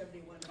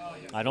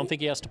 I don't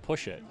think he has to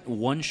push it.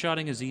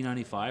 One-shotting a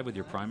Z95 with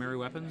your primary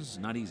weapons,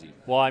 not easy.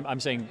 Well, I'm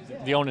saying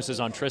the onus is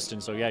on Tristan,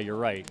 so yeah, you're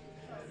right.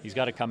 He's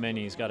got to come in,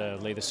 he's got to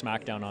lay the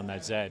smackdown on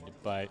that Zed,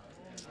 but...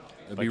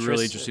 It'd be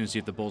really interesting to see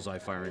if the bullseye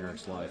firing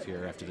works live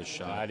here after this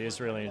shot. That is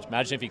really interesting.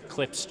 Imagine if he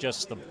clips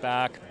just the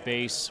back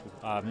base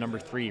of number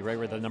 3, right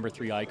where the number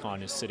 3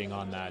 icon is sitting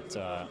on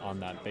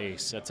that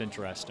base. That's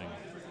interesting.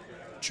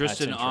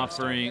 Tristan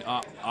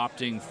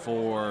opting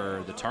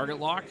for the target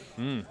lock.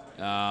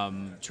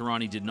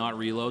 Torani did not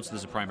reload, so this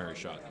is a primary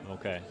shot.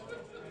 Okay.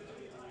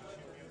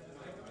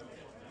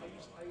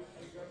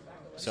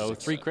 So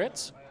 3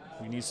 crits?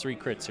 We need 3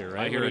 crits here,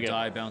 right? I hear a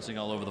die bouncing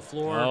all over the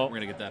floor. Oh. We're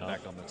going to get that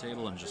back on the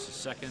table in just a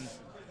second.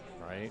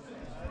 Right.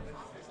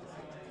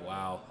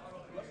 Wow.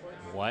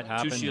 What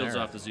happened 2 shields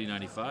there? off the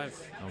Z95.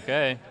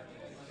 Okay.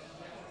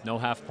 No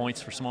half points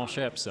for small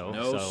ships, though.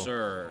 No,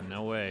 sir.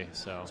 No way.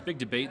 So it's a big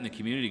debate in the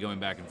community going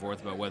back and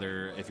forth about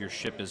whether if your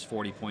ship is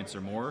 40 points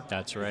or more,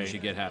 that's right, you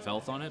should get half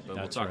health on it. But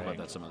we'll talk about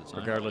that some other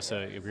time.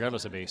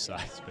 Regardless of base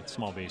size, but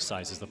small base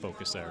size is the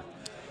focus there.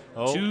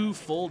 Oh. 2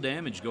 full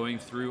damage going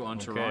through on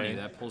Torani.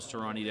 That pulls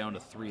Torani down to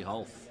 3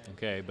 health.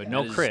 Okay, but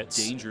no crits.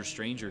 Danger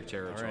stranger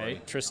territory. All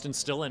right, Tristan's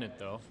still in it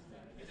though.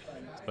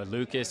 But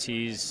Lucas,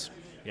 he's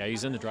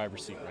in the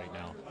driver's seat right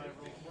now.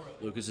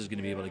 Lucas is going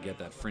to be able to get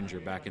that Fringer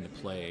back into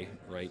play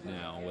right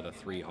now with a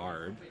 3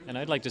 hard. And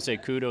I'd like to say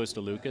kudos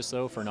to Lucas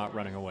though for not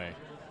running away.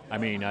 I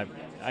mean,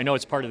 I know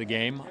it's part of the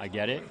game. I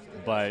get it,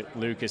 but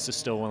Lucas is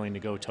still willing to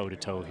go toe to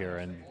toe here,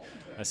 and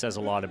that says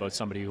a lot about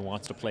somebody who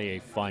wants to play a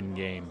fun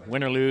game.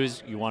 Win or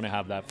lose, you want to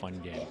have that fun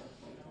game.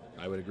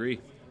 I would agree.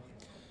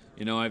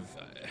 You know,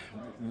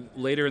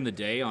 later in the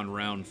day on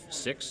round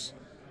 6,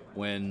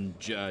 when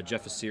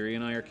Jeff Assyri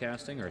and I are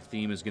casting, our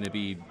theme is going to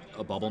be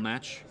a bubble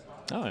match.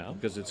 Oh yeah.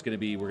 Because we're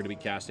going to be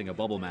casting a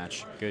bubble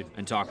match. Good.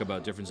 And talk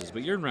about differences.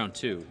 But you're in round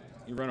 2.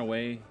 You run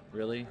away,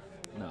 really?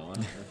 No.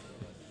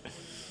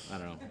 I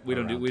don't know. We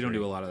don't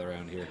do a lot of that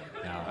around here.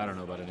 No. I don't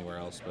know about anywhere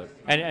else, but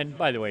and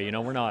by the way, you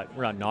know, we're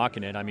not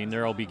knocking it. I mean,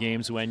 there'll be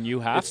games when you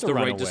have to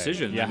run away. It's the right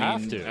decision. You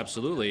have to.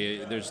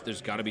 Absolutely.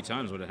 There's got to be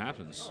times when it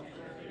happens.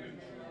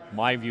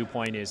 My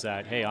viewpoint is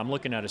that, hey, I'm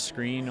looking at a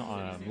screen,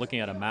 I'm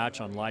looking at a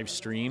match on live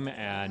stream,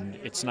 and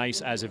it's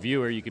nice as a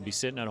viewer. You could be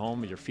sitting at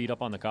home with your feet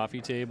up on the coffee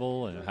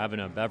table and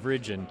having a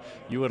beverage, and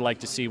you would like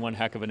to see one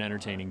heck of an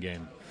entertaining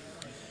game.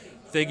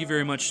 Thank you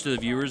very much to the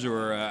viewers who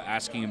are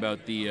asking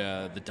about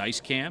the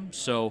dice cam.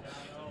 So,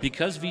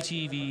 because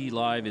VTV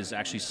Live is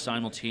actually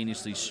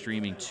simultaneously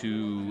streaming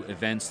 2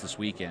 events this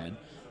weekend,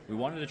 we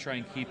wanted to try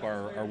and keep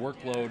our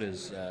workload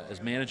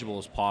as manageable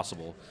as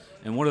possible.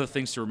 And one of the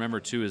things to remember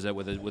too is that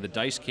with a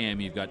dice cam,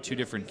 you've got 2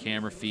 different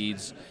camera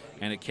feeds,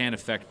 and it can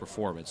affect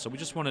performance. So we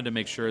just wanted to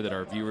make sure that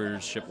our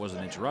viewership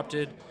wasn't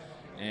interrupted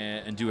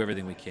and do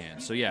everything we can.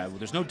 So yeah,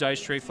 there's no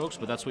dice tray, folks,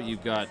 but that's what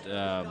you've got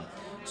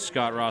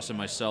Scott Ross and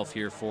myself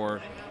here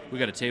for. We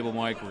got a table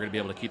mic. We're going to be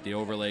able to keep the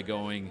overlay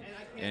going,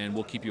 and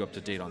we'll keep you up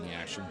to date on the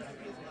action.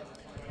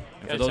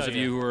 And for those of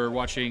you who are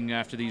watching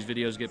after these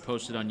videos get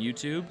posted on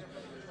YouTube,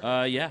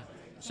 yeah,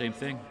 same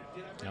thing.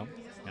 Yep.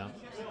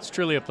 It's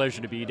truly a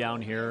pleasure to be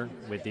down here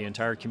with the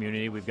entire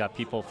community. We've got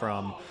people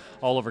from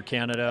all over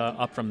Canada,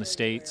 up from the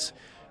States.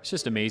 It's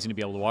just amazing to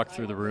be able to walk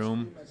through the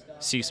room,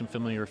 see some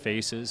familiar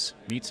faces,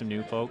 meet some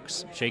new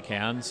folks, shake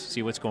hands,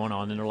 see what's going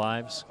on in their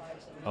lives.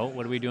 Oh,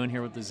 what are we doing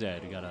here with the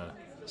Zed? We got a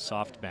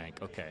soft bank.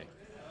 Okay.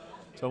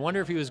 So I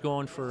wonder if he was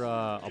going for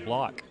a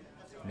block.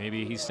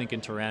 Maybe he's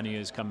thinking Torani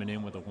is coming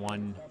in with a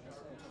 1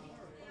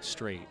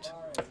 straight.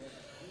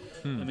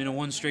 I mean, a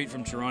 1 straight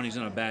from Torani's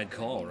not a bad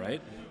call, right?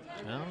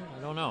 No,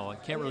 I don't know. I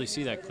can't really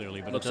see that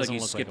clearly, but looks it doesn't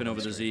like he's look skipping like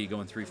over the Z,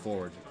 going 3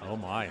 forward. Oh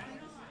my!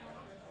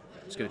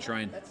 He's going to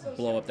try and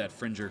blow up that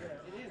Fringer.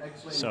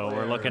 So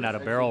we're looking at a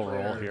barrel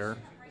roll here.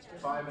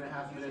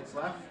 5.5 minutes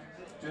left.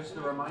 Just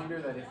a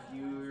reminder that if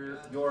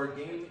your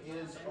game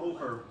is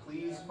over,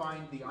 please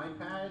find the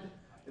iPad.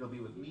 It'll be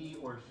with me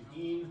or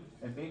Shaheen,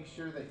 and make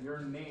sure that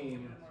your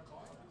name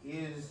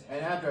is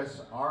and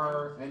address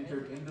are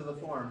entered into the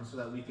form so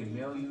that we can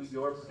mail you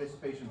your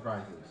participation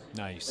prizes.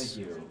 Nice.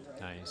 Thank you.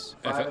 Nice.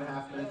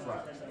 5.5 minutes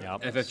left.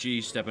 Yep.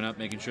 FFG stepping up,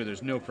 making sure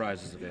there's no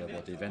prizes available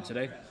at the event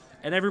today.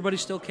 And everybody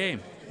still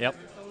came. Yep.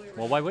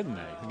 Well, why wouldn't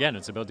they? Again,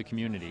 it's about the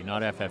community,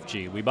 not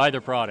FFG. We buy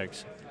their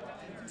products.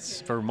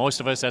 For most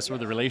of us, that's where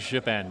the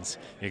relationship ends.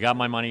 You got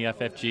my money,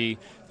 FFG.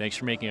 Thanks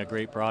for making a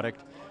great product,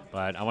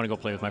 but I want to go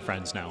play with my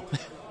friends now.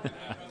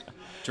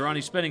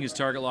 Torani spending his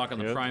target lock on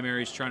the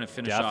primaries, trying to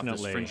finish off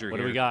this Fringer here. What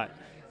do we got?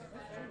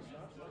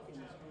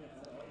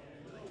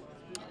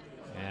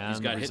 And he's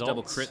got hit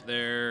double crit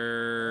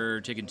there,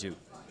 taking 2.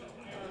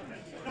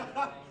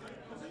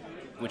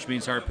 Which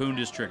means Harpooned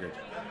is triggered.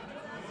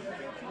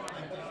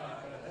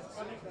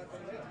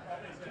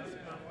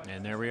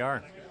 And there we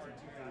are.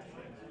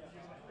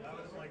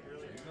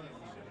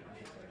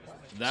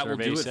 That will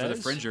do it for the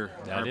Fringer.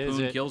 That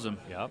Harpoon kills him.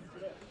 Yep.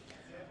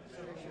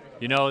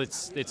 You know,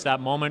 it's that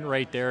moment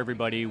right there,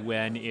 everybody,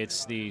 when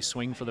it's the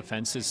swing for the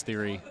fences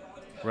theory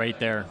right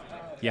there.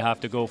 You have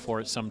to go for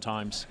it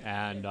sometimes.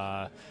 And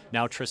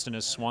now Tristan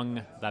has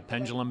swung that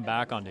pendulum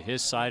back onto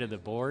his side of the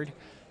board.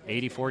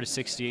 84 to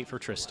 68 for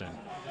Tristan.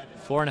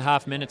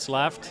 4.5 minutes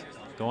left,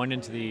 going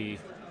into the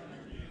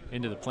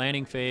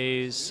planning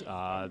phase.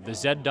 The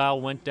Z dial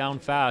went down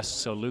fast,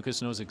 so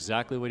Lucas knows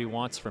exactly what he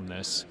wants from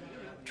this.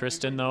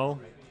 Tristan, though,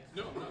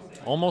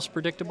 almost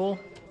predictable.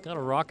 Got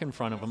a rock in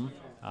front of him,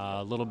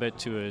 a little bit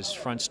to his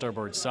front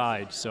starboard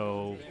side.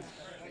 So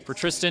for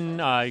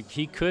Tristan,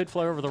 he could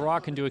fly over the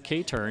rock and do a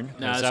K-turn.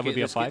 That would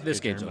be a 5K This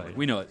game's turn. over.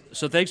 We know it.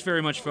 So thanks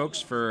very much,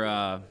 folks,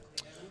 for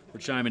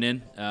chiming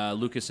in.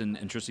 Lucas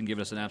and Tristan gave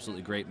us an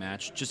absolutely great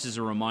match. Just as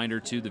a reminder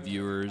to the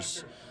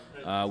viewers,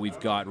 we've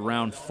got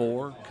round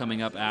 4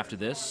 coming up after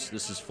this.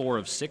 This is 4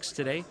 of 6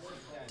 today.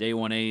 Day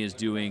 1A is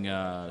doing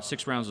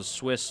 6 rounds of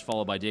Swiss,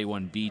 followed by Day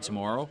 1B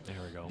tomorrow. There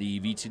we go. The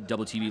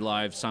VTV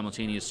Live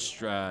simultaneous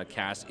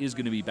cast is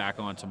going to be back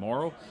on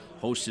tomorrow,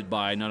 hosted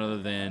by none other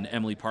than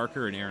Emily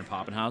Parker and Aaron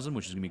Poppenhausen,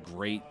 which is going to be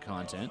great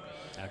content.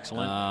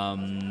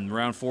 Excellent.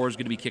 Round 4 is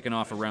going to be kicking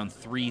off around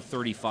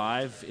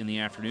 3:35 in the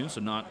afternoon,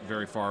 so not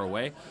very far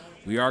away.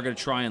 We are going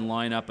to try and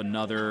line up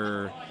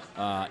another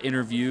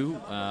interview.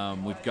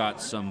 We've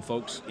got some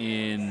folks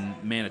in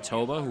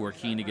Manitoba who are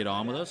keen to get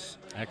on with us.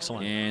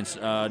 Excellent. And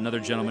another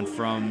gentleman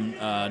from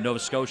Nova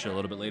Scotia a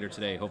little bit later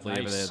today. Hopefully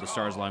Nice. the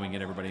stars align and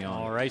get everybody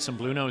on. All right, some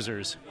blue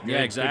nosers. Yeah,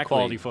 Good, exactly. Good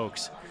quality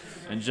folks.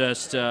 And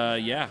just,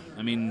 yeah,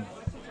 I mean,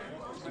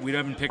 we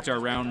haven't picked our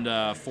round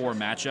 4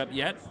 matchup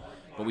yet,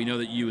 but we know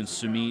that you and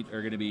Sumit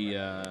are going to be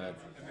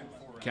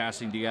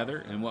casting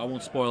together. And I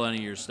won't spoil any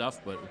of your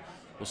stuff, but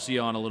we'll see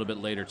you on a little bit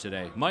later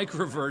today. Mike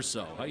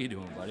Reverso, how you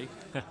doing, buddy?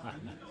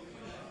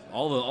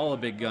 all the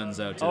big guns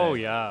out today. Oh,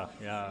 yeah,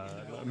 yeah.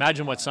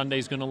 Imagine what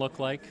Sunday's going to look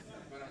like.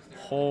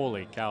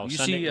 Holy cow. You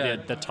Sunday,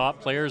 see, the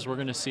top players we're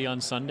going to see on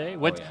Sunday.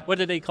 What yeah. what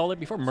did they call it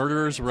before?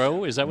 Murderer's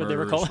Row? Is that what they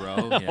were Murderer's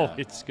calling Row, it? yeah. Oh,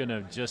 it's going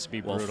to just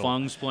be Well, brutal.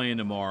 Fung's playing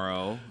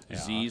tomorrow. Yeah.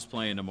 Z's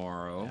playing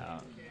tomorrow. Yeah.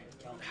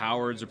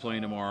 Howard's are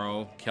playing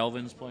tomorrow.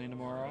 Kelvin's playing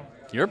tomorrow.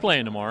 You're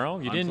playing tomorrow.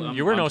 You didn't.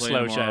 You were no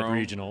playing slouch at tomorrow.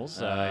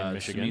 regionals in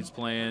Michigan. Sumit's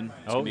playing.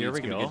 Oh, here we It's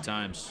gonna be go. good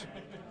times.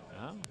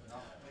 Oh.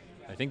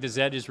 I think the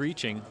Z is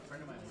reaching.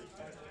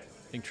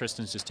 I think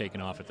Tristan's just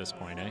taking off at this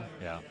point, eh?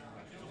 Yeah.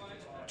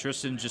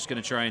 Tristan's just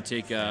going to try and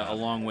take a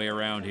long way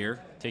around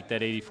here. Take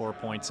that 84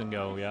 points and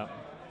go, yeah.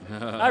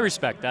 I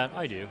respect that.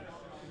 I do.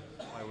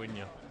 Why wouldn't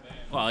you?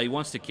 Well, he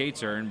wants to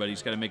K-turn, but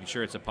he's got to make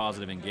sure it's a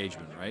positive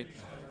engagement, right?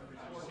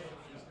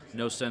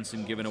 No sense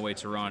in giving away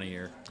Torani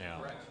here. Yeah.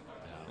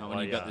 Not when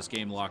you've got this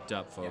game locked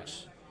up,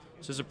 folks.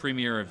 This is a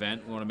premier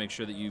event. We want to make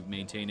sure that you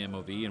maintain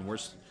MOV, and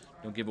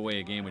don't give away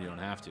a game when you don't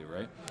have to,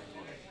 right?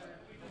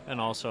 And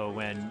also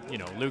when,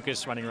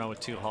 Lucas running around with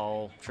 2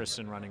 hull,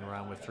 Tristan running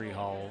around with 3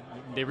 hull,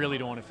 they really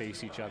don't want to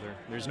face each other.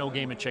 There's no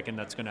game of chicken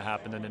that's going to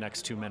happen in the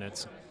next 2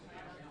 minutes.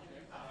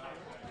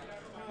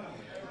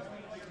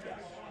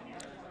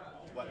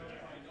 What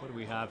do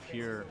we have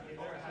here?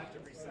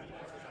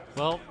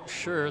 Well,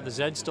 sure, the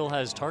Z still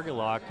has target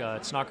lock.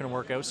 It's not going to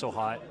work out so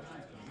hot.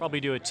 Probably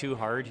do it too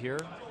hard here.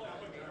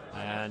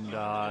 And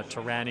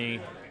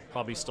Torani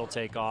probably still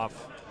take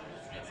off.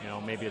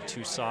 Maybe a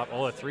 2 soft.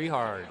 Oh, a 3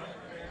 hard.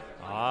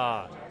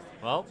 Ah,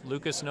 well,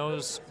 Lucas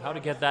knows how to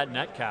get that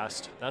net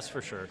cast, that's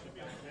for sure.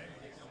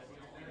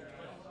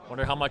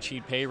 Wonder how much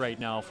he'd pay right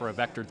now for a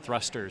vectored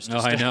thrusters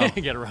just I know.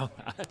 to get around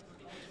that.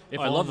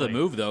 I love the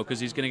move, though, because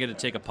he's going to get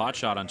to take a pot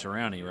shot on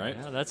Torani, right?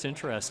 Yeah, that's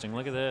interesting.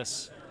 Look at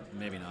this.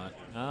 Maybe not.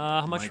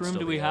 How much Might room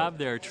still do we be have out.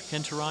 there?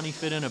 Can Torani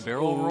fit in a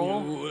barrel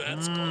roll? Ooh,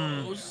 that's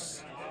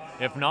close.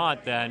 If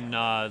not, then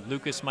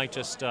Lucas might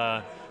just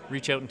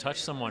reach out and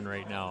touch someone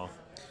right now.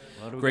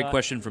 What do we Great got?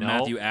 question from No.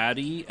 Matthew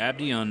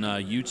Abdi on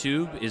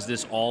YouTube. Is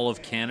this all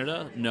of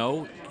Canada?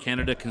 No.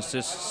 Canada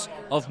consists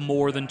of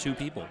more than 2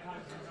 people.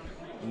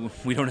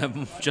 We don't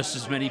have just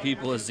as many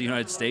people as the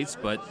United States,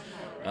 but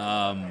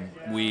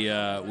we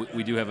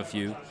do have a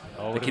few.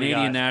 Oh, the what do we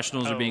Canadian got?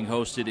 Nationals are Oh. being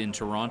hosted in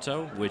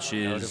Toronto, which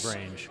is Out of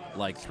range.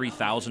 like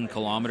 3,000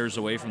 kilometers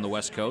away from the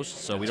West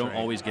Coast, so we That's don't right.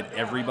 always get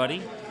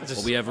everybody. That's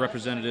But we have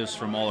representatives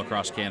from all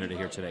across Canada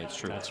here today. It's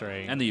true. That's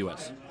right. And the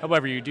U.S.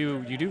 However, you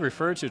do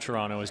refer to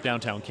Toronto as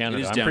downtown Canada.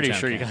 It is I'm downtown pretty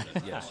sure you Canada.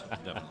 got. Yes,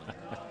 definitely.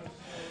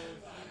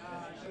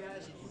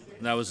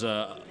 That was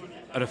an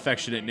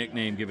affectionate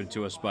nickname given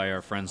to us by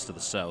our friends to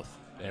the south.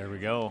 There we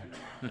go.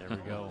 There we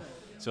go.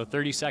 So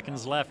 30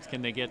 seconds left.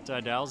 Can they get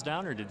dials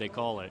down, or did they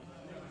call it?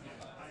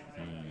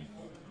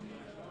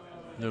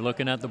 They're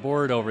looking at the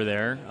board over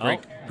there.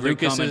 Great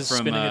Lucas comment is from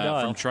spinning a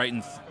dial. from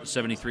Triton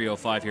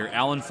 7305 here.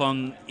 Alan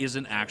Fung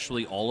isn't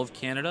actually all of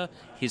Canada.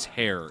 His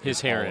hair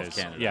is all of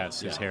Canada.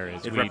 Yes, his hair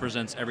is. It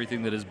represents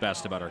everything that is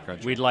best about our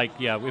country. We'd like,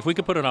 if we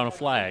could put it on a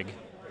flag.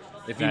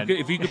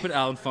 If you could put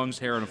Alan Fung's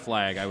hair on a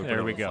flag, I would There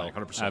put we it on go. a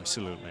flag, 100%.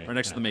 Absolutely. Right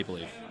next to the Maple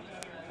Leaf.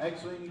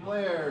 X-Wing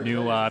players.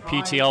 New that is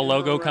time PTL in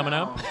logo the coming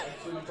round. up.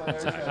 X-Wing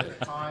players, that is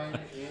time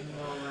in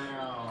the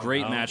round.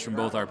 Great match from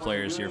both our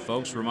players here,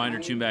 folks. Reminder,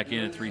 tune back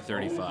in at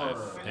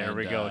 3:35. There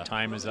we go.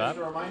 Time is up.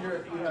 Just a reminder,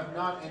 if you have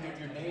not entered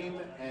your name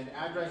and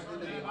address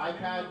into the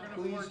iPad,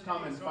 please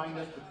come and find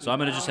us. So I'm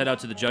going to just head out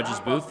to the judges'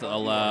 booth.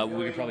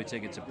 We could probably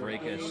take it to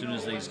break as soon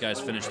as these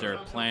guys finish their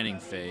planning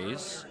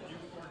phase.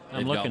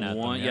 I'm looking at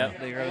them. Yep,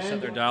 they got to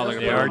set their dial.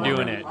 They are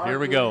doing it. Here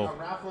we go.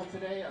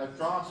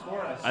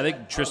 I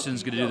think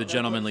Tristan's going to do the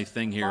gentlemanly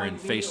thing here and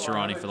face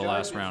Torani for the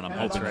last round. I'm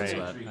hoping That's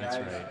that's right. that.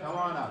 That's right. Come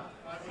on up.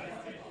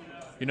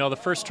 You know, the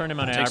first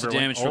tournament I Takes ever the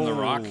damage from the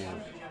rock.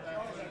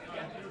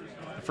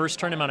 The first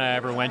tournament I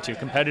ever went to,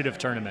 competitive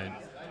tournament,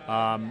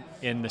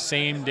 in the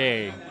same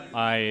day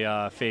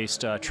I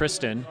faced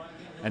Tristan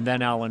and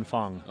then Alan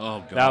Fung.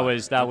 Oh God,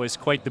 that was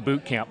quite the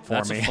boot camp for me.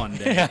 That's a fun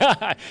day.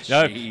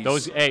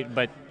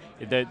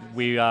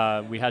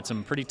 We had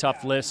some pretty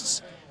tough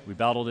lists. We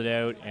battled it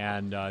out,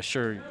 and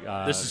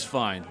this is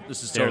fine.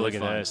 This is there, totally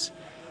look fine. at this.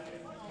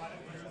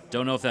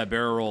 Don't know if that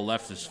barrel roll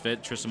left is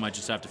fit. Tristan might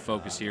just have to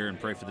focus here and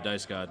pray for the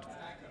dice god.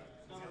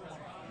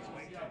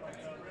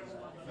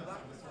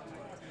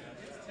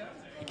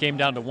 It came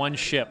down to one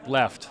ship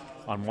left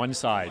on one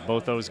side,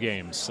 both those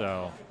games.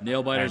 So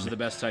nail biters are the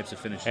best types of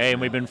finishes. Hey, and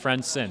we've been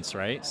friends since,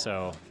 right?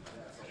 So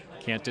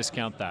can't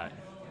discount that.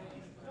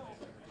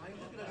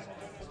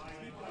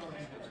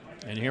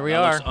 And here we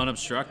are.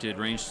 Unobstructed,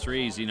 range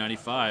 3,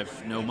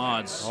 Z95, no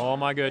mods. Oh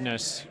my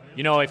goodness.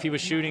 You know, if he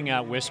was shooting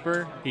at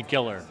Whisper, he'd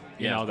kill her.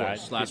 You know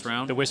that. Last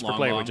round, the Whisper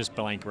play long. would just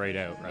blank right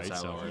out, right?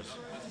 That's how it works.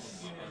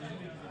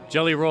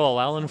 Jelly roll.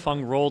 Alan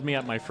Fung rolled me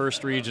at my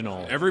first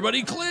regional.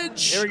 Everybody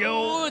clinch. Here we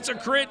go. Oh, it's a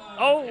crit.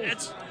 Oh,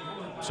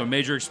 so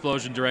major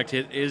explosion direct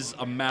hit is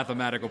a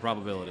mathematical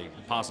possibility.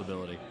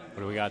 What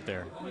do we got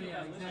there?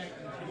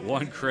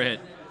 One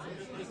crit.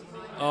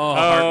 Oh,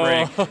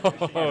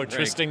 heartbreak.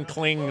 Tristan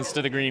clings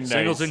to the green dice.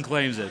 Singleton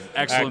claims it.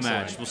 Excellent Excellent.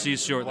 match. We'll see you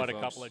shortly, What a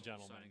folks. couple of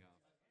gentlemen.